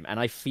Prime, and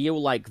I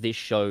feel like this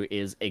show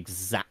is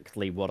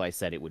exactly what I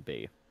said it would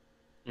be.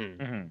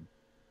 Mm-hmm.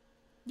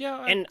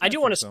 Yeah, and I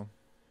do want to.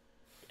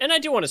 And I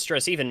do want to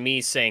stress, even me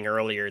saying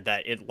earlier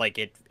that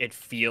it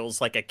feels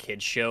like a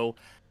kid's show.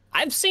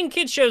 I've seen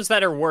kids shows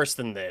that are worse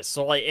than this,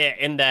 so like,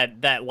 and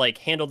that like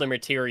handle the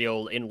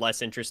material in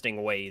less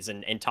interesting ways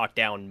and talk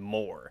down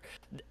more.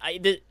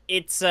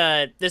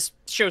 This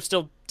show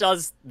still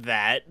does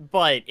that,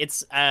 but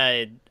it's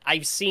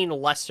I've seen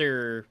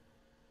lesser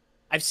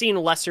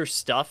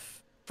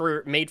stuff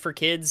made for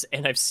kids,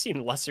 and I've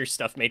seen lesser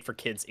stuff made for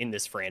kids in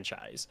this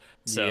franchise.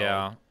 So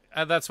yeah.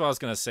 That's what I was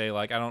going to say.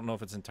 Like, I don't know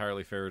if it's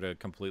entirely fair to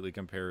completely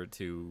compare it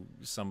to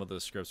some of the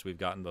scripts we've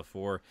gotten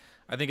before.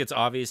 I think it's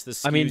obvious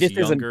this skews this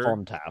younger.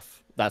 isn't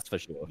Fontaf, that's for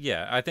sure.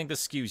 Yeah, I think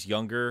this skews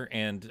younger,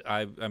 and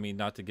I mean,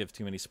 not to give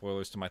too many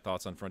spoilers to my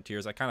thoughts on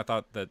Frontiers, I kind of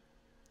thought that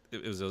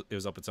it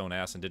was up its own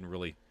ass and didn't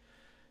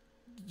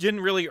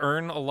really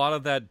earn a lot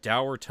of that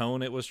dour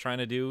tone it was trying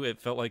to do.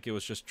 It felt like it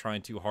was just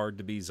trying too hard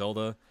to be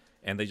Zelda,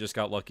 and they just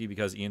got lucky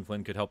because Ian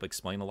Flynn could help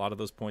explain a lot of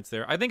those points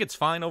there. I think it's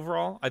fine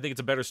overall. I think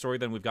it's a better story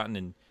than we've gotten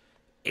in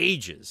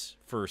ages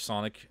for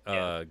Sonic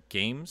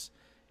games,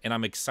 and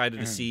I'm excited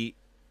to see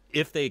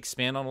if they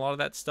expand on a lot of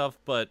that stuff.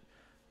 But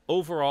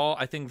overall,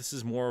 I think this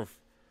is more of,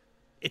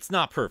 it's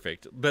not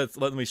perfect, but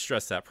let me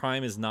stress that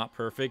Prime is not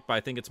perfect, but I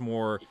think it's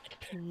more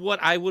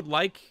what I would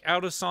like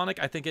out of Sonic.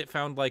 I think it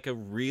found like a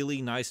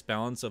really nice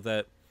balance of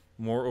that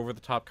more over the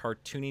top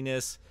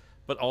cartooniness,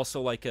 but also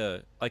like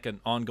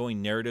an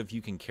ongoing narrative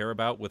you can care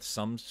about with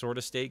some sort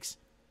of stakes.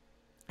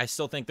 I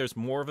still think there's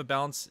more of a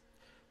balance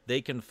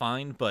they can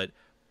find, but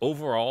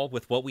overall,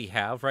 with what we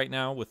have right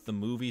now, with the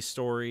movie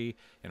story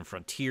and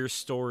Frontier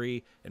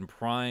story and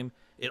Prime,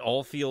 it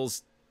all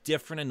feels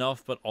different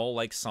enough, but all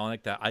like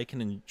Sonic, that I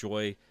can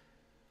enjoy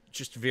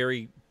just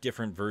very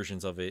different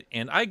versions of it.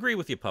 And I agree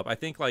with you, Pup. I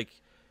think, like,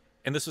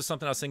 and this was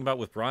something I was thinking about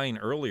with Brian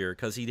earlier,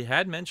 because he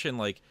had mentioned,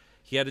 like,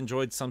 he had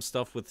enjoyed some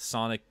stuff with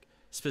Sonic,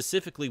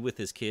 specifically with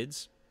his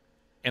kids.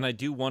 And I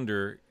do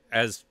wonder,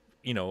 as,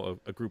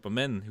 a group of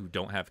men who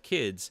don't have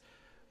kids,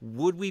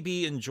 would we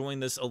be enjoying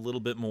this a little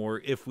bit more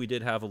if we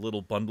did have a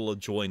little bundle of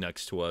joy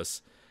next to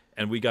us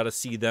and we got to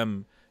see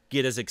them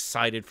get as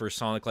excited for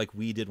Sonic like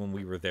we did when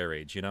we were their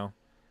age,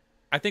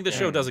 I think the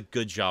show does a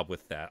good job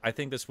with that. I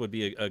think this would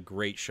be a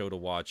great show to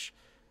watch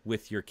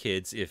with your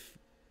kids if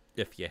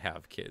you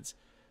have kids.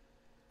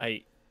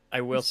 I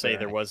will say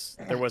there was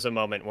a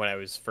moment when I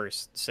was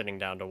first sitting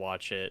down to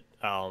watch it.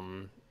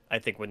 I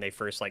think when they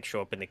first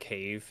show up in the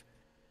cave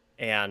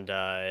and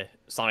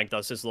Sonic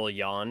does his little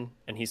yawn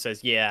and he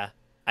says, "Yeah,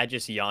 I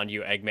just yawned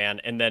you, Eggman,"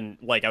 and then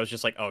I was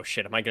just like, "Oh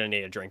shit, am I gonna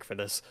need a drink for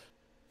this?"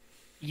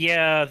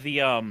 Yeah,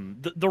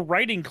 the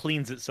writing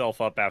cleans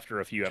itself up after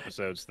a few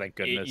episodes, thank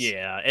goodness.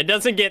 Yeah, it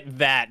doesn't get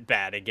that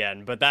bad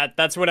again, but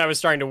that's when I was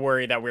starting to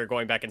worry that we were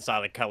going back in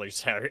Sonic Colors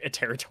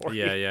territory.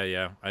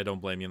 Yeah. I don't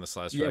blame you in the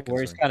slightest. Yeah,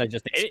 where he's kind of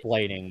just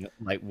explaining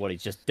what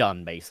he's just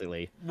done,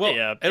 basically. Well,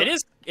 yeah, it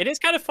is. It is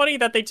kind of funny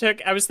that they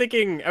took. I was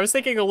thinking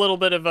a little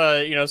bit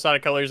of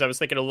Sonic Colors. I was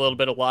thinking a little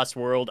bit of Lost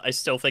World. I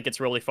still think it's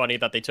really funny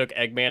that they took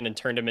Eggman and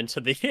turned him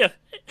into the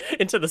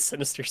into the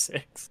Sinister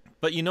Six.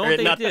 But you know what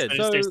they not did? The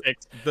Sinister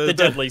Six, the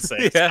Deadly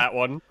Six. Yeah. That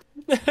one.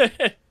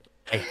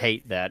 I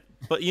hate that.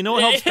 But you know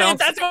what helps balance?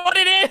 That's what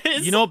it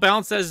is. You know what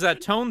balances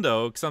that tone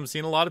though? Because I'm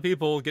seeing a lot of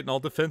people getting all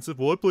defensive.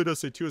 Well, I played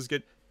SA2 is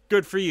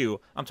good for you.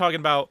 I'm talking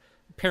about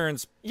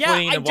parents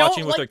playing and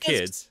watching with their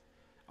kids.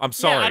 I'm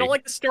sorry. Yeah, I don't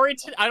like the story.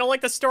 I don't like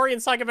the story in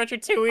Sonic Adventure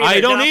 2 either.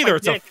 I don't either.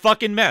 It's a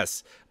fucking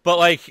mess. But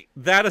like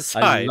that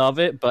aside, I love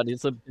it, but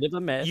it's a bit of a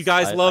mess. You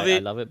guys love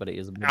it. I love it, but it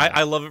is a bit of a mess.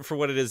 I love it for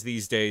what it is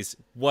these days.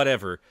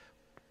 Whatever.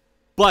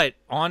 But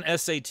on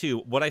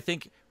SA2, what I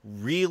think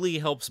really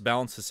helps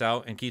balance this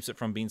out and keeps it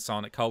from being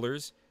Sonic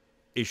Colors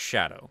is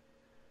Shadow.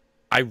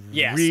 I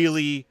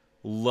really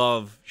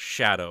love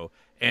Shadow.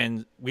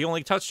 And we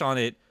only touched on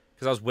it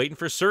because I was waiting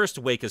for Cirrus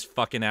to wake his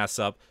fucking ass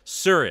up.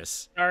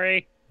 Cirrus.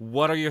 Sorry.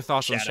 What are your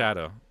thoughts on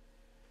Shadow?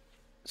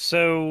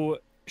 So,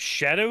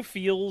 Shadow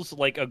feels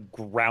like a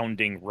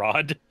grounding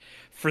rod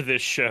for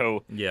this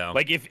show. Yeah.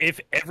 Like,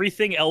 if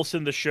everything else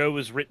in the show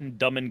is written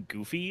dumb and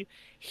goofy,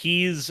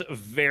 he's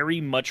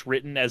very much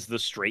written as the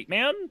straight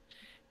man.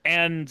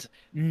 And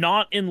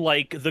not in,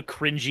 like, the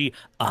cringy,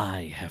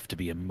 I have to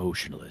be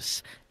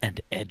emotionless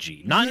and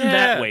edgy. Not in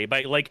that way,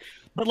 but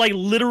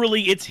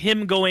literally it's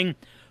him going...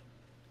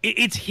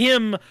 It's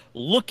him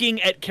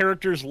looking at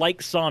characters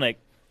like Sonic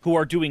who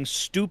are doing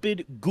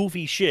stupid,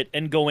 goofy shit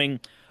and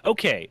going,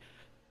 okay,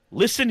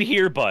 listen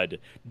here, bud.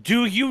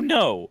 Do you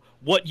know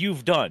what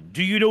you've done?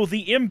 Do you know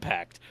the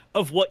impact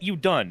of what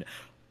you've done?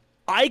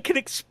 I can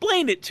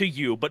explain it to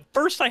you, but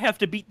first I have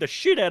to beat the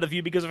shit out of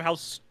you because of how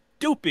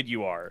stupid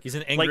you are. He's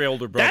an angry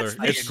older brother.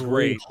 It's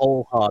great.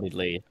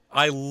 Wholeheartedly.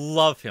 I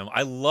love him.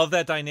 I love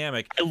that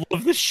dynamic. I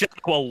love the Shadow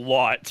a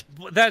lot.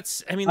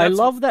 I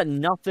love that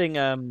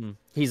nothing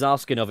he's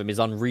asking of him is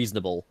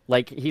unreasonable.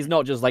 Like, he's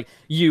not just like,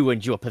 you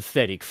and your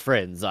pathetic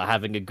friends are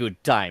having a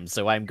good time,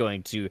 so I'm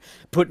going to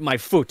put my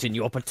foot in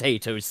your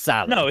potato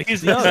salad. No,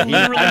 he's literally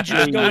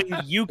just going,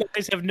 you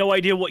guys have no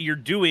idea what you're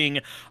doing.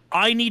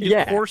 I need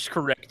to course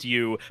correct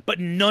you, but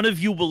none of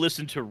you will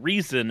listen to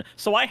reason,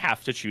 so I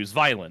have to choose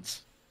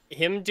violence.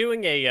 Him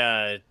doing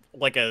a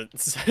like a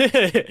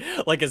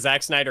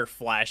Zack Snyder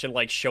Flash and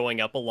like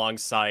showing up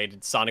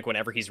alongside Sonic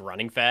whenever he's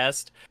running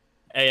fast.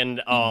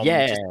 And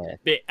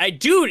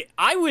dude,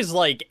 I was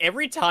like,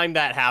 every time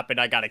that happened,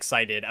 I got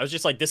excited. I was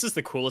just like, this is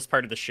the coolest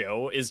part of the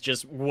show, is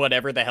just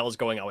whatever the hell is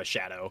going on with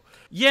Shadow.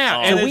 Yeah,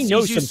 and we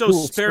know he's used some so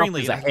cool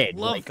sparingly. stuff is ahead. I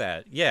love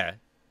that. Yeah.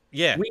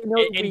 Yeah. We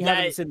know we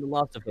haven't seen the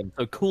last of him,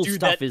 so cool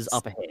stuff is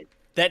up ahead.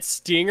 That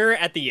stinger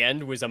at the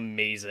end was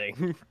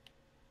amazing.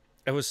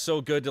 It was so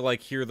good to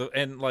like hear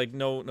and like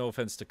no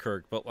offense to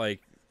Kirk, but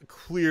like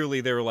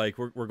clearly they were like,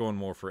 we're going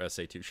more for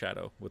SA2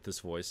 Shadow with this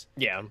voice.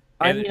 Yeah.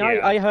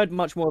 I heard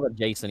much more of a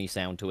Jason-y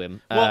sound to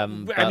him. Well,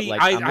 but, I mean,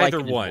 like,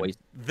 either one.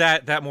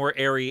 That more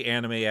airy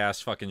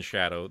anime-ass fucking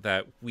Shadow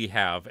that we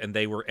have, and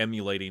they were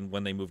emulating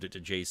when they moved it to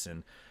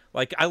Jason.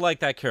 Like, I like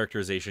that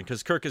characterization,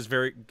 because Kirk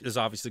is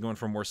obviously going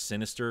for a more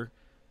sinister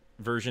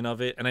version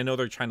of it, and I know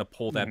they're trying to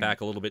pull that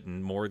back a little bit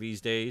more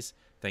these days,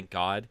 thank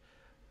God.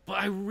 But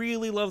I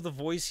really love the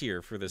voice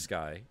here for this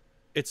guy.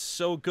 It's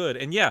so good.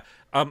 And yeah,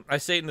 I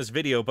say it in this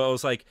video, but I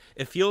was like,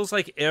 it feels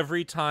like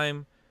every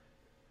time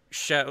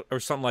Shadow, or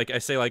something like, I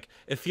say like,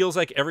 it feels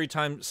like every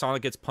time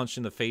Sonic gets punched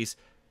in the face,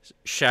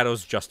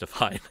 Shadow's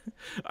justified.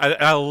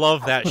 I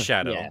love that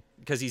Shadow.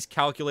 Because he's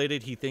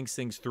calculated, he thinks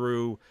things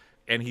through,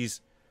 and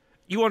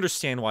you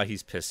understand why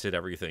he's pissed at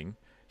everything.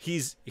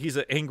 He's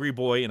an angry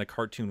boy in a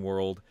cartoon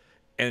world,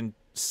 and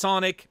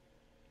Sonic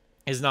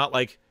is not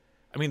like,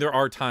 I mean, there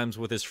are times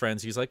with his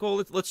friends, he's like,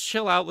 well, let's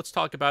chill out, let's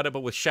talk about it.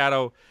 But with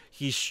Shadow,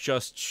 he's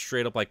just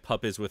straight up like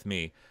Pup is with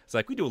me. It's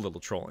like, we do a little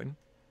trolling.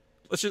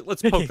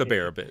 Let's poke the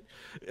bear a bit.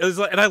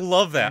 And I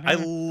love that. I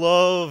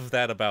love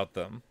that about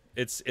them.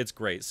 It's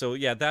great. So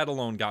yeah, that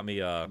alone got me.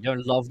 You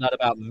don't love that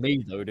about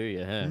me though, do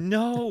you? Huh?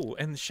 No,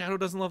 and Shadow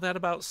doesn't love that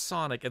about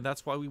Sonic, and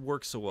that's why we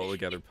work so well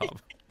together,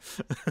 Pup.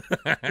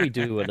 We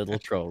do a little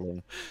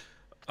trolling.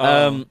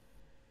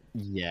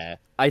 Yeah,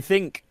 I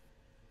think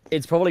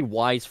it's probably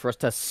wise for us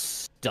to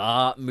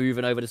start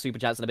moving over to Super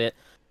Chats in a bit.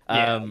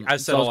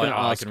 I've said all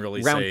I can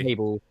really say.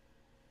 Table.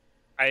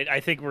 I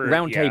think we're...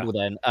 Round table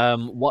then.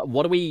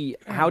 What do we...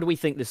 How do we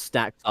think this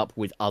stacks up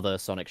with other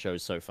Sonic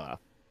shows so far?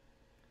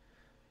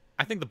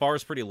 I think the bar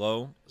is pretty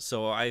low,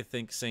 so I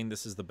think saying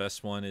this is the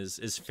best one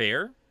is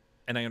fair,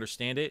 and I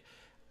understand it.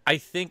 I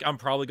think I'm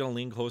probably going to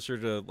lean closer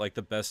to like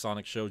the best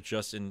Sonic show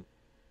just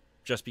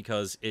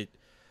because it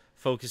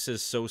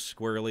focuses so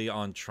squarely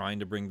on trying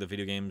to bring the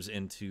video games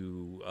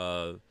into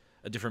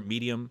a different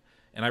medium,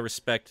 and I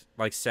respect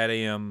like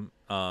SatAM,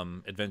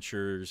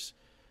 Adventures,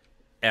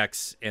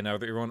 X, and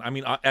everyone. I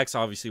mean, X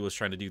obviously was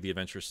trying to do the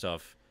adventure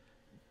stuff,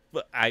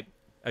 but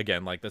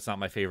again, like that's not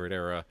my favorite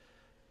era.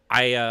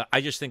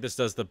 I just think this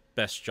does the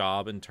best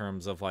job in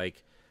terms of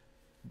like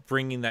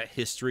bringing that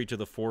history to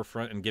the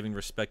forefront and giving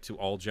respect to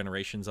all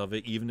generations of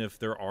it, even if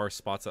there are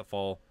spots that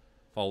fall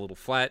a little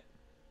flat.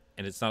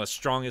 and it's not as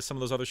strong as some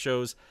of those other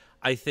shows,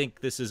 I think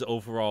this is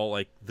overall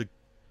like the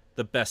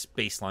best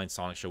baseline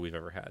Sonic show we've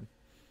ever had.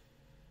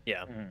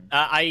 Yeah,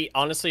 I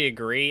honestly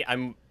agree.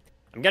 I'm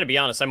gonna be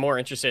honest. I'm more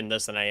interested in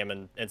this than I am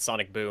in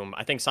Sonic Boom.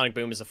 I think Sonic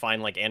Boom is a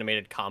fine like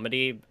animated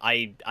comedy.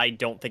 I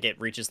don't think it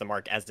reaches the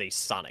mark as a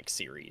Sonic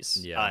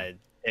series. Yeah.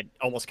 It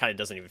almost kind of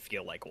doesn't even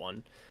feel like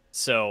one.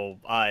 So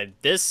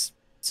this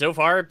so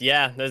far,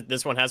 yeah,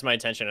 this one has my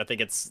attention. I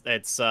think it's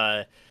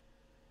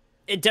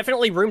it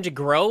definitely room to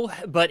grow.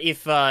 But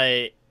if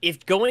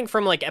going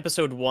from like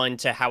episode 1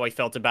 to how I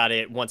felt about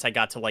it once I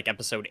got to like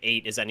episode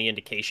 8 is any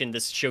indication,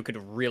 this show could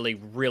really,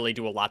 really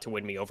do a lot to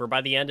win me over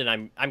by the end,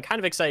 and I'm kind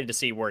of excited to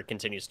see where it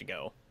continues to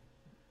go.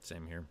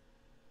 Same here.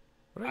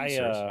 What about you,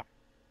 Serge?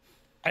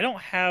 I don't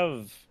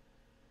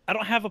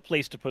have a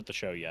place to put the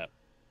show yet.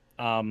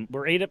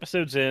 We're 8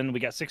 episodes in.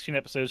 We got 16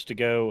 episodes to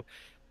go.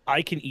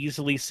 I can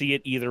easily see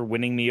it either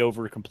winning me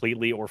over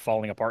completely or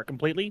falling apart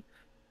completely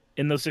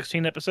in those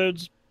 16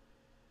 episodes.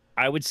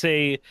 I would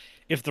say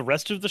if the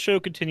rest of the show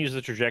continues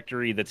the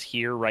trajectory that's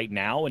here right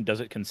now and does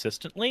it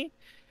consistently,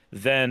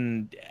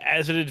 then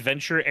as an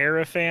adventure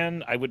era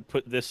fan, I would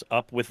put this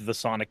up with the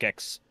Sonic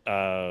X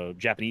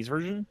Japanese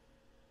version.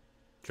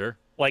 Sure.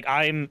 Like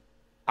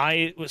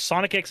with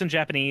Sonic X in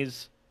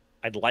Japanese,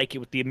 I'd like it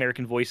with the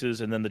American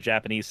voices and then the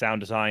Japanese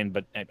sound design,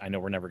 but I know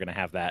we're never going to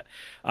have that.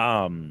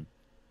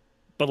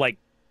 But like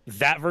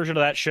that version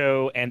of that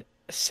show and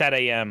Set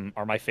AM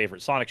are my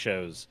favorite Sonic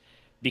shows,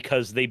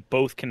 because they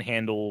both can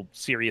handle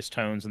serious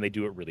tones and they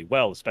do it really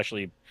well,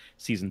 especially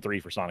season 3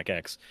 for Sonic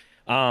X.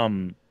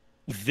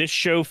 This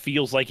show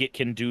feels like it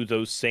can do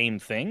those same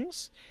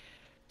things.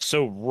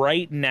 So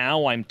right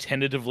now I'm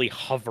tentatively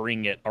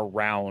hovering it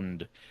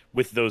around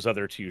with those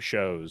other 2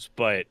 shows,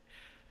 but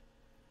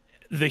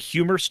the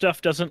humor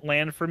stuff doesn't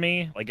land for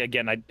me. Like,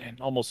 again,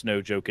 almost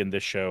no joke in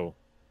this show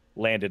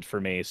landed for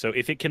me. So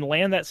if it can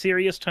land that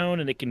serious tone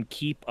and it can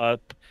keep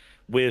up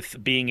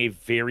with being a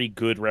very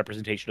good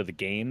representation of the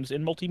games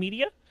in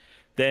multimedia,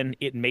 then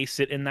it may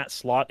sit in that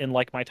slot in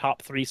like my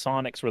top 3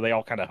 Sonics where they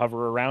all kind of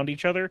hover around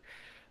each other.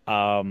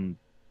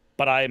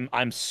 But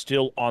I'm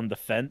still on the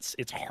fence.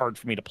 It's hard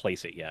for me to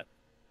place it yet.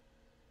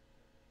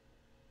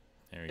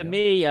 To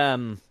me,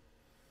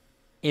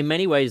 in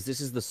many ways,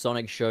 this is the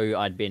Sonic show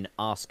I'd been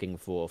asking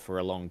for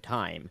a long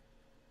time.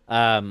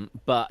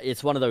 But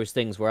it's one of those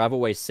things where I've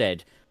always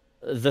said,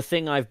 the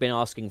thing I've been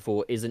asking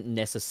for isn't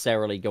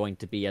necessarily going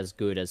to be as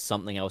good as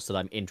something else that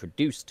I'm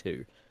introduced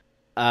to.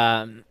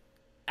 And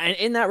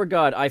in that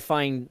regard, I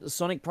find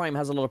Sonic Prime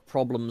has a lot of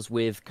problems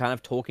with kind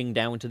of talking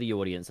down to the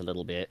audience a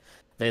little bit.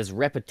 There's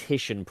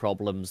repetition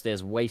problems,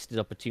 there's wasted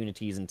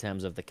opportunities in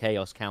terms of the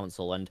Chaos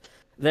Council, and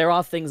there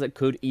are things that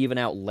could even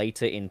out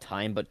later in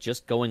time, but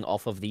just going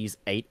off of these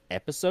 8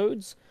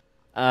 episodes,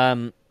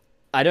 I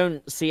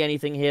don't see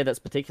anything here that's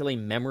particularly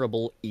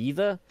memorable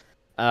either.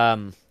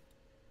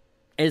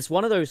 It's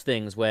one of those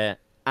things where,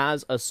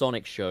 as a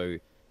Sonic show,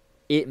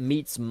 it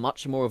meets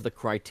much more of the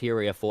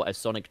criteria for a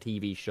Sonic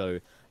TV show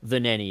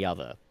than any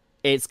other.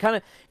 It's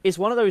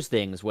one of those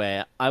things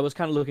where I was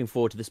kind of looking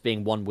forward to this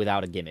being one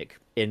without a gimmick,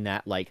 in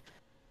that, like,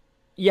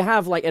 you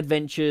have, like,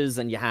 Adventures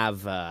and you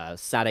have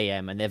Sat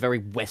AM, and they're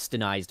very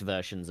westernized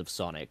versions of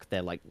Sonic.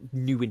 They're, like,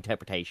 new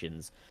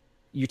interpretations.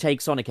 You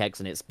take Sonic X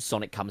and it's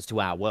Sonic Comes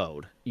to Our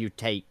World. You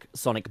take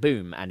Sonic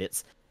Boom and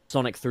it's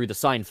Sonic through the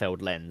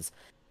Seinfeld lens.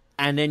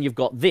 And then you've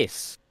got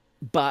this,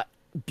 but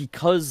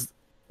because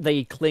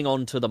they cling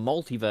on to the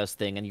multiverse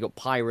thing, and you got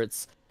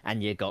pirates,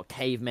 and you got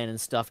cavemen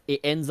and stuff, it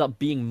ends up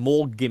being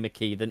more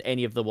gimmicky than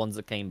any of the ones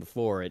that came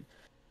before it.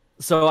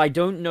 So I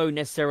don't know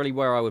necessarily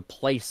where I would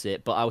place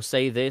it, but I'll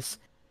say this,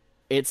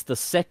 it's the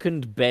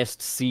second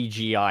best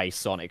CGI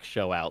Sonic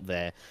show out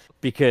there,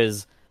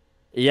 because,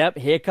 yep,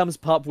 here comes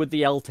Pup with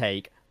the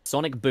L-take,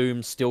 Sonic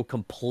Boom still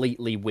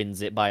completely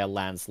wins it by a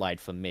landslide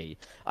for me.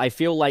 I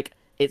feel like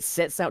it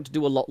sets out to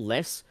do a lot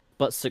less,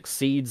 but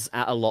succeeds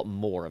at a lot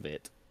more of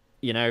it.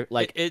 You know,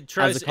 like, it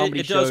tries, as a comedy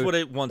it does show, what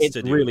it wants to do.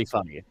 It's really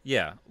funny.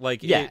 Yeah,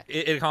 like, yeah.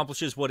 It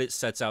accomplishes what it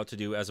sets out to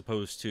do, as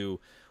opposed to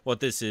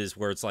what this is,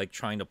 where it's like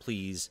trying to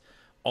please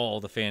all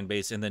the fan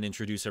base and then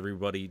introduce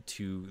everybody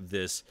to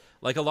this.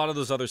 Like a lot of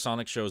those other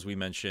Sonic shows we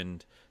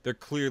mentioned, they're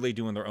clearly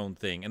doing their own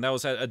thing, and that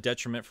was a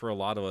detriment for a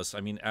lot of us. I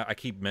mean, I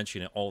keep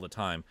mentioning it all the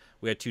time.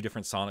 We had 2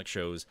 different Sonic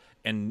shows,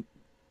 and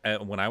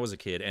when I was a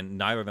kid, and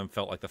neither of them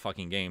felt like the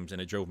fucking games,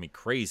 and it drove me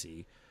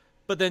crazy.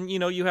 But then, you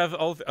know, you have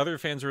all the other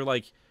fans who are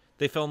like,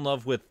 they fell in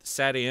love with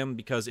Sat AM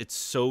because it's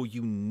so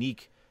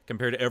unique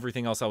compared to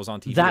everything else that was on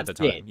TV at the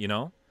time, you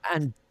know?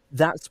 And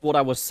that's what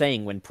I was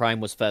saying when Prime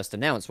was first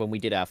announced, when we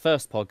did our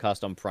first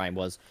podcast on Prime,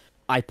 was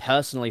I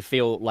personally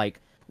feel like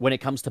when it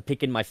comes to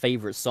picking my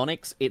favorite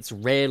Sonics, it's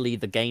rarely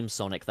the game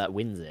Sonic that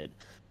wins it.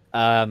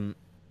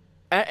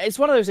 It's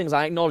one of those things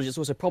I acknowledge it's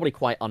also probably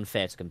quite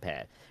unfair to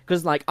compare.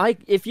 Because, like,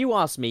 if you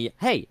ask me,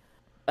 hey,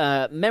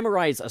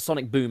 memorize a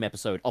Sonic Boom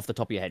episode off the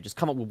top of your head, just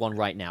come up with one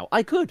right now,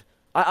 I could.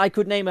 I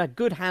could name a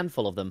good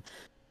handful of them.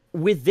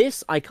 With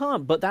this, I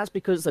can't, but that's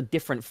because it's a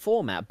different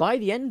format. By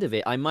the end of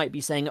it, I might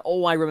be saying,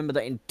 oh, I remember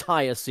the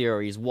entire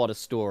series, what a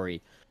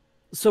story.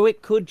 So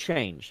it could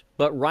change,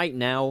 but right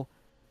now,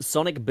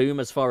 Sonic Boom,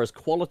 as far as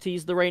quality,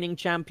 is the reigning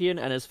champion,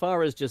 and as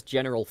far as just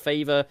general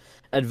favor,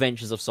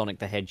 Adventures of Sonic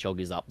the Hedgehog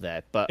is up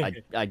there. But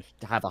I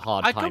have a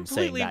hard time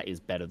saying that is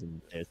better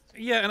than this.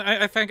 Yeah, and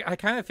I think I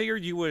kind of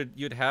figured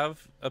you'd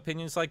have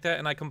opinions like that,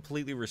 and I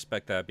completely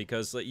respect that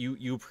because like,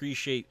 you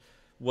appreciate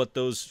what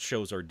those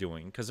shows are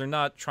doing because they're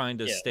not trying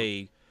to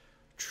stay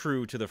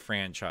true to the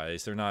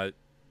franchise. They're not,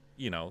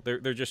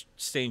 they're just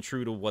staying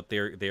true to what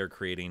they're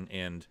creating,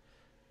 and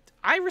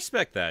I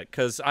respect that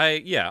because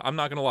I'm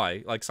not gonna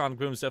lie, like Sonic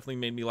Boom's definitely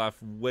made me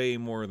laugh way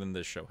more than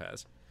this show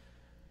has.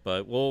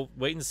 But we'll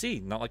wait and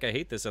see. Not like I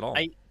hate this at all.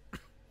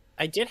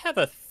 I did have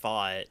a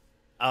thought.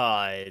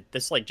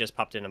 This like just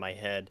popped into my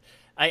head.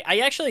 I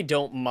actually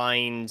don't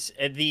mind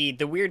the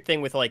weird thing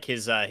with like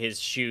his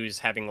shoes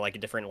having like a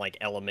different like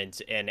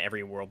element in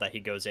every world that he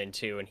goes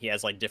into, and he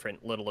has like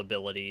different little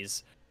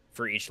abilities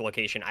for each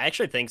location. I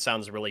actually think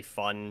sounds really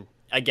fun.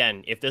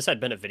 Again, if this had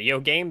been a video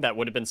game, that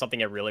would have been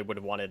something I really would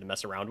have wanted to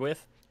mess around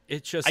with.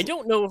 It just I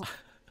don't know.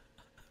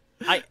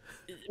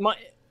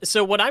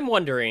 So what I'm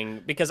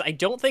wondering, because I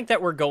don't think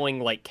that we're going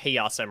like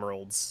Chaos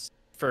Emeralds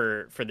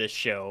for this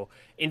show.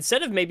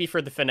 Instead of maybe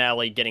for the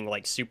finale getting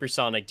like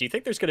Supersonic, do you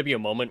think there's going to be a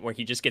moment where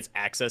he just gets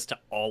access to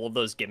all of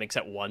those gimmicks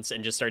at once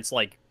and just starts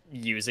like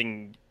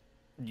using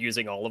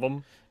all of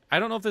them? I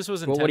don't know if this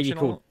was intentional. What do you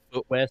call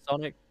footwear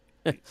Sonic?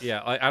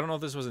 Yeah, I don't know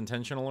if this was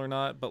intentional or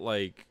not, but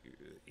like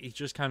he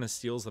just kind of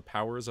steals the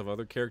powers of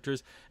other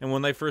characters. And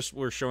when they first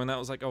were showing that, I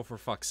was like, oh, for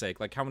fuck's sake!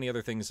 Like, how many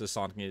other things does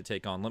Sonic need to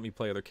take on? Let me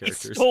play other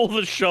characters. He stole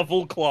the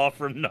shovel claw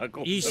from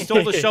Knuckles. He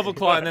stole the shovel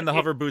claw and then the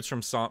hover boots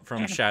from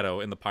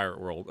Shadow in the pirate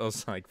world. I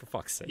was like, for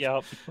fuck's sake!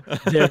 Yep.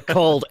 They're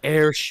called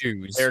air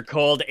shoes. They're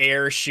called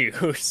air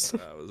shoes.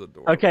 That was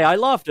adorable. Okay, I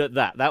laughed at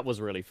that. That was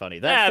really funny.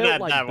 That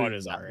felt like that Boom, one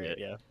is that alright. bit.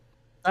 Yeah.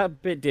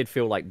 That bit did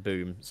feel like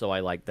Boom, so I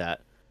like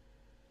that.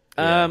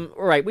 All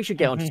right, we should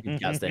get on to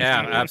Superchats then.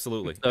 Yeah,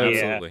 absolutely, So-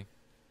 absolutely.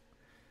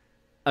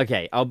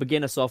 Okay, I'll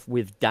begin us off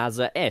with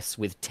Dazza S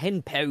with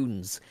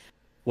 £10.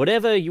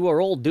 Whatever you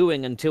are all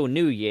doing until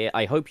New Year,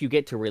 I hope you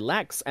get to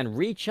relax and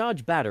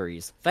recharge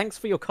batteries. Thanks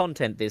for your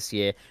content this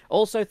year.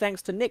 Also,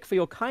 thanks to Nick for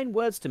your kind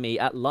words to me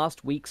at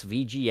last week's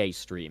VGA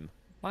stream.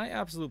 My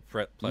absolute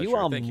pleasure. You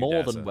are Thank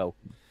more Dazza. than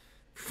welcome.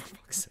 For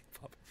fuck's sake,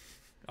 Pop.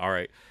 All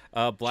right.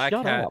 Black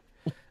Shut Hat up.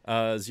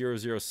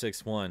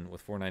 0061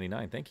 with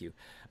 $4.99. Thank you.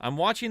 I'm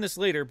watching this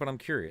later, but I'm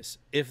curious.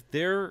 If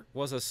there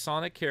was a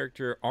Sonic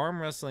character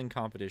arm wrestling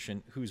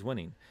competition, who's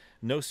winning?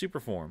 No super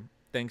form.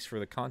 Thanks for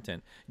the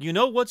content. You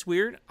know what's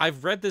weird?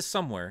 I've read this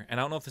somewhere, and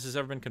I don't know if this has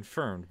ever been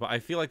confirmed, but I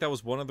feel like that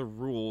was one of the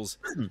rules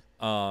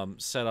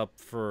set up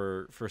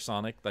for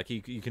Sonic. Like,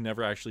 you can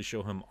never actually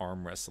show him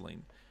arm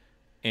wrestling.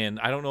 And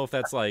I don't know if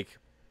that's like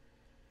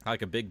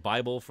a big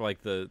Bible for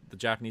like the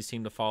Japanese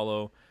team to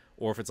follow,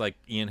 or if it's like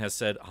Ian has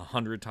said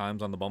 100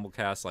 times on the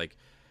Bumblecast, like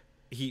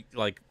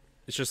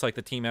it's just like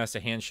the team has to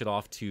hand shit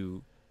off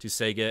to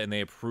Sega and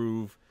they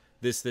approve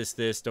this,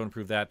 don't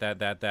approve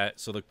that,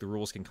 so the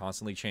rules can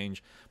constantly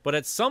change. But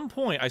at some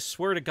point, I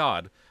swear to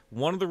God,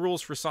 one of the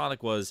rules for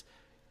Sonic was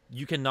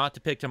you cannot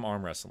depict him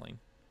arm wrestling.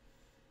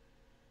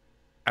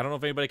 I don't know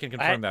if anybody can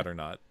confirm that or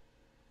not.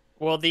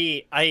 Well,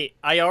 I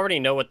already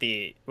know what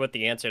the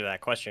answer to that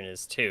question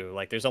is too.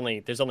 Like, there's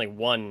only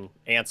one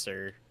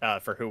answer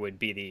for who would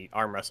be the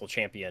arm wrestle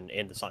champion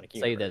in the Sonic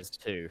universe. Say there's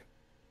two,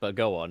 but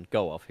go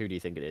off. Who do you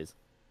think it is?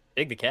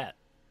 Big the Cat.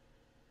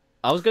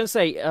 I was gonna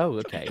say, oh,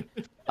 okay.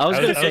 I was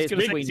gonna say it's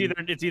between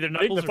it's either Big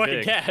Knuckles the or fucking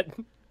Big. cat.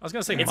 I was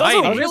gonna say It's Mighty.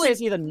 also I was gonna really- say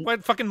it's either.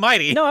 What fucking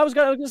Mighty? No, I was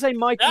gonna say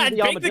Mikey the Big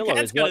the Armadillo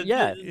Cat's is what.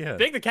 gonna. Yeah.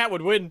 Big the Cat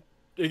would win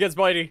against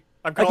Mighty.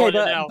 I'm calling Okay,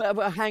 it now.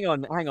 but hang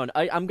on.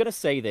 I'm gonna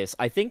say this.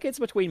 I think it's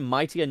between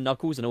Mighty and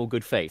Knuckles in all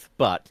good faith,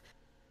 but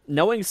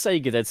knowing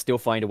Sega, they'd still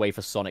find a way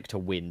for Sonic to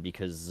win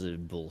because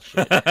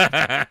bullshit.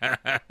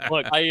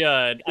 Look,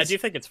 I do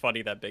think it's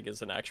funny that Big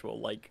is an actual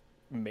like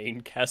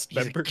main cast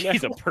member.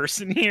 He's a now.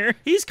 person here.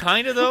 He's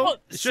kind of though. Well,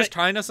 It's just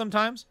kind of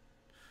sometimes.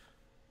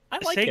 I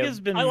like Sega's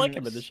him. been- I like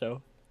him in the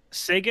show.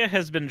 Sega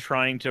has been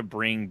trying to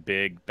bring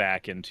Big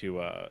back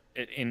into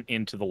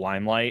into the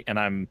limelight, and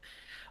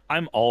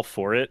I'm all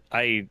for it.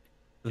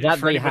 That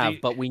for they anybody-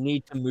 have, but we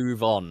need to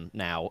move on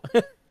now.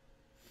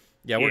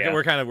 Yeah, Yeah.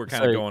 we're kind of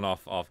So- going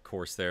off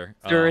course there.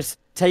 Cirrus,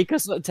 take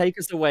us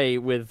away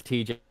with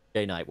TJ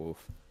Nightwolf.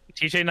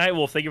 TJ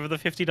Nightwolf, thank you for the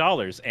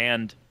 $50,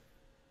 and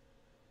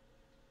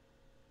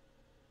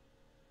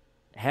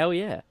Hell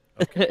yeah.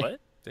 What?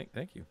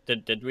 Thank you.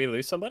 Did we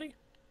lose somebody?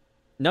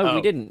 No, Oh,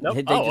 we didn't. nope.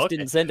 They Oh, just okay.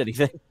 didn't send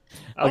anything.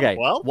 Oh, Okay,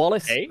 well,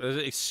 Wallace, hey. It was a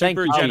Thank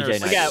super you, generous,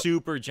 TJ Knight.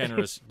 super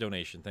generous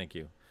donation. Thank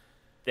you.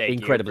 Thank you.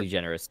 incredibly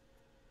generous.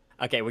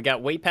 Okay, we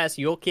got Way Past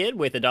Yule Kid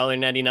with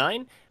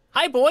 $1.99.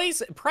 Hi,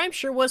 boys. Prime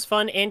sure was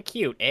fun and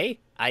cute, eh?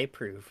 I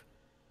approve.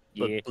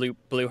 Yeah.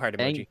 Blue heart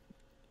emoji. Ain't-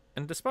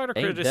 And despite our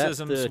Ain't that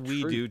criticisms, the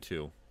we truth? do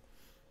too.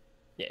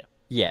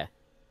 Yeah.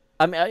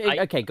 I mean, I-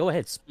 okay, go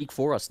ahead. Speak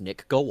for us,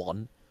 Nick. Go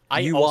on.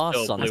 I You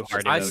also are Sonic. blue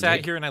heart I emoji.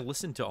 sat here and I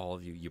listened to all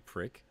of you, you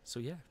prick. So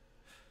yeah.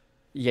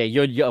 Yeah,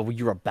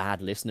 you're a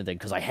bad listener then,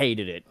 because I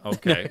hated it.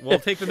 Okay, well,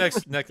 take the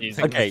next.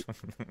 Okay.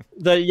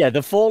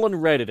 The fallen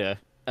redditor.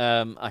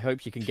 I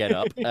hope you can get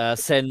up.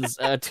 Sends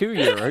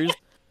 €2.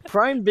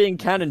 Prime being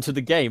canon to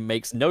the game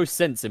makes no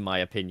sense in my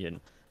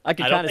opinion. I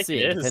can kind of see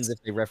it. Depends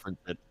if they reference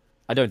it.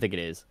 I don't think it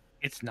is.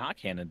 It's not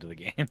canon to the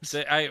games.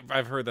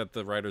 I've heard that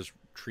the writers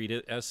treat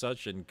it as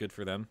such, and good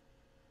for them.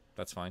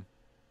 That's fine.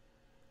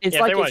 It's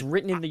like it's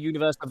written in the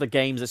universe of the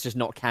games. It's just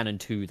not canon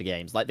to the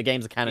games. Like the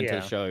games are canon to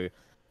the show.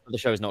 The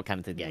show is not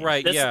canon to the game.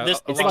 Right,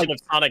 This depiction of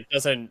Sonic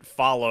doesn't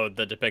follow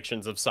the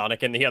depictions of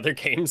Sonic in the other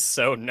games,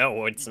 so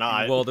no, it's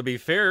not. Well, to be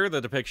fair,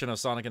 the depiction of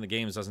Sonic in the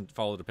games doesn't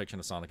follow the depiction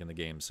of Sonic in the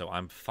games, so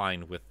I'm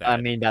fine with that. I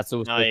mean, that's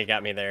also... Oh, you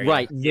got me there.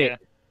 Right, yeah.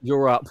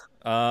 You're up.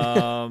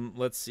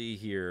 Let's see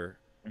here.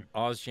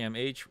 OzJam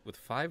H with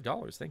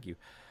 $5. Thank you.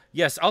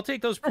 Yes, I'll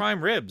take those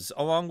prime ribs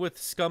along with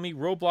scummy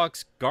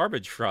Roblox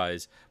garbage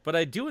fries, but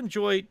I do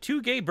enjoy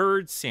 2 gay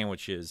bird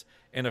sandwiches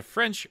and a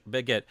French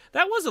baguette.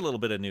 That was a little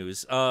bit of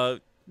news.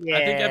 Yeah.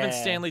 I think Evan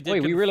Stanley did.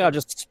 Wait, we really are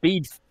just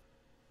speed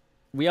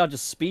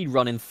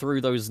running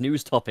through those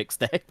news topics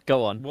there.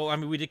 Go on. Well, I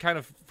mean, we did kind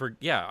of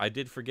I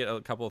did forget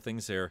a couple of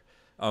things there.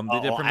 They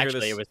did premiere actually,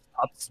 this... it was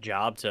Up's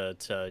job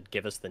to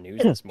give us the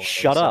news this morning.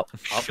 Shut up,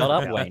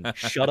 Wayne.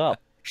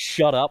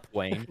 Shut up,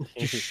 Wayne.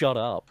 Just shut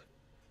up.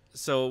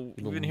 So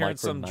we've been hearing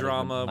some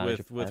drama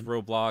with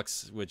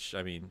Roblox, which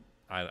I mean,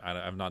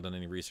 I've not done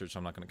any research, so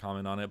I'm not going to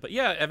comment on it. But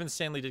yeah, Evan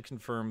Stanley did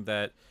confirm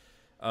that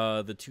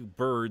the 2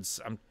 birds.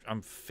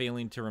 I'm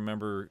failing to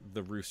remember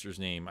the rooster's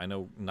name. I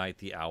know Night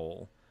the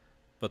Owl,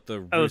 but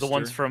the rooster, the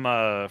ones from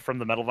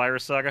the Metal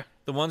Virus saga.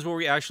 The ones where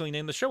we actually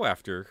named the show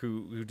after,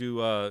 who do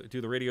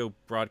the radio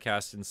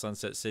broadcast in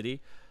Sunset City.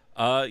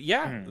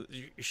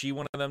 She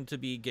wanted them to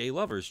be gay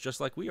lovers, just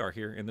like we are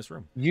here in this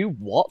room. You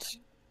what?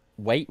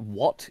 Wait,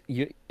 what?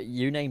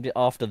 You named it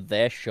after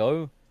their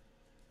show?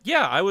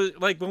 Yeah, I was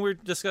like when we were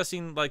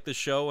discussing like the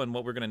show and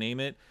what we're gonna name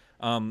it.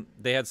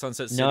 They had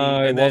Sunset City.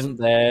 No, and it wasn't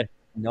there.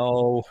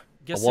 No,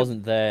 I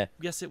wasn't there.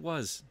 Yes, it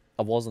was.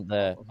 I wasn't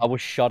there. I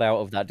was shut out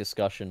of that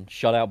discussion.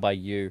 Shut out by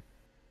you.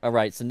 All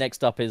right. So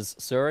next up is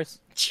Surus.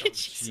 Oh,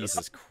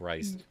 Jesus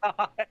Christ!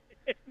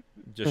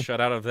 Just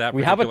shut out of that.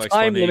 We have a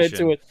time limit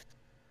to it.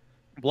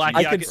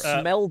 I can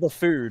smell the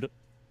food.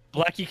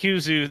 Black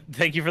Yakuzu,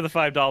 thank you for the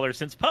 $5.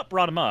 Since Pup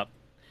brought him up,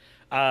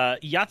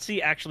 Yahtzee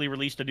actually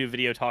released a new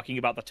video talking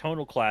about the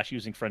tonal clash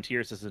using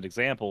Frontiers as an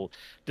example.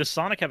 Does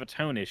Sonic have a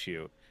tone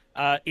issue?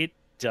 It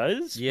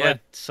does, but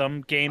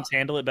some games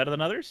handle it better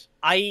than others.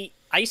 I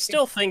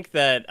still think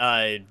that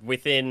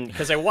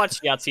because I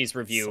watched Yahtzee's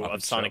review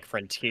of Sonic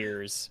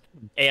Frontiers,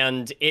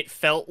 and it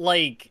felt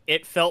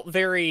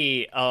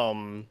very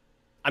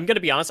I'm going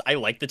to be honest, I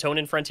like the tone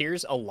in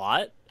Frontiers a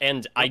lot,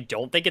 and I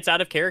don't think it's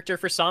out of character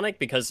for Sonic,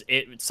 because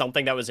it's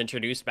something that was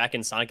introduced back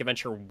in Sonic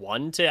Adventure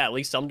 1 to at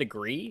least some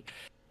degree,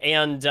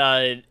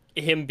 and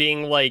him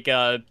being like,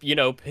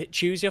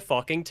 choose your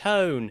fucking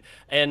tone,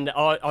 and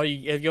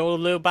you're a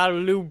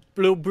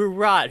little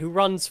brat who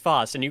runs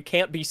fast, and you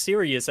can't be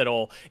serious at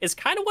all. It's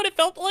kind of what it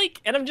felt like,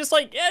 and I'm just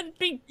like, To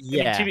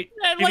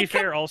be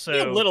fair, also be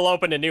a little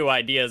open to new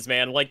ideas,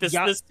 man. Like this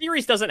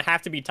series doesn't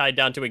have to be tied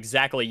down to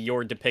exactly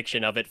your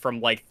depiction of it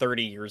from like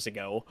 30 years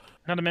ago.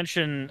 Not to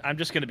mention, I'm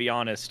just going to be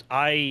honest.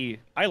 I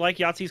like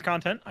Yahtzee's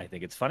content. I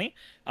think it's funny.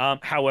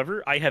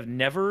 However, I have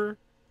never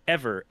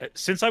ever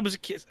since I was a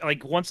kid,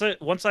 like once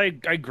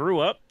I grew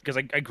up, because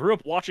I grew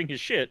up watching his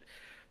shit.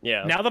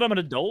 Yeah. Now that I'm an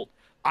adult,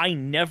 I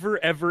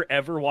never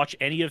ever watch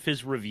any of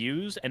his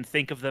reviews and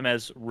think of them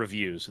as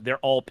reviews. They're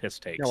all piss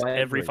takes. No,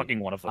 every fucking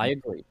one of them. I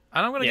agree.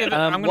 And I'm gonna give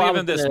give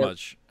him this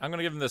much. I'm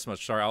gonna give him this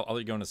much. Sorry, I'll let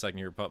you go in a second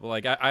here, but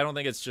like I don't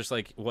think it's just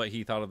like what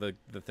he thought of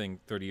the thing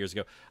 30 years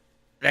ago.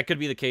 That could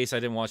be the case. I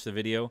didn't watch the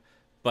video.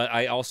 But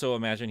I also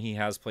imagine he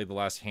has played the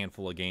last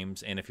handful of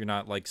games, and if you're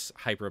not like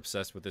hyper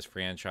obsessed with this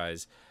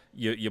franchise,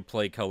 you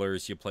play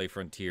Colors, you play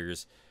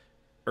Frontiers,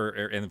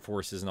 and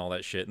Forces and all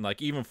that shit, and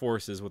like even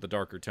Forces with a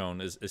darker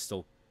tone is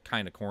still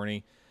kind of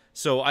corny.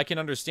 So I can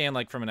understand,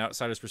 like, from an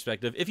outsider's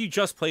perspective, if you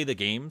just play the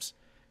games,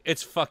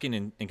 it's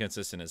fucking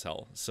inconsistent as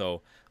hell.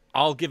 So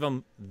I'll give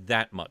him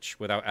that much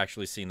without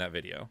actually seeing that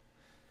video.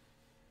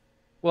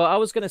 Well, I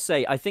was going to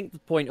say, I think the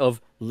point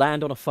of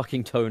land on a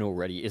fucking tone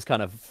already is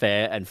kind of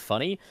fair and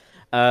funny.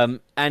 And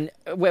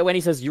when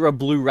he says, you're a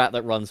blue rat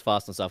that runs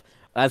fast and stuff,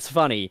 that's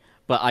funny,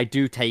 but I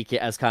do take it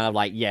as kind of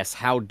like, yes,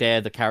 how dare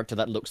the character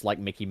that looks like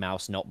Mickey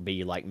Mouse not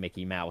be like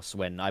Mickey Mouse,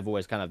 when I've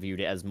always kind of viewed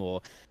it as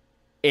more,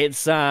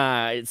 it's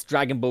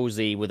Dragon Ball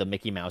Z with a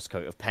Mickey Mouse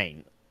coat of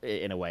paint,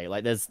 in a way.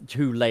 Like, there's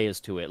 2 layers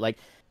to it. Like,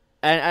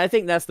 and I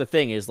think that's the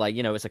thing, is like,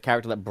 it's a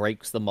character that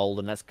breaks the mold,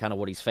 and that's kind of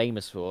what he's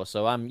famous for.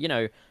 So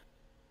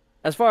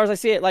as far as I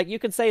see it, like, you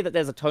could say that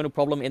there's a tonal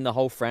problem in the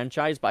whole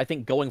franchise, but I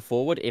think going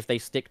forward, if they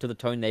stick to the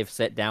tone they've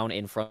set down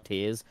in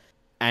Frontiers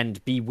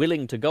and be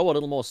willing to go a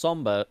little more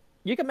somber,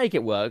 you can make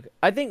it work.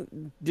 I think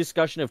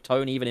discussion of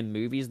tone, even in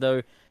movies,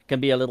 though,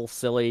 can be a little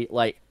silly.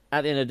 Like,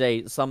 at the end of the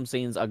day, some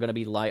scenes are going to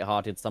be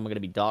lighthearted, some are going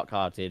to be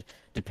dark-hearted,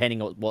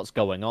 depending on what's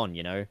going on,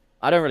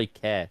 I don't really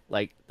care.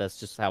 Like, that's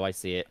just how I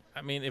see it.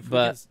 I mean,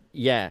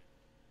 yeah.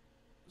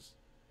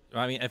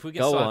 I mean, if we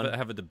can still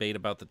have a debate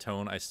about the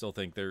tone, I still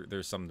think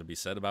there's something to be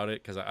said about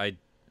it, because I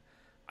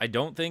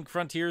don't think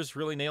Frontiers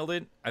really nailed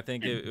it. I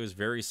think it was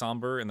very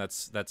somber, and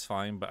that's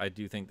fine. But I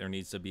do think there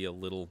needs to be a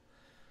little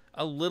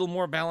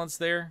more balance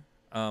there.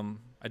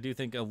 I do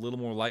think a little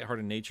more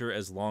lighthearted nature,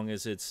 as long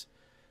as it's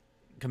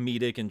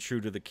comedic and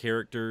true to the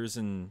characters,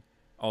 and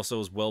also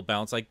is well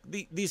balanced. Like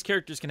these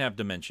characters can have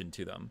dimension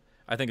to them.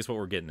 I think is what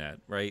we're getting at,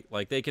 right?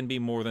 Like they can be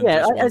more than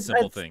just one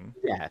simple thing.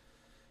 Yeah.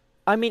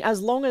 I mean,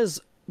 as long as,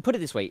 put it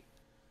this way,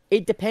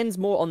 it depends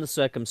more on the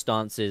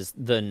circumstances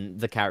than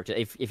the character,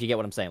 if you get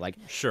what I'm saying. Like,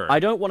 sure. I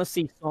don't want to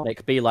see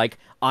Sonic be like,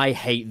 I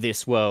hate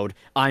this world,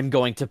 I'm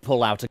going to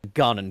pull out a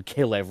gun and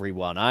kill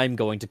everyone, I'm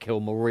going to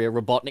kill Maria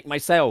Robotnik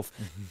myself.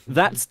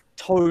 That's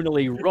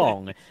tonally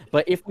wrong.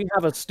 But if we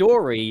have a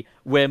story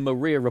where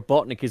Maria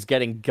Robotnik is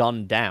getting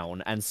gunned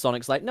down, and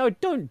Sonic's like, no,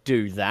 don't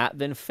do that,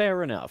 then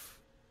fair enough.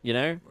 You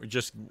know? Or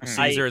just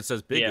Caesar, it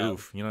says big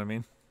oof, you know what I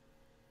mean?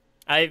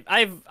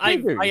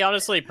 I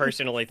honestly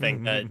personally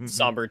think that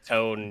somber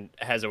tone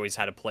has always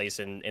had a place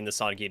in the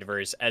Sonic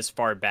universe as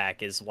far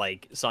back as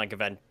like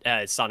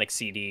Sonic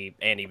CD,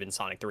 and even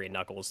Sonic 3 and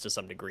Knuckles to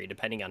some degree,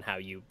 depending on how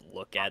you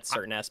look at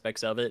certain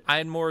aspects of it.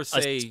 I'd more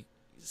say,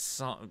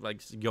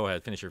 go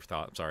ahead, finish your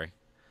thought. I'm sorry.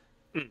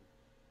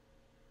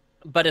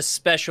 But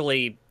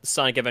especially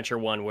Sonic Adventure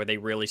 1, where they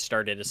really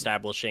started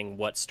establishing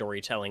what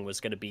storytelling was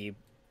going to be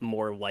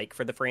more like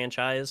for the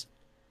franchise.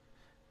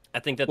 I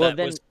think that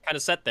was kind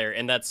of set there,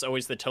 and that's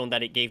always the tone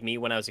that it gave me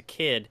when I was a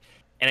kid.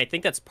 And I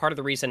think that's part of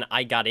the reason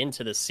I got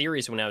into the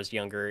series when I was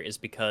younger, is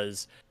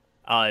because,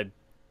 I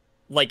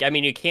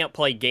mean, you can't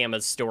play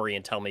Gamma's story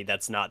and tell me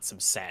that's not some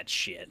sad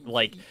shit.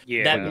 Like,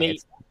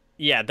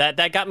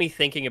 that got me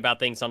thinking about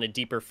things on a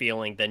deeper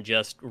feeling than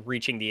just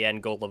reaching the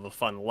end goal of a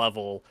fun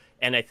level.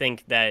 And I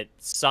think that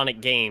Sonic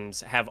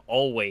games have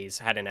always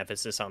had an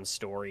emphasis on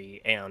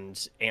story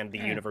and the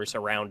universe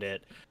around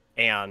it.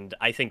 And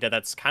I think that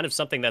that's kind of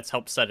something that's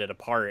helped set it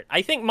apart.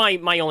 I think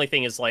my only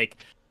thing is, like,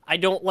 I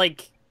don't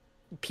like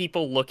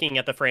people looking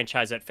at the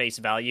franchise at face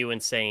value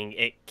and saying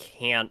it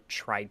can't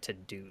try to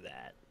do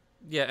that.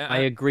 Yeah, I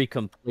agree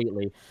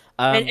completely.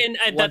 And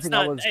that's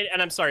not.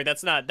 And I'm sorry,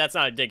 that's not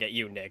a dig at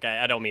you, Nick.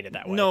 I don't mean it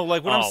that way. No,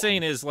 like what I'm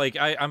saying is, like,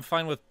 I'm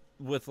fine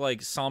with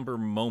like somber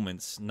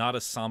moments, not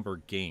a somber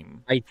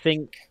game. I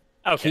think.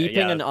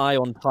 Keeping an eye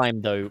on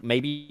time, though,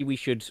 maybe we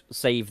should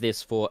save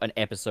this for an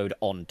episode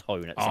on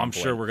tone at some point. I'm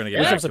sure we're going to get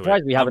back to it. I'm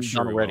surprised we haven't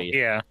done already.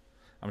 Yeah.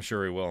 I'm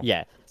sure we will.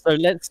 Yeah. So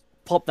let's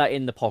pop that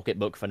in the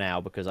pocketbook for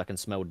now, because I can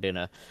smell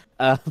dinner.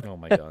 Oh,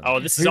 my God. Oh,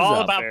 this is all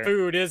about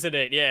food, isn't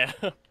it? Yeah.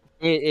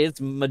 It is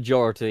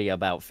majority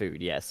about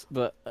food, yes.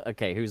 But,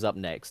 okay, who's up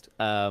next?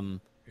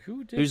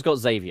 Who's got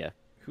Xavier?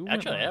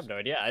 Actually, I have no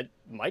idea. It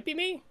might be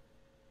me.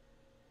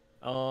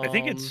 I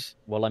think it's...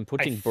 Well, I'm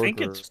putting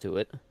burgers to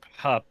it.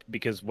 Hup,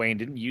 because Wayne,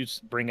 didn't you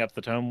bring up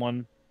the tone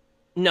one?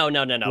 No.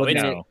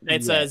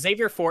 It's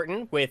Xavier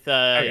Fortin with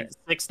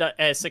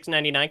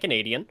 $6.99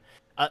 Canadian.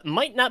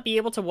 Might not be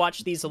able to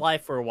watch these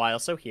live for a while,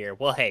 so here.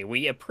 Well, hey,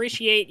 we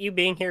appreciate you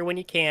being here when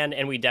you can,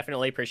 and we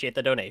definitely appreciate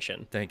the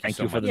donation. Thank you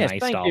so much. For the yes, nice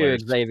thank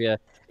dollars. you, Xavier.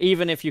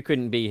 Even if you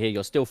couldn't be here,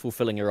 you're still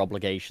fulfilling your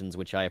obligations,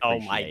 which I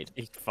appreciate.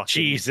 Oh my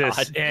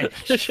Jesus.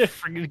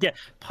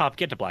 Pop,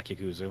 get to Black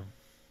Yakuza.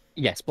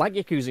 Yes, Black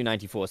Yakuza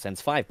 94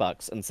 sends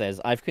 $5 and says,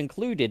 I've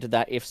concluded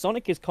that if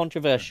Sonic is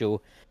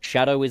controversial,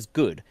 Shadow is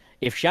good.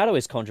 If Shadow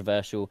is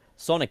controversial,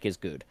 Sonic is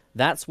good.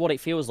 That's what it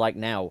feels like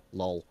now,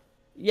 lol.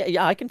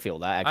 Yeah, I can feel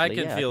that, actually.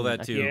 I can feel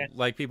that, too.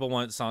 Like, people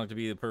want Sonic to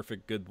be the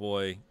perfect good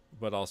boy,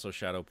 but also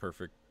Shadow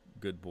perfect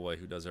good boy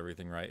who does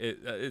everything right.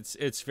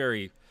 It's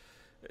very...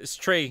 As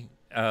Trey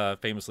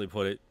famously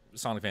put it,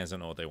 Sonic fans don't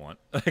know what they want.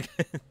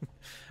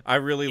 I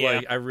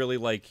really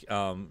like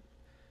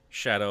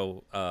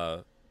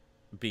Shadow...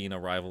 being a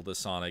rival to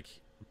Sonic,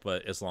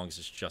 but as long as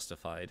it's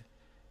justified.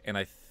 And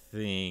I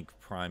think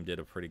Prime did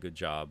a pretty good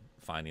job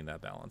finding that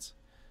balance.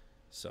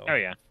 So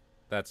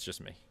that's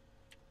just me.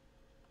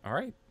 All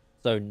right.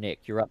 So,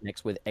 Nick, you're up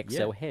next with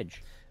XL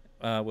Hedge.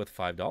 With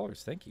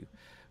 $5. Thank you.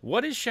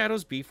 What is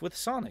Shadow's beef with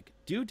Sonic?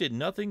 Dude did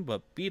nothing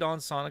but beat on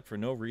Sonic for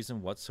no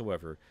reason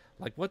whatsoever.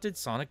 Like, what did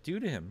Sonic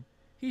do to him?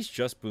 He's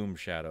just Boom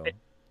Shadow.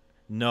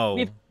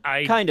 No,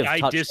 I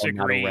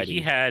disagree.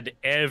 He had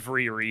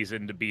every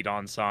reason to beat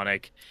on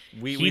Sonic.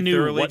 We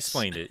thoroughly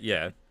explained it.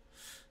 Yeah.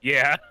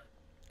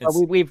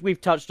 We've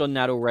touched on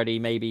that already.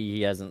 Maybe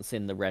he hasn't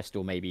seen the rest,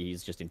 or maybe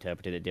he's just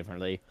interpreted it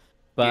differently.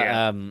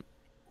 But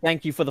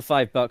thank you for the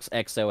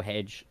 $5, XL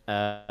Hedge.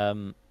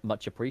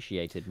 Much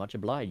appreciated. Much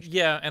obliged.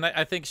 Yeah, and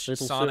I think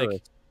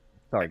Sonic.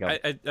 Sorry, go.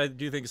 I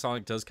do think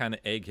Sonic does kind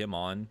of egg him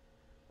on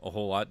a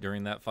whole lot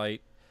during that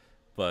fight.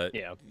 But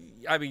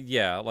I mean,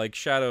 like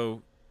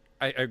Shadow.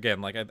 I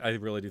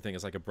really do think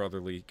it's like a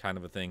brotherly kind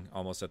of a thing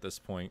almost at this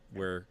point,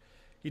 where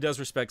he does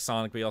respect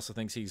Sonic, but he also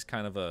thinks he's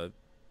kind of an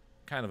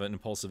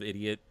impulsive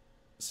idiot.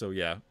 So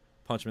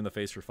punch him in the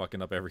face for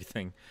fucking up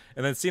everything,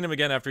 and then seeing him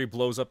again after he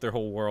blows up their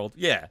whole world.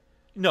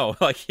 Go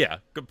punch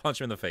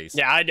him in the face.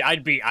 Yeah,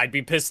 I'd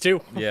be pissed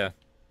too. Yeah.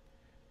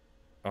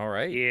 All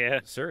right. Yeah.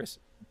 Serious.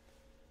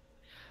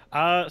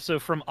 So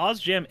from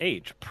OzJam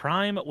H,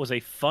 Prime was a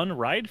fun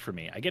ride for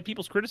me. I get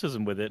people's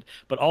criticism with it,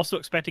 but also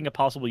expecting a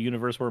possible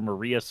universe where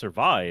Maria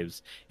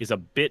survives is a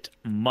bit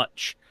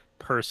much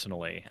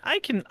personally. I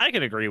can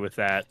agree with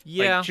that.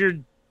 Yeah. Like,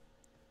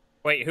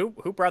 Wait, who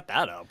brought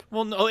that up?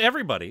 Well, no,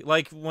 everybody.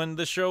 Like when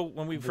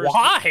we first.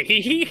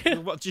 Why?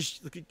 Well,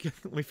 just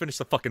let me finish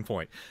the fucking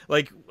point.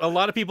 Like a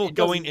lot of people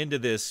going into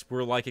this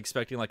were like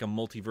expecting like a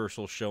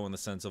multiversal show in the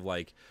sense of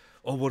like,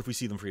 oh, what if we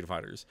see them freedom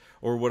fighters,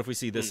 or what if we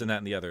see this and that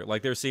and the other?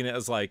 Like they're seeing it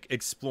as like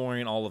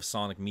exploring all of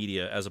Sonic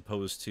media as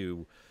opposed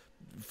to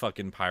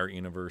fucking Pirate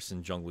Universe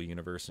and Jungle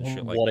Universe and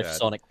shit like that. What if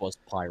Sonic was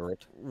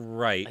pirate?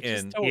 Right,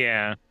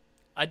 yeah.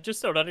 I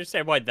just don't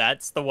understand why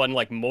that's the one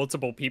like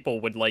multiple people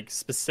would like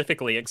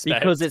specifically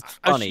expect. Because it's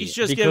funny. He's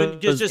just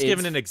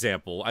giving an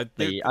example. I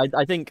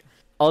think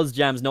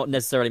OzJam's not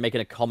necessarily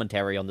making a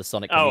commentary on the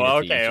Sonic community.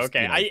 Oh, He's okay, just,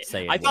 okay.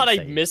 you know, I thought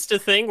I missed a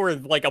thing where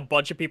like a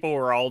bunch of people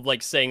were all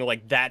like saying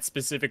like that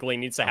specifically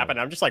needs to happen.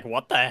 I'm just like,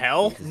 what the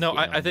hell? No, you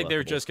know, I think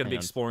they're just going to be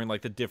fan. exploring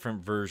like the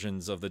different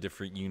versions of the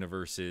different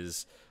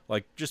universes,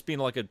 like just being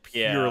like a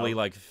purely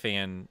like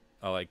fan,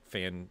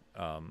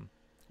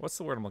 what's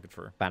the word I'm looking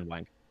for? Fan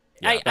wank.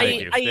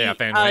 Yeah,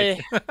 fan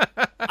wank.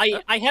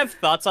 I have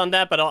thoughts on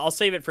that, but I'll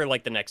save it for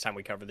like the next time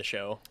we cover the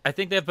show. I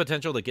think they have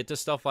potential to get to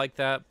stuff like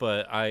that,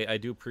 but I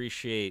do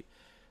appreciate.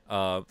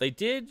 They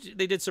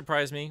did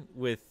surprise me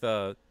with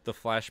the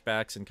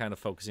flashbacks and kind of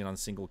focusing on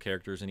single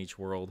characters in each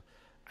world.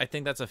 I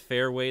think that's a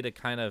fair way to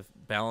kind of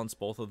balance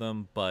both of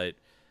them, but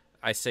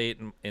I say it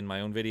in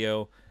my own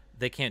video,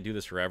 they can't do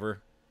this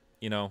forever.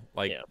 You know,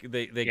 like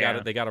they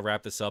gotta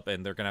wrap this up,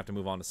 and they're gonna have to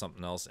move on to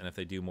something else. And if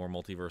they do more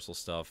multiversal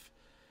stuff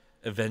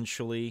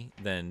eventually,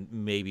 then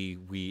maybe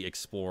we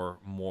explore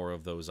more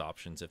of those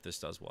options if this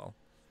does well.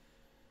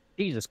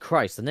 Jesus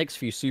Christ, the next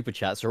few super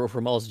chats are all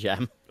from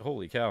OzJam.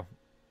 Holy cow.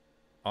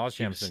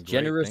 OzJam's been great.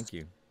 Generous, thank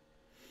you.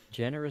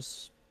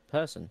 Generous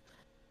person.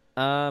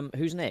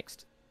 Who's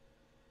next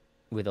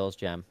with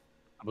OzJam?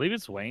 I believe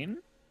it's Wayne.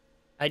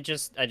 I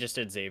just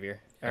did Xavier.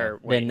 Yeah. Or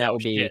wait, Then that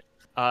would be shit.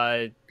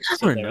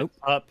 Or nope.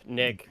 Up,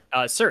 Nick.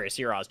 Cirrus,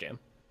 you're OzJam.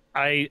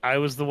 I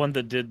was the one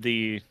that did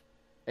the.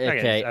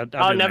 okay. I'll do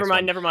Oh, the never next mind,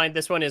 one. never mind.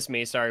 This one is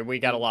me. Sorry, we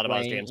got a lot of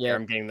Wayne, OzJams yeah. here.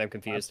 I'm getting them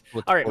confused.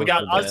 We'll All right, we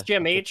got go there.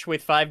 OzJam H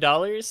with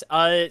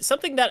 $5.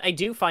 Something that I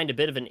do find a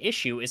bit of an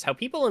issue is how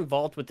people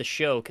involved with the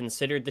show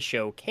considered the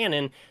show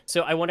canon.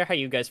 So I wonder how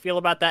you guys feel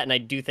about that, and I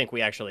do think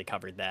we actually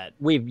covered that.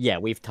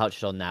 We've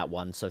touched on that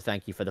one, so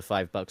thank you for the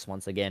 $5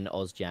 once again,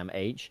 OzJam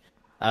H.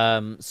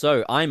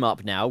 So I'm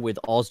up now with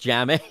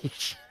OzJam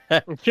H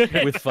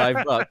with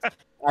 $5.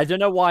 I don't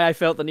know why I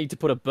felt the need to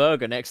put a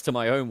burger next to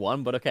my own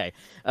one, but okay.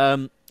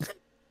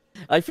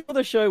 I feel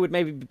the show would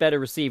maybe be better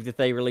received if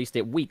they released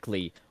it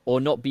weekly,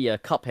 or not be a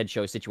Cuphead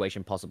show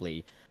situation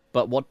possibly.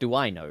 But what do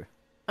I know?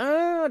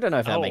 I don't know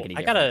if that'll make any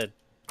difference.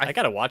 I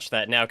gotta watch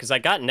that now because I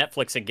got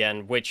Netflix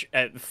again, which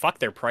fuck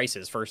their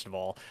prices first of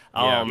all.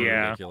 Yeah,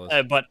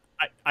 ridiculous. But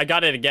I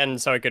got it again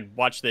so I could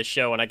watch this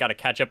show, and I got to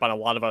catch up on a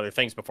lot of other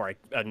things before I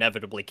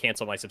inevitably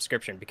cancel my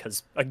subscription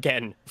because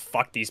again,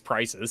 fuck these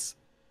prices.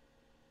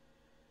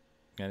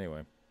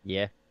 Anyway,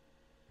 Yeah.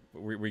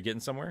 we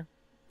getting somewhere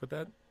with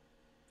that?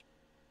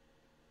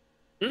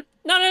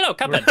 No,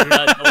 Cuphead.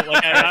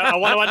 I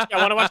want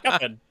to watch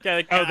Cuphead.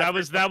 Oh, that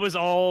was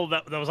all.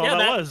 That was all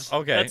that was.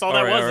 Okay, That's all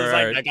that was. Is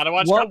right. I gotta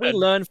watch What Cuphead. we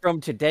learned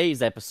from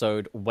today's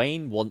episode,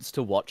 Wayne wants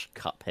to watch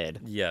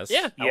Cuphead. Yes.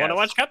 Yeah, I want to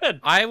watch Cuphead.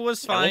 I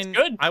was That looks fine.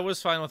 good. I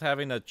was fine with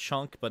having a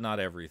chunk, but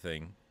not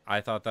everything. I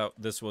thought that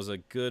this was a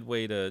good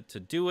way to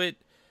do it.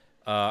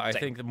 I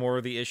think the more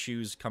of the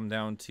issues come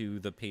down to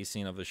the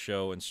pacing of the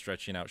show and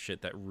stretching out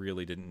shit that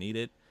really didn't need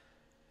it.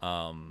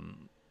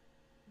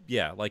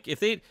 Yeah, like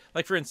if they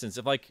for instance,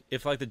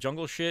 if the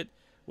jungle shit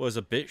was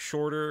a bit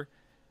shorter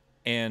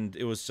and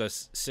it was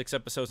just 6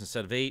 episodes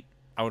instead of 8,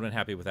 I would have been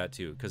happy with that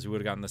too, because we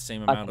would have gotten the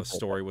same amount of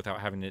story without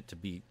having it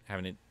be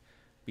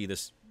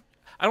this.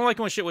 I don't like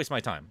when shit wastes my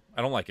time.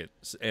 I don't like it,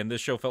 and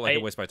this show felt like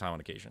it wasted my time on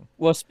occasion.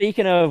 Well,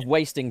 speaking of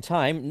wasting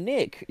time,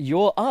 Nick,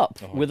 you're up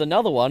with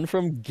another one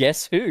from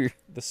Guess Who?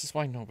 This is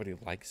why nobody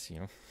likes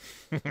you.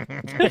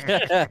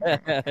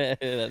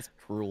 That's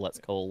cruel. That's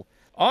cool.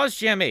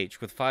 OzJam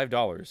H with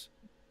 $5.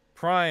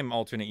 Prime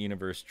alternate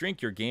universe,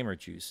 drink your gamer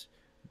juice.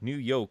 New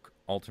Yoke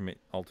alternate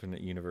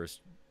universe,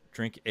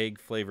 drink egg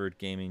flavored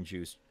gaming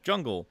juice.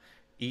 Jungle,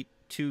 eat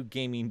 2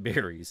 gaming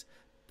berries.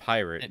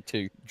 Pirate,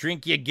 2.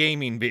 drink your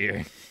gaming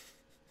beer.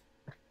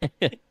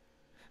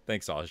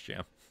 Thanks,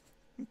 OzJam.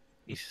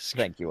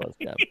 Thank you,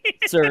 OzJam.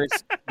 Sirs,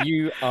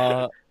 you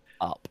are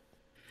up.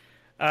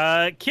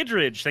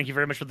 Kidridge, thank you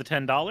very much for the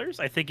 $10.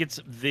 I think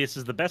this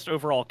is the best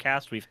overall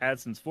cast we've had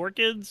since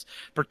 4Kids,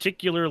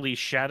 particularly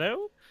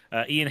Shadow.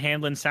 Ian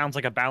Hanlon sounds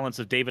like a balance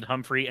of David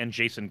Humphrey and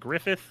Jason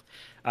Griffith.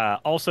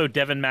 Also,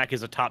 Devin Mack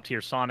is a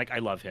top-tier Sonic. I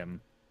love him.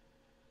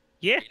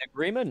 Yeah. In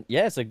agreement?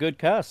 Yeah, it's a good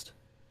cast.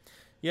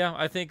 Yeah,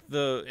 I think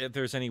if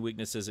there's any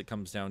weaknesses, it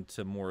comes down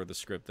to more of the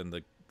script than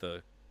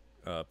the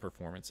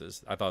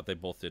performances. I thought they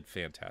both did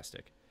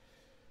fantastic.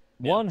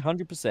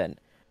 100%.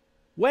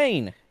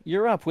 Wayne,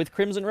 you're up with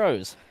Crimson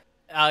Rose.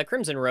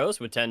 Crimson Rose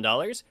with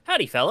 $10.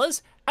 Howdy,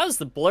 fellas. How's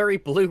the blurry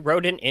blue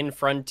rodent in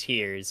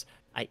Frontiers?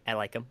 I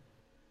like him.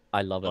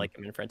 I love I him. like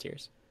him in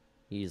Frontiers.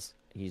 He's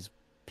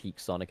peak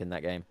Sonic in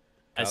that game.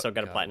 I still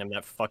got to platinum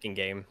that fucking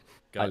game.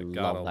 I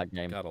love that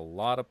game. Got a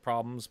lot of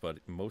problems, but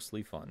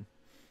mostly fun.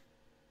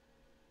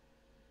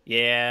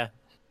 Yeah.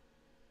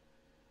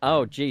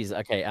 Oh, geez.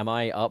 Okay, am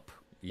I up?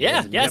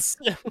 Yeah, yes.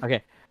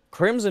 Okay.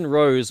 Crimson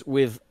Rose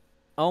with...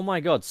 Oh my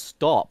god,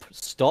 stop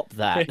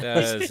that. That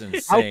is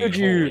insane.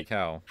 Holy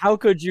cow. How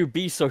could you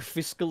be so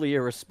fiscally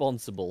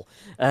irresponsible?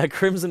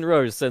 Crimson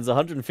Rose sends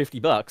 $150.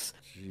 Jeez.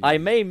 I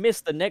may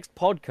miss the next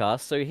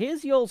podcast, so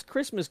here's y'all's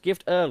Christmas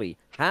gift early.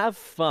 Have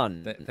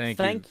fun.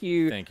 Thank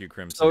you. Thank you,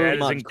 Crimson. So that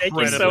much. is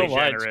incredibly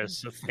generous.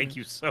 So thank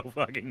you so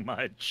fucking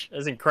much.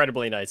 That's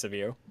incredibly nice of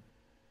you.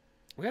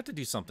 We have to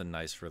do something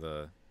nice for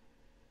the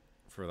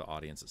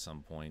audience at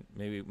some point.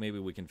 Maybe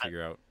we can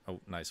figure out a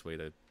nice way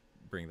to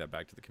bring that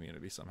back to the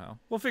community somehow.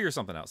 We'll figure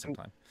something out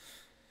sometime.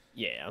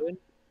 Yeah.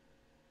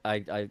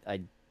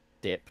 I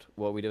dipped.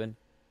 What are we doing?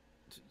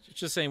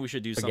 Just saying we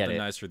should do something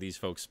nice for these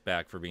folks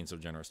back for being so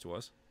generous to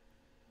us.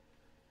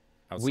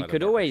 We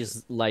could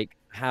always like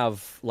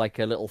have like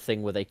a little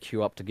thing where they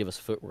queue up to give us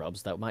foot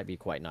rubs. That might be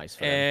quite nice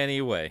for them.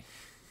 Anyway.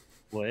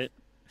 What?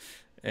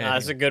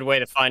 That's a good way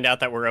to find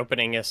out that we're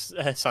opening a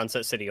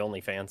Sunset City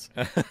OnlyFans.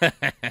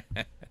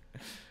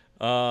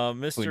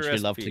 Mr. Would you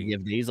SP. love to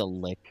give these a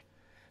lick?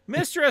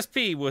 Mr.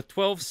 SP with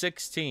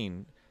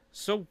 1216.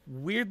 So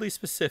weirdly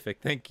specific.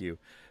 Thank you.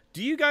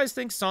 Do you guys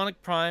think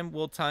Sonic Prime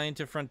will tie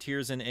into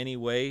Frontiers in any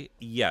way?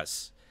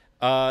 Yes.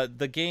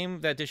 The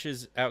game that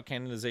dishes out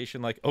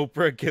canonization like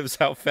Oprah gives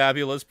out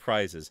fabulous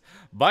prizes.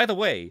 By the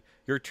way,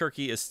 your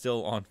turkey is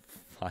still on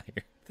fire.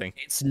 Thank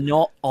you. It's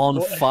not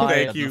on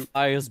fire. Thank you. The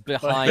fire's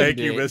behind Thank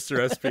it. you,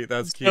 Mr. SP.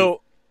 That's cute.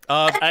 So,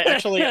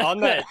 actually,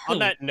 on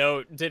that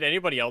note, did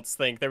anybody else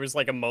think there was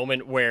like a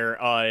moment where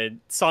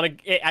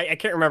Sonic? I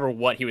can't remember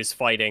what he was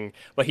fighting,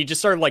 but he just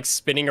started like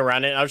spinning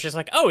around it. And I was just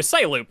like, "Oh,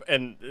 Psyloop,"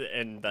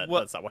 and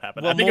that's not what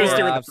happened. I think it was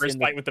during the first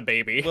fight with the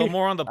baby. Well,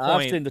 more on the point.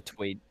 I've seen the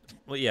tweet.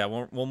 Well, yeah.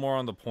 Well, more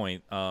on the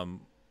point.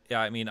 Yeah.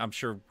 I mean, I'm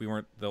sure we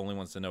weren't the only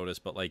ones to notice,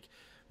 but like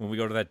when we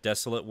go to that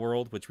desolate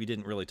world, which we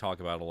didn't really talk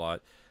about a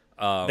lot.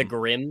 The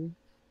Grim.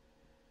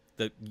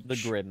 The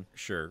Grim.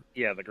 Sure.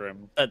 Yeah, the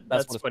Grim.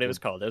 That's what it was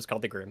called. It was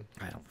called the Grim.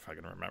 I don't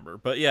fucking remember.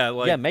 But yeah,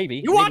 like... Yeah, maybe.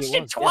 You watched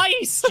it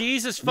twice! Yeah.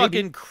 Jesus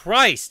fucking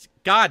Christ!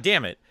 God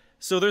damn it.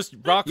 So there's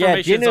rock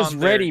formations dinner's on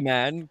there. ready,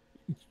 man.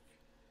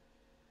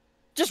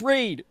 Just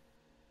read.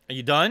 Are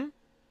you done?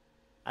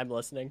 I'm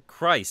listening.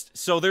 Christ.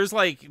 So there's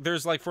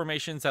like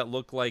formations that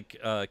look like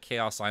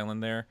Chaos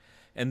Island there.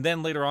 And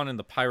then later on in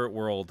the pirate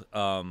world,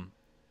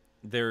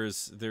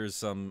 there's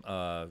some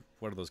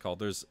what are those called?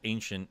 There's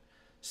ancient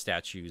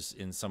statues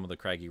in some of the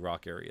craggy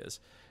rock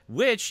areas,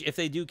 which if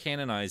they do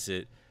canonize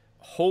it,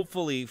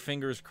 hopefully,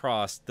 fingers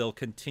crossed, they'll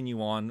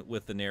continue on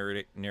with the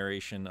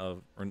narration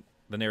of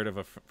the narrative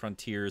of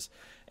Frontiers,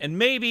 and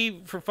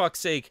maybe for fuck's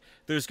sake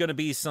there's going to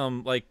be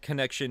some like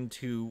connection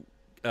to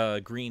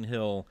Green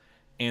Hill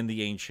and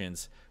the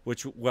Ancients,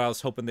 which I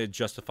was hoping they'd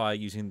justify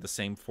using the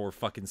same 4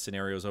 fucking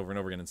scenarios over and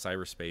over again in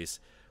cyberspace,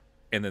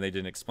 and then they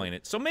didn't explain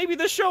it. So maybe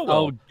the show will.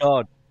 Oh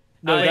god.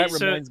 No, that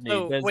reminds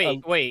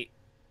me. Wait.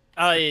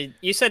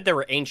 You said there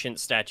were ancient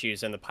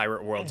statues in the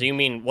pirate world. Do you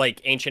mean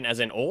like ancient as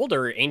in old,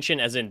 or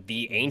ancient as in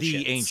the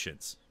ancients? The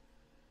Ancients.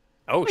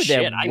 Oh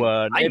shit!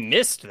 I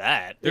missed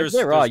that. If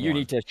there are, you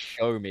need to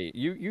show me.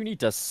 You need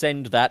to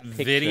send that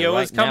picture. Video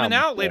right is coming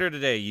now, out later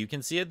today. You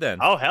can see it then.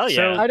 Oh hell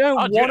yeah! So I don't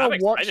want to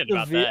watch the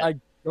the video. I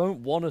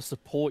don't want to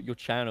support your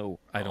channel.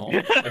 I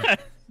don't.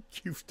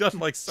 You've done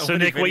like so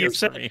many Nick, videos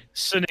for me.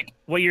 So Nick,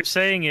 what you're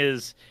saying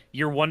is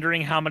you're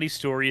wondering how many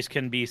stories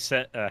can be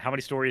set, how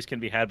many stories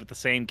can be had with the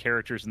same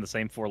characters in the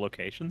same 4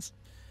 locations.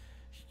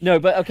 No,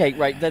 but okay,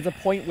 right. There's a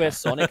point where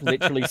Sonic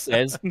literally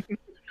says,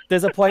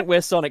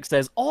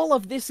 all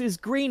of this is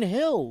Green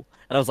Hill.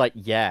 And I was like,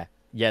 yeah,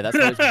 that's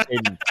how it's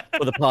been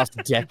for the past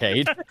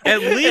decade.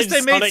 At least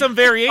they made some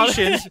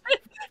variations.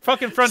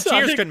 Fucking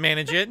Frontiers couldn't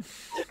manage it.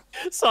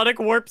 Sonic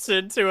warps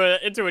into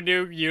a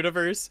new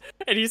universe,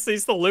 and he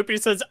sees the loop, and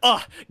he says,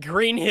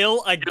 Green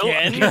Hill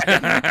again?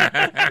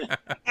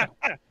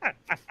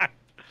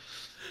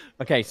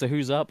 Okay, so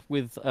who's up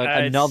with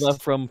another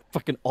from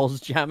fucking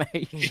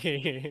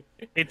OzJam?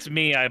 It's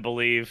me, I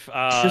believe.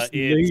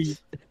 Me.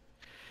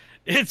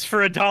 It's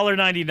for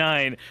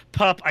 $1.99.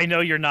 Pup, I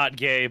know you're not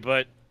gay,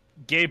 but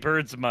gay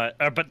birds mutt.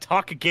 But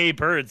talk gay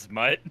birds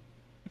mutt.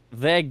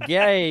 They're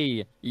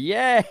gay.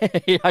 Yay!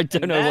 I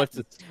don't know what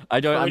to.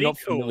 I'm not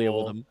familiar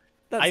with them.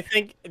 I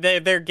think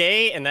they're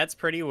gay, and that's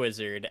pretty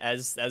wizard,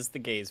 as the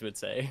gays would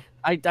say.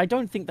 I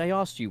don't think they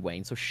asked you,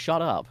 Wayne. So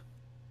shut up.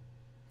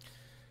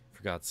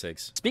 For God's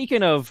sakes.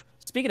 Speaking of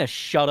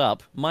shut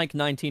up,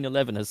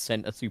 Mike1911 has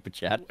sent a super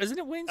chat. Isn't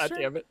it Wayne's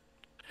turn? Damn it.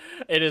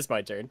 It is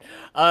my turn.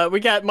 We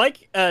got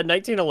Mike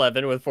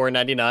 1911 with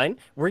 $4.99.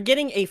 We're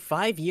getting a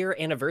 5-year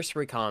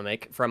anniversary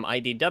comic from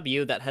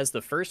IDW that has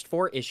the first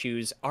 4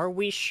 issues. Are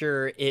we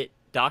sure it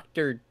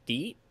Dr.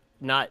 Deep?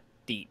 Not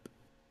Deep.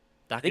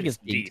 I think it's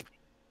Deep.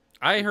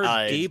 I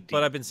heard deep,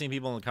 but I've been seeing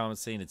people in the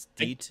comments saying it's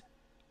deet.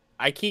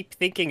 I keep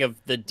thinking of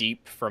the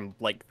Deep from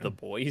like The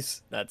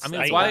Boys. That's I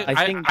mean, why?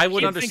 I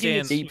would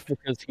understand deep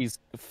because he's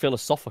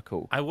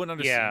philosophical. I wouldn't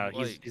understand.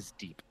 Yeah, he's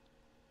deep.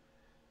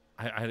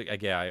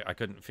 I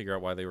couldn't figure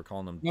out why they were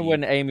calling him. You know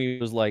when Amy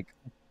was like,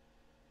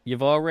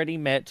 "You've already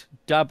met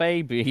Da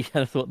Baby,"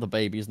 I thought the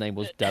baby's name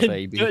was Da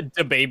Baby.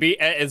 Da Baby,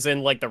 as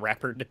in like the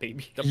rapper Da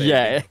Baby.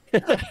 Yeah.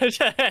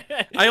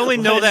 I only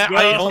know that.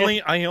 I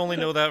only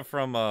know that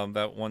from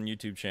that one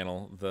YouTube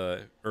channel,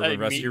 the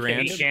Urban Rescue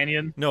Ranch.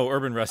 Canyon. No,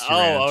 Urban Rescue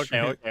Ranch.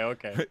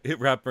 Okay. Hit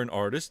rapper and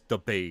artist Da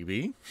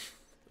Baby.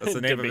 That's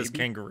the name of his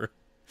kangaroo.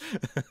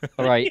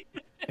 All right,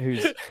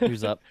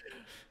 who's up?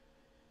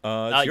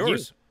 It's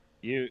yours.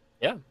 You.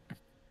 Yeah.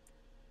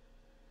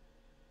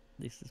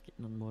 This is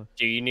getting on more.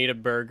 Do you need a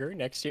burger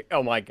next year?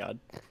 Oh my god.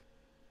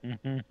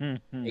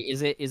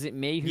 Is it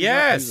me?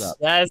 Yes. Who's up?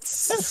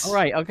 Yes. All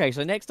right. Okay.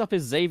 So next up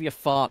is Xavier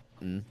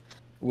Farton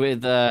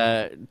with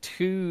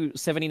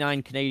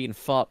 2.79 Canadian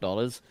fart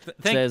dollars.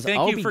 Thank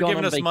you for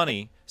giving us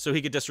money so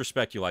he could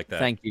disrespect you like that.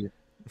 Thank you.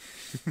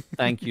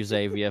 Thank you,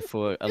 Xavier,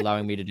 for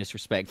allowing me to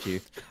disrespect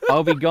you.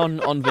 I'll be gone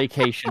on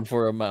vacation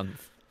for a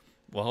month.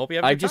 Well, hope you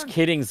have. I'm just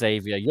kidding,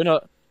 Xavier. You're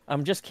not.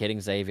 I'm just kidding,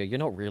 Xavier. You're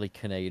not really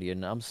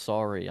Canadian. I'm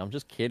sorry. I'm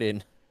just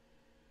kidding.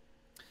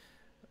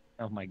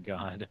 Oh my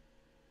god.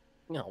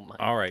 Oh my.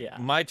 All right,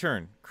 my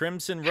turn.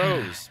 Crimson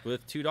Rose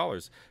with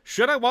 $2.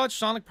 Should I watch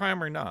Sonic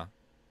Prime or not?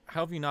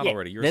 How have you not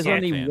already? You're a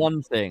Sonic fan.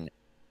 One thing.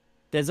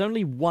 There's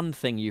only one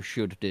thing you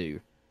should do,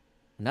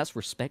 and that's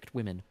respect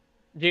women.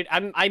 Dude,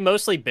 I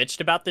mostly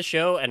bitched about the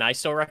show, and I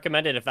still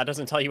recommend it. If that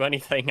doesn't tell you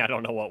anything, I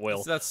don't know what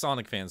will. That's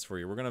Sonic fans for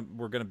you. We're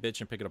gonna bitch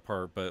and pick it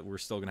apart, but we're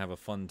still gonna have a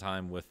fun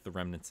time with the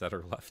remnants that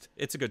are left.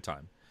 It's a good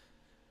time.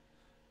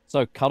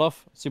 So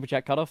cutoff, super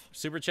chat cutoff.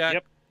 Super chat.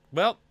 Yep.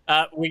 Well,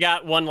 we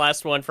got one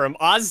last one from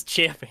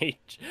OzChamp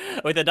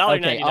with $1.99.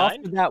 Okay,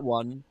 after that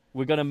one,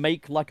 we're gonna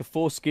make like a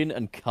foreskin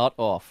and cut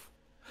off.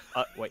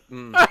 Wait.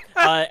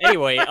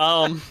 Anyway,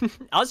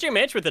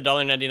 OzChamp with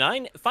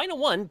 $1.99. Final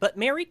one, but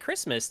Merry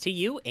Christmas to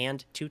you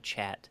and to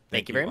chat.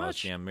 Thank you very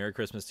much. OzChamp. Merry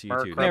Christmas to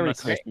you too. Merry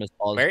Christmas,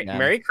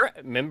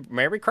 OzChamp.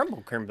 Merry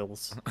Crumble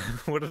Crumbles.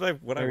 What did I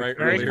write Merry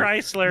earlier?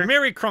 Chrysler.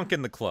 Merry Crunk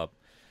in the club.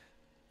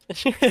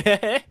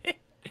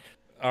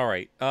 All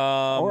right.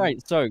 All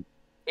right. So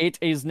it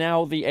is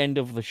now the end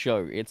of the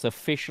show. It's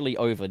officially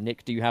over.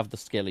 Nick, do you have the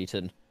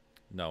skeleton?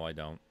 No, I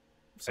don't.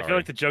 Sorry. I feel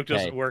like the joke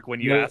doesn't work when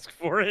you ask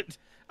for it.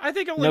 I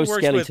think it only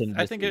works with.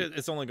 I think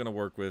it's only going to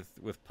work with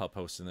Pup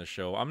hosting the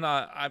show. I'm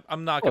not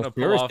going to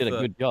pull off did a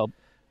good job.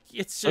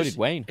 It's so just did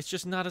Wayne. It's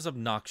just not as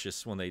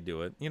obnoxious when they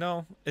do it. You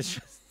know, it's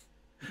just.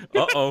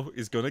 Uh-oh,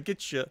 it's gonna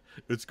get you.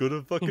 It's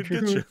gonna fucking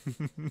get you.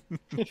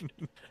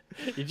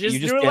 You just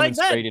do it like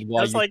that.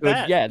 Just like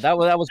that. Yeah, that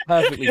was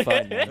perfectly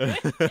fine.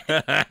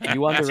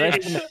 You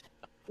underestimate.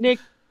 Nick,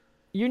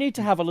 you need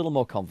to have a little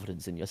more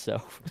confidence in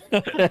yourself.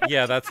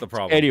 Yeah, that's the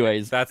problem.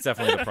 Anyways. That's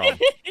definitely the problem.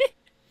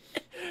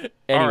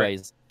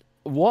 Anyways,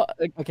 what?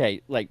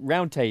 Okay, like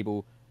round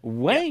table.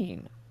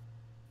 Wayne,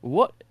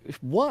 what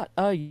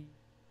are you?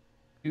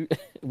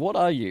 What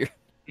are you?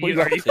 Are you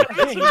in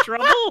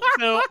trouble?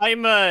 So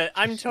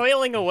I'm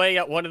toiling away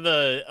at one of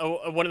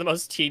the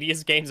most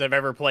tedious games I've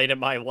ever played in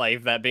my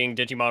life, that being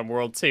Digimon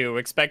World 2.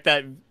 Expect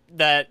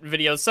that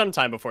video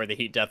sometime before the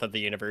heat death of the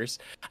universe.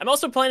 I'm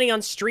also planning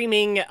on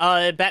streaming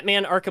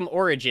Batman Arkham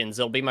Origins.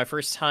 It'll be my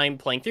first time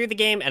playing through the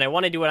game, and I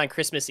want to do it on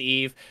Christmas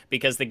Eve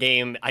because the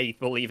game, I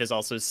believe, is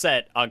also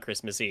set on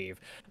Christmas Eve.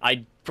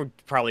 I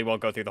probably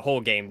won't go through the whole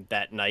game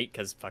that night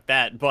because fuck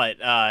that, but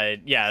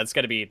yeah, that's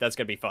gonna be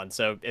fun.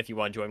 So if you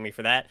want to join me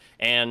for that,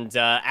 and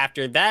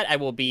after that, I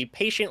will be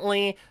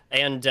patiently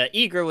and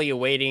eagerly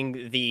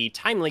awaiting the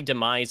timely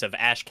demise of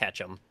Ash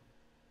Ketchum.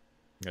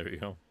 There you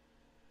go.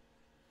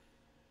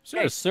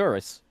 Hey,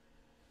 Cirrus.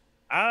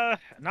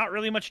 Not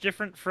really much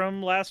different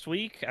from last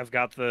week. I've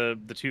got the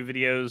two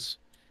videos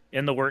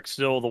in the works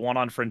still. The one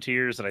on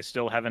Frontiers that I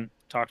still haven't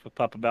talked with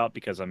Pup about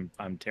because I'm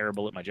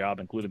terrible at my job,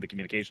 including the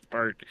communications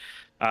part.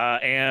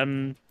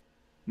 And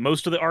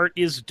most of the art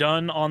is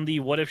done on the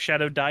What If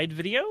Shadow Died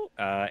video,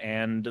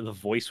 and the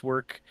voice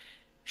work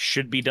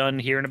should be done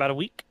here in about a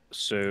week.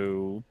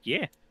 So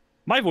yeah,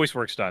 my voice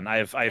work's done. I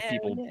have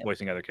people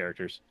voicing other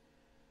characters.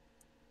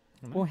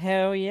 Well,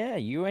 hell yeah,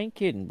 you ain't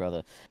kidding,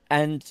 brother.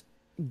 And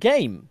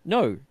Game,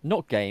 no,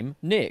 not Game,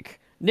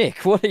 Nick,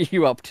 what are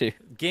you up to?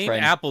 Game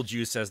friend? Apple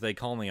Juice, as they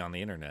call me on the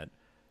internet.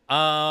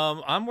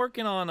 I'm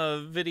working on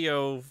a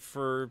video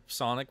for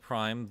Sonic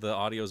Prime. The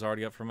audio's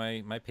already up for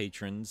my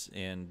patrons,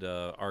 and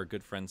our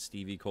good friend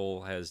Stevie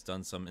Cole has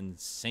done some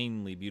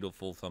insanely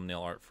beautiful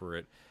thumbnail art for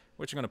it,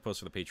 which I'm going to post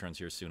for the patrons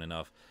here soon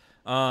enough.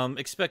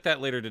 Expect that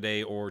later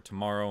today or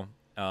tomorrow.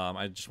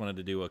 I just wanted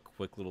to do a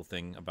quick little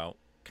thing about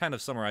kind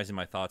of summarizing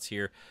my thoughts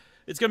here.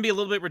 It's going to be a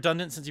little bit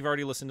redundant since you've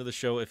already listened to the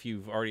show if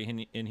you've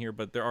already in here,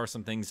 but there are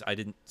some things I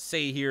didn't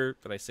say here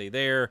that I say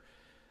there,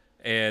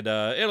 and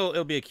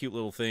it'll be a cute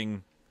little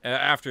thing.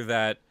 After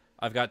that,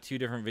 I've got 2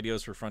 different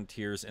videos for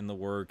Frontiers in the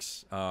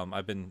works.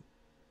 I've been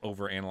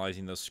over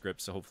analyzing those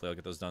scripts, so hopefully I'll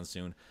get those done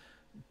soon.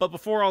 But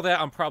before all that,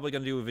 I'm probably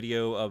going to do a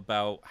video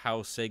about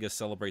how Sega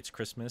celebrates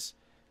Christmas,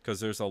 because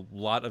there's a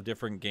lot of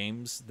different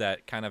games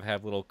that kind of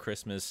have little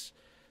Christmas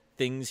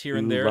things here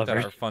and there that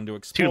are fun to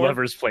explore. Two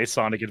lovers play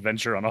Sonic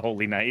Adventure on a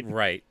holy night.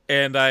 Right.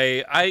 And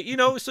I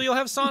so you'll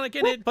have Sonic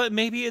in it, but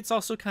maybe it's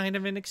also kind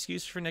of an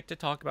excuse for Nick to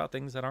talk about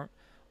things that aren't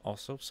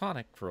also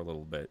Sonic for a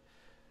little bit.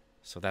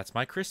 So that's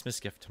my Christmas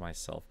gift to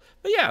myself.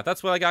 But yeah,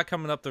 that's what I got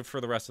coming up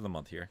for the rest of the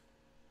month here.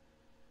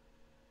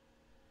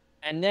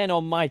 And then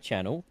on my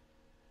channel,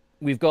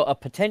 we've got a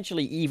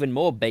potentially even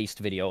more based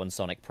video on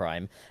Sonic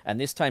Prime, and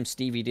this time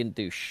Stevie didn't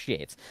do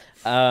shit.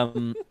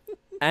 Yeah,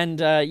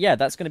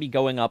 that's going to be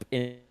going up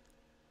in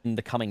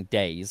the coming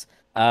days.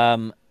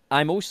 I'm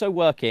also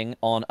working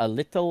on a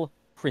little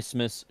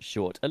Christmas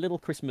short, a little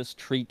Christmas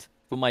treat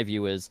for my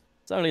viewers.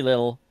 It's only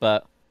little,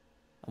 but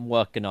I'm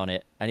working on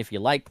it. And if you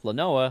like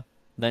Klonoa,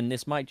 then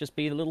this might just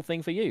be the little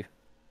thing for you.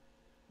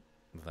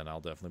 Then I'll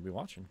definitely be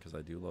watching, because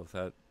I do love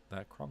that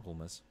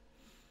Crunkleness.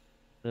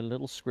 The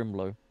little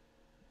Scrimlow.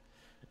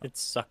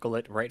 It's suckle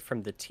it right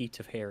from the teat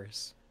of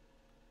Harris.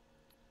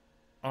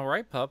 All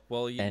right, pup.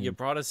 Well, you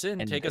brought us in.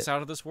 Take us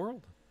out of this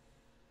world.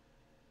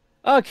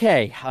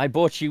 Okay, I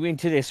brought you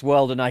into this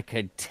world and I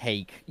could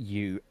take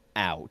you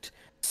out.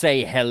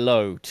 Say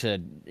hello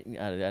to,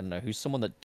 I don't know, who's someone that